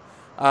away,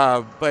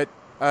 but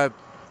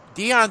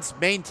Dion's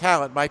main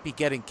talent might be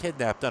getting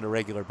kidnapped on a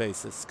regular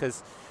basis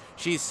because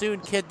she's soon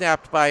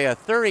kidnapped by a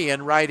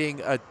Thurian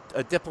riding a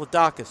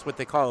Diplodocus, what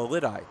they call a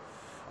Lidai.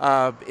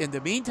 In the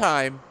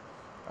meantime,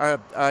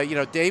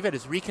 David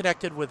is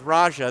reconnected with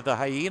Raja, the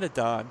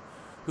Hyaenodon,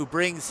 who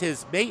brings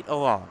his mate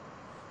along.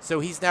 So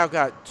he's now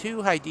got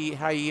two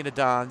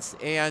Hyaenodons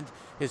and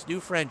his new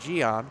friend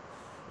Gian.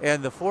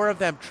 and the four of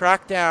them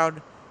track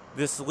down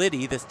this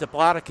Liddy, this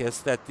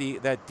Diplodocus that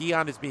that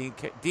Diane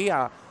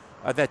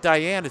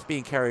is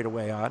being carried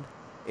away on,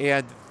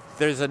 and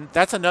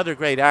that's another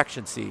great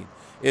action scene.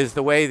 Is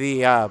the way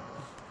the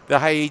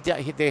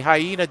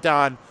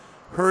Hyaenodon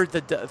herd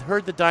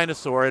the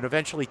dinosaur and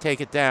eventually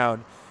take it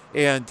down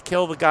and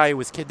kill the guy who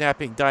was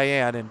kidnapping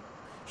Diane, and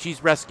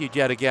she's rescued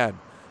yet again.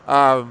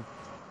 I'm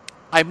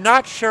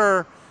not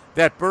sure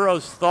that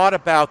Burroughs thought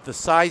about the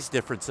size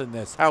difference in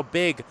this, how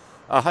big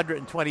a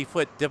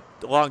 120-foot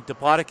long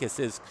Diplodocus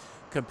is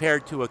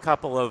compared to a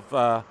couple of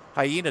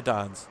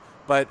Hyaenodons.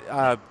 But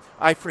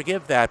I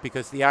forgive that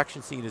because the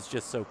action scene is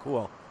just so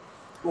cool.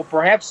 Well,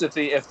 perhaps if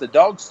the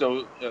dogs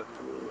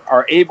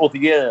are able to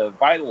get a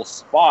vital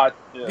spot,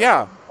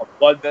 a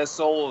blood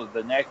vessel,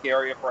 the neck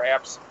area,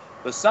 perhaps,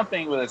 but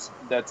something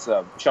that's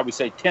shall we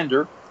say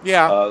tender,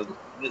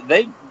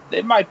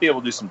 they might be able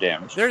to do some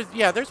damage.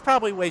 There's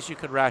probably ways you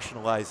could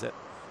rationalize it.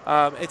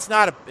 It's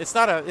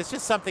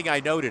just something I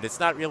noted. It's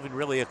not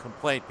really a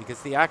complaint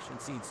because the action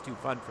scene's too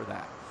fun for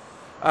that.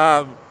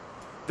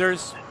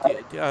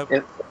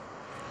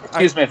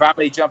 Excuse me if I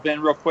may jump in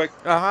real quick.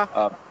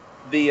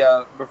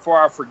 Before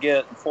I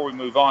forget, before we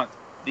move on,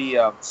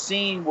 the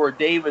scene where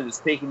David is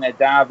taking that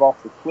dive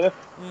off the cliff,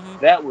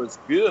 that was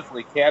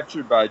beautifully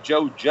captured by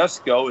Joe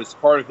Jusko as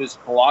part of his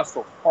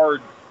Colossal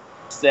card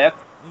set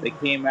that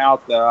came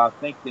out, I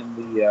think, in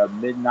the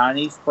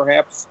mid-'90s,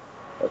 perhaps.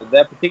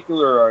 That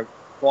particular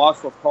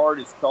Colossal card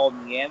is called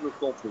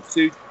Neanderthal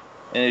Pursuit,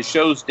 and it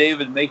shows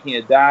David making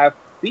a dive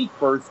feet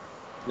first.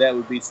 That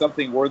would be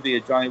something worthy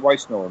of Johnny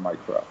Weissmuller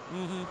might try.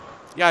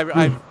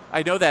 Yeah,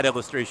 I know that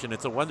illustration.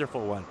 It's a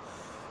wonderful one.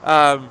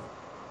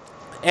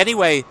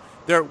 Anyway,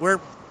 we're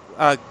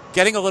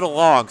getting a little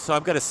long, so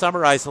I'm going to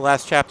summarize the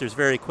last chapters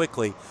very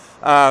quickly.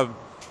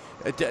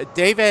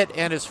 David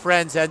and his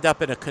friends end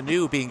up in a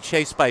canoe being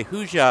chased by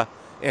Hujah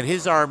and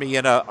his army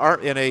in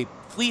a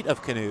fleet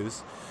of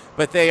canoes,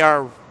 but they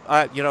are,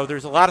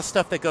 there's a lot of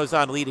stuff that goes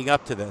on leading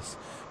up to this,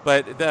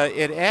 but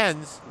it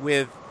ends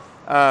with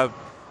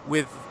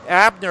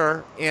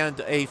Abner and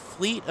a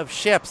fleet of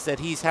ships that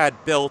he's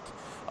had built,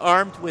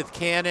 armed with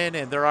cannon,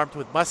 and they're armed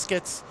with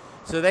muskets.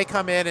 So they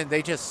come in and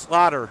they just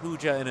slaughter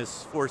Hujah and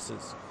his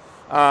forces.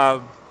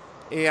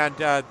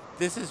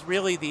 This is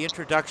really the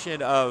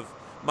introduction of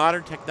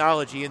modern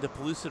technology into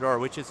Pellucidar,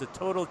 which is a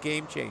total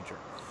game changer.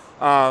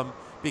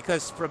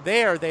 Because from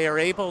there, they are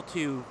able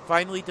to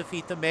finally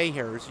defeat the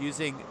Mayhairs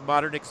using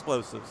modern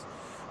explosives.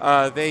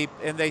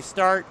 They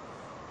start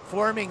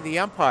forming the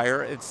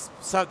Empire.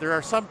 There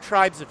are some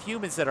tribes of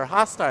humans that are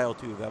hostile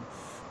to them,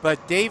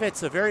 but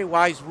David's a very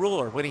wise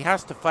ruler. When he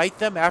has to fight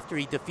them after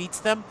he defeats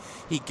them,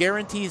 he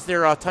guarantees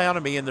their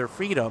autonomy and their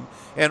freedom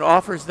and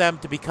offers them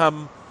to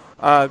become,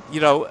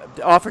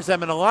 offers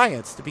them an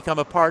alliance to become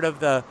a part of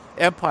the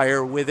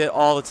Empire with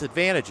all its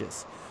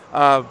advantages.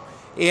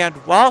 And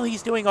while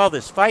he's doing all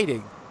this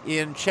fighting,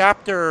 in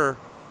the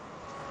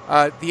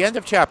end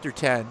of chapter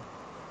 10,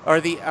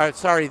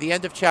 the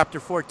end of chapter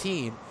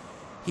 14,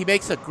 he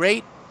makes a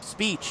great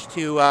speech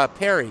to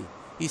Perry.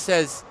 He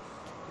says,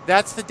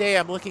 "That's the day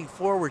I'm looking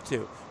forward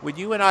to, when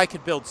you and I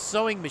could build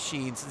sewing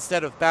machines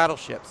instead of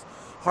battleships,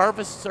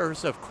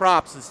 harvesters of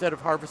crops instead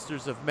of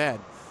harvesters of men,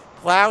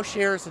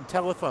 plowshares and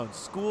telephones,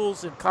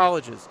 schools and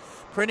colleges,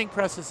 printing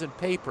presses and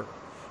paper.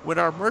 When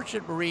our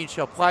merchant marine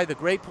shall ply the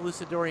great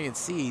Pellucidarian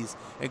seas,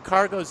 and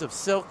cargoes of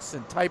silks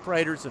and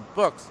typewriters and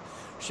books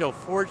shall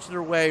forge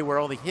their way where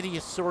only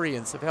hideous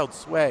saurians have held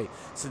sway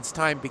since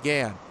time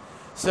began."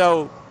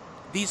 So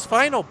these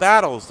final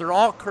battles, they're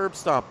all curb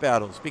stomp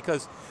battles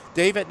because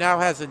David now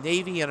has a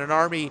navy and an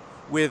army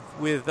with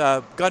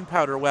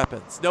gunpowder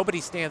weapons. Nobody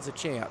stands a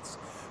chance.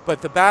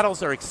 But the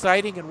battles are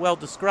exciting and well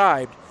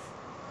described.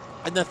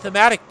 And the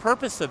thematic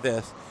purpose of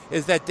this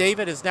is that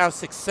David has now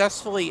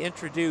successfully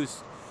introduced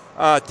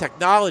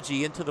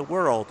technology into the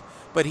world,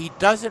 but he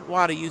doesn't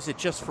want to use it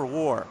just for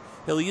war.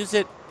 He'll use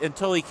it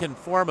until he can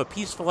form a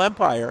peaceful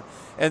empire,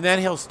 and then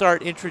he'll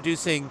start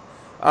introducing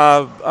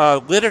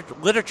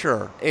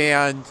literature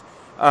and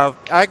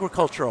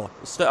agricultural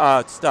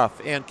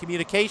stuff and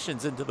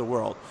communications into the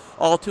world,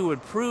 all to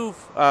improve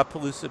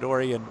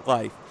Pellucidarian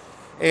life.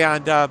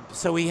 And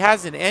so he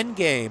has an end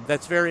game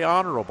that's very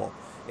honorable.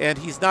 And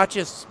he's not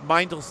just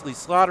mindlessly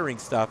slaughtering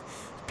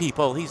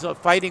people. He's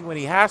fighting when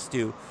he has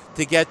to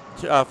get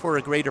for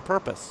a greater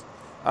purpose.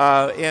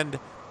 And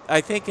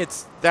I think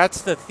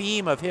that's the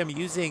theme of him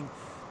using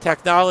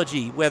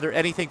technology, whether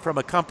anything from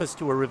a compass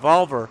to a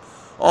revolver,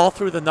 all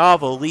through the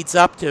novel leads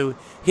up to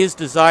his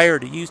desire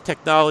to use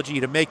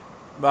technology to make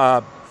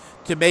a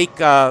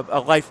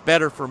life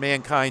better for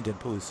mankind in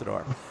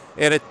Pellucidar.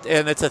 And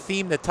it's a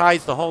theme that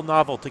ties the whole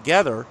novel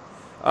together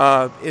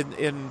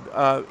in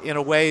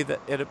a way that,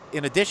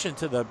 in addition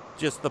to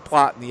just the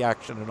plot and the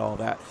action and all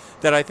that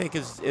I think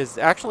is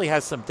actually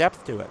has some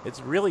depth to it.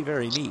 It's really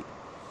very neat.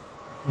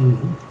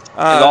 Mm-hmm.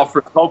 It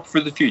offers hope for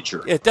the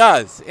future. It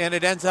does, and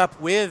it ends up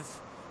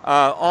with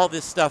all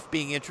this stuff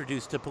being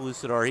introduced to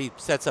Pellucidar. He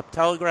sets up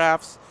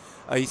telegraphs.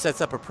 He sets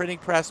up a printing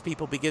press.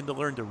 People begin to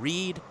learn to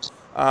read.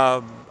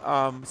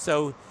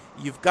 So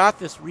you've got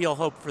this real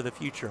hope for the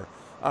future.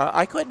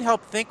 I couldn't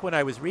help think when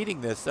I was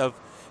reading this of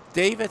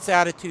David's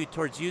attitude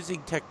towards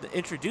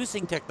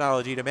introducing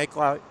technology to make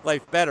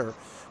life better,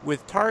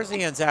 with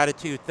Tarzan's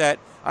attitude that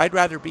I'd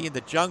rather be in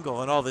the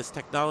jungle and all this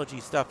technology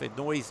stuff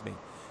annoys me.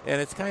 And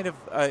it's kind of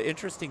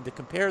interesting to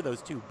compare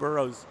those two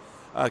Burroughs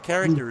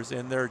characters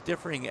and their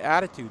differing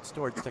attitudes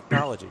towards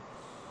technology.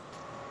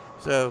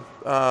 So,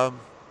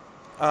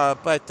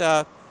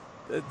 that's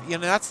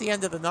the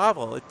end of the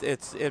novel.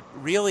 It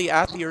really,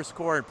 At the Earth's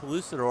Core and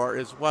Pellucidor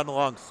is one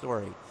long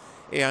story,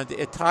 and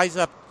it ties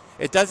up.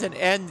 It doesn't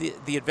end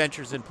the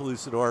adventures in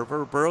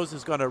Pellucidor. Burroughs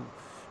is going to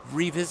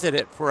revisit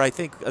it for, I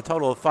think, a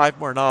total of 5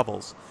 more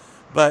novels,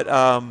 but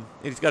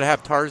he's going to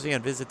have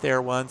Tarzan visit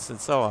there once and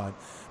so on.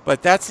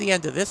 But that's the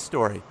end of this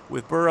story,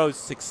 with Burroughs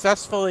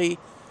successfully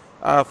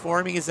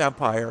forming his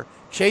empire,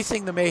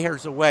 chasing the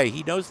Mayhairs away.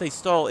 He knows they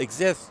still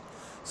exist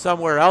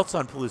somewhere else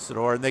on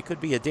Pellucidor, and they could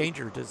be a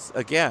danger to us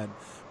again,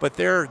 but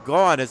they're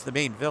gone as the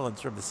main villains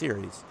from the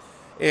series,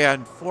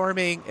 and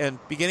forming and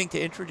beginning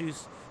to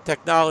introduce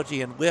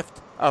technology and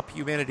lift up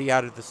humanity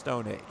out of the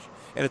Stone Age.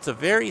 And it's a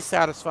very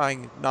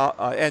satisfying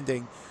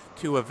ending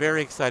to a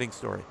very exciting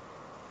story.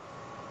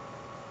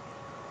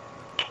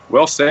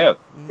 Well said.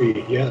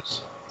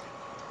 Yes.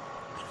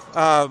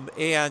 Well,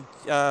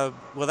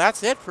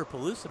 that's it for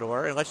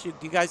Pellucidor. Unless do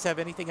you guys have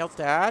anything else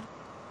to add?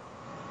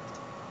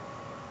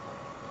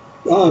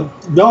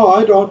 No,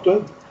 I don't.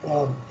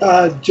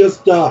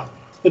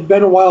 It'd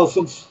been a while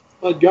since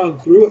I'd gone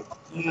through it,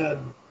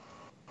 and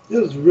it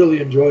was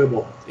really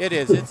enjoyable. It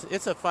is.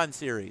 It's a fun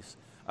series.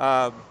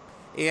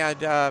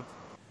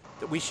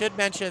 We should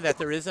mention that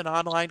there is an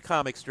online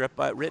comic strip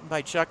written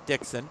by Chuck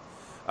Dixon,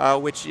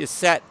 which is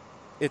set.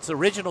 Its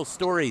original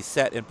story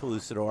set in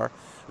Pellucidor.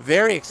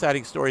 Very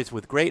exciting stories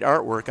with great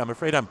artwork. I'm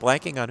afraid I'm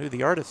blanking on who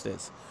the artist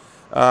is,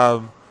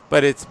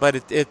 but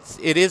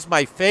it is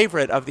my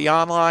favorite of the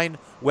online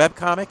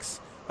webcomics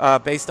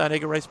based on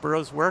Edgar Rice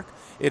Burroughs' work.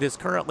 It is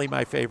currently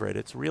my favorite.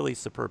 It's really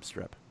superb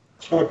strip.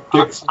 Chuck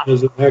Dixon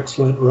is an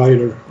excellent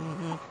writer.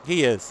 Mm-hmm.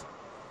 He is.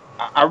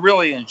 I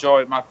really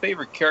enjoy it. My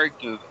favorite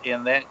character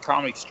in that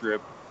comic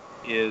strip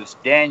is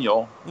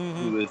Daniel,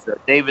 who is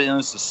David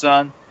Ennis'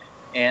 son.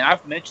 And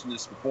I've mentioned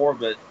this before,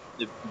 but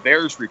it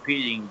bears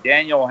repeating.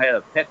 Daniel had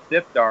a pet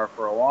dipdar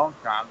for a long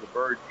time. The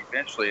bird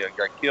eventually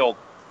got killed.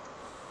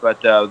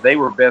 But they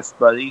were best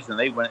buddies, and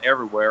they went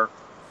everywhere.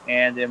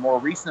 And in more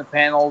recent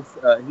panels,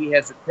 he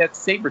has a pet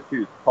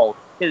saber-tooth called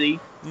Kitty.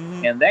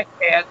 And that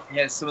cat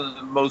has some of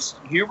the most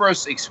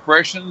humorous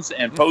expressions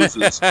and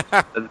poses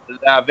that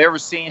I've ever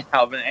seen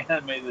out of an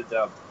animated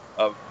of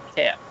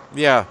cat.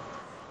 Yeah.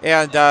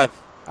 And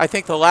I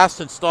think the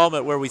last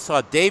installment where we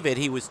saw David,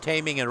 he was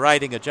taming and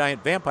riding a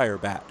giant vampire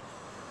bat.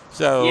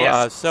 So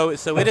Yes. So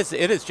it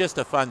is just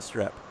a fun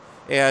strip.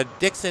 And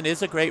Dixon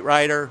is a great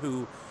writer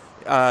who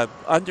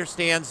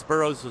understands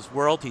Burroughs'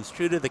 world. He's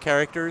true to the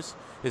characters.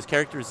 His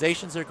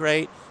characterizations are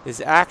great.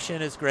 His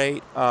action is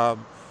great.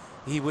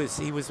 He was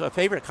a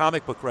favorite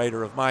comic book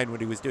writer of mine when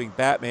he was doing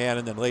Batman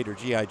and then later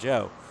G.I.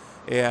 Joe.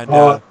 And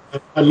I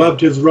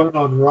loved his run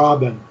on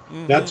Robin.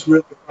 That's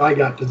really how I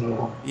got to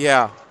know him.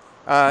 Yeah.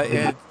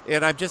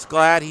 And I'm just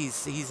glad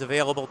he's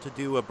available to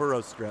do a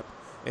Burroughs strip.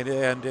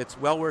 And it's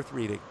well worth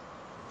reading.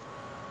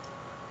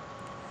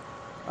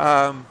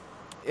 And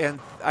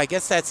I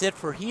guess that's it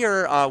for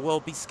here.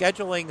 We'll be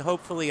scheduling,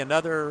 hopefully,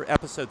 another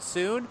episode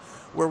soon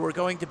where we're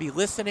going to be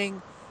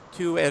listening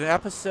to an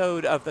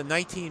episode of the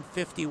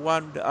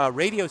 1951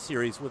 radio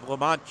series with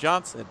Lamont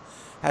Johnson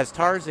as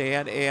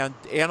Tarzan and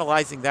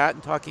analyzing that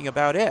and talking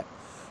about it.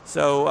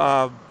 So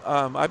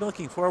I'm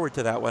looking forward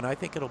to that one. I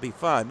think it'll be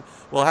fun.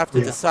 We'll have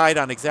to decide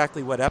on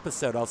exactly what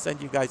episode. I'll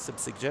send you guys some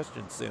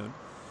suggestions soon.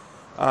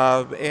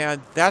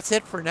 And that's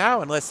it for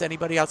now, unless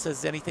anybody else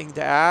has anything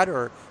to add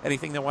or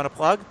anything they want to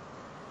plug.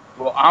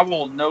 Well, I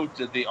will note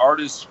that the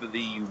artist for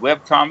the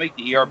webcomic,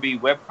 the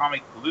ERB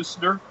webcomic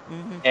Pellucidor,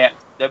 at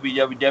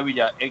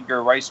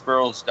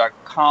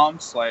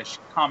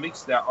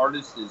www.edgarriceburroughs.com/comics. That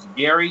artist is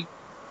Gary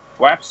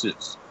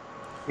Wapsis.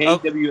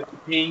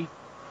 KWAPISZ.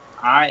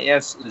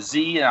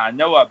 And I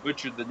know I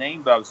butchered the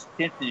name, but I was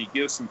tempted to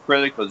give some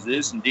credit because it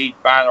is indeed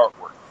fine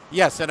artwork.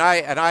 Yes, and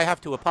I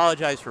have to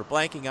apologize for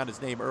blanking on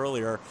his name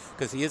earlier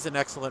because he is an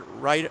excellent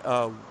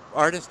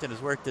artist and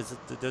his work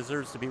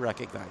deserves to be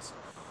recognized.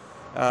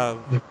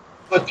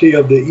 Plenty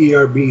of the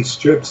ERB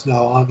strips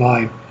now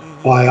online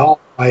by all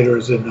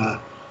writers and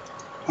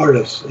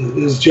artists. It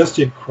is just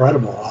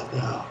incredible.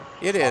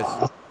 It is.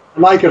 I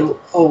like it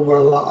over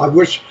a lot.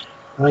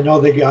 I know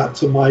they got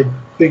some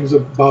things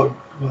about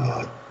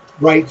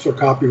rights or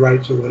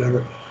copyrights or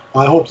whatever.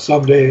 I hope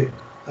someday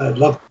I'd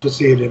love to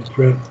see it in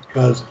print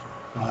because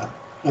I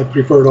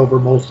prefer it over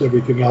most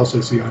everything else I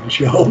see on the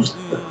shelves.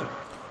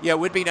 Yeah, it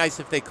would be nice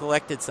if they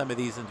collected some of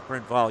these into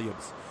print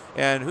volumes.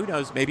 And who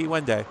knows, maybe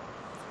one day.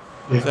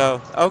 Yeah.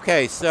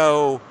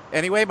 So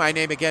anyway, my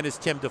name again is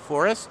Tim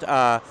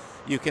DeForest.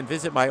 You can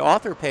visit my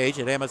author page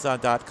at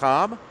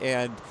Amazon.com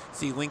and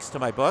see links to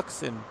my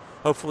books and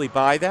hopefully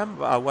buy them.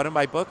 One of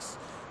my books,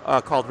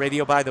 called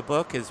Radio by the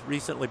Book has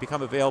recently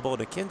become available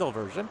in a Kindle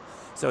version,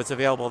 so it's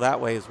available that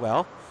way as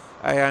well.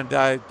 And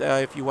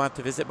if you want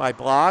to visit my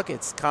blog,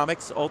 it's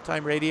comics, old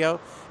time radio,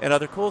 and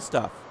other cool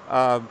stuff.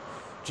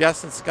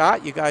 Jess and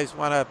Scott, you guys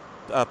want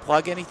to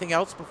plug anything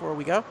else before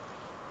we go?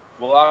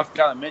 Well, I've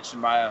got to mention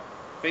my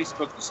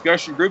Facebook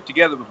discussion group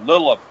together with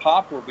Little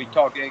Pop, where we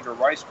talk Edgar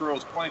Rice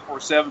Burroughs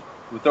 24/7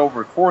 with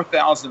over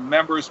 4,000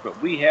 members, but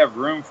we have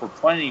room for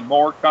plenty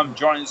more. Come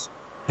join us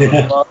for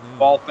the love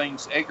of all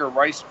things Edgar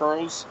Rice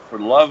Burroughs, for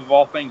the love of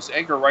all things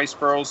Edgar Rice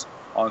Burroughs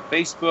on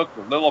Facebook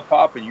with Little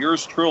Pop and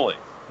yours truly.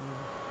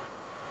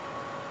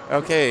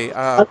 Okay.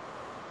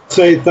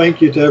 Say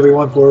thank you to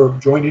everyone for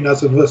joining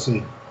us and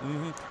listening.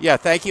 Yeah,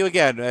 thank you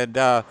again.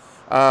 And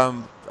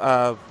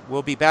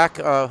we'll be back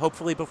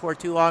hopefully before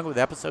too long with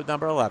episode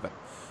number 11.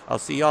 I'll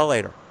see y'all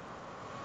later.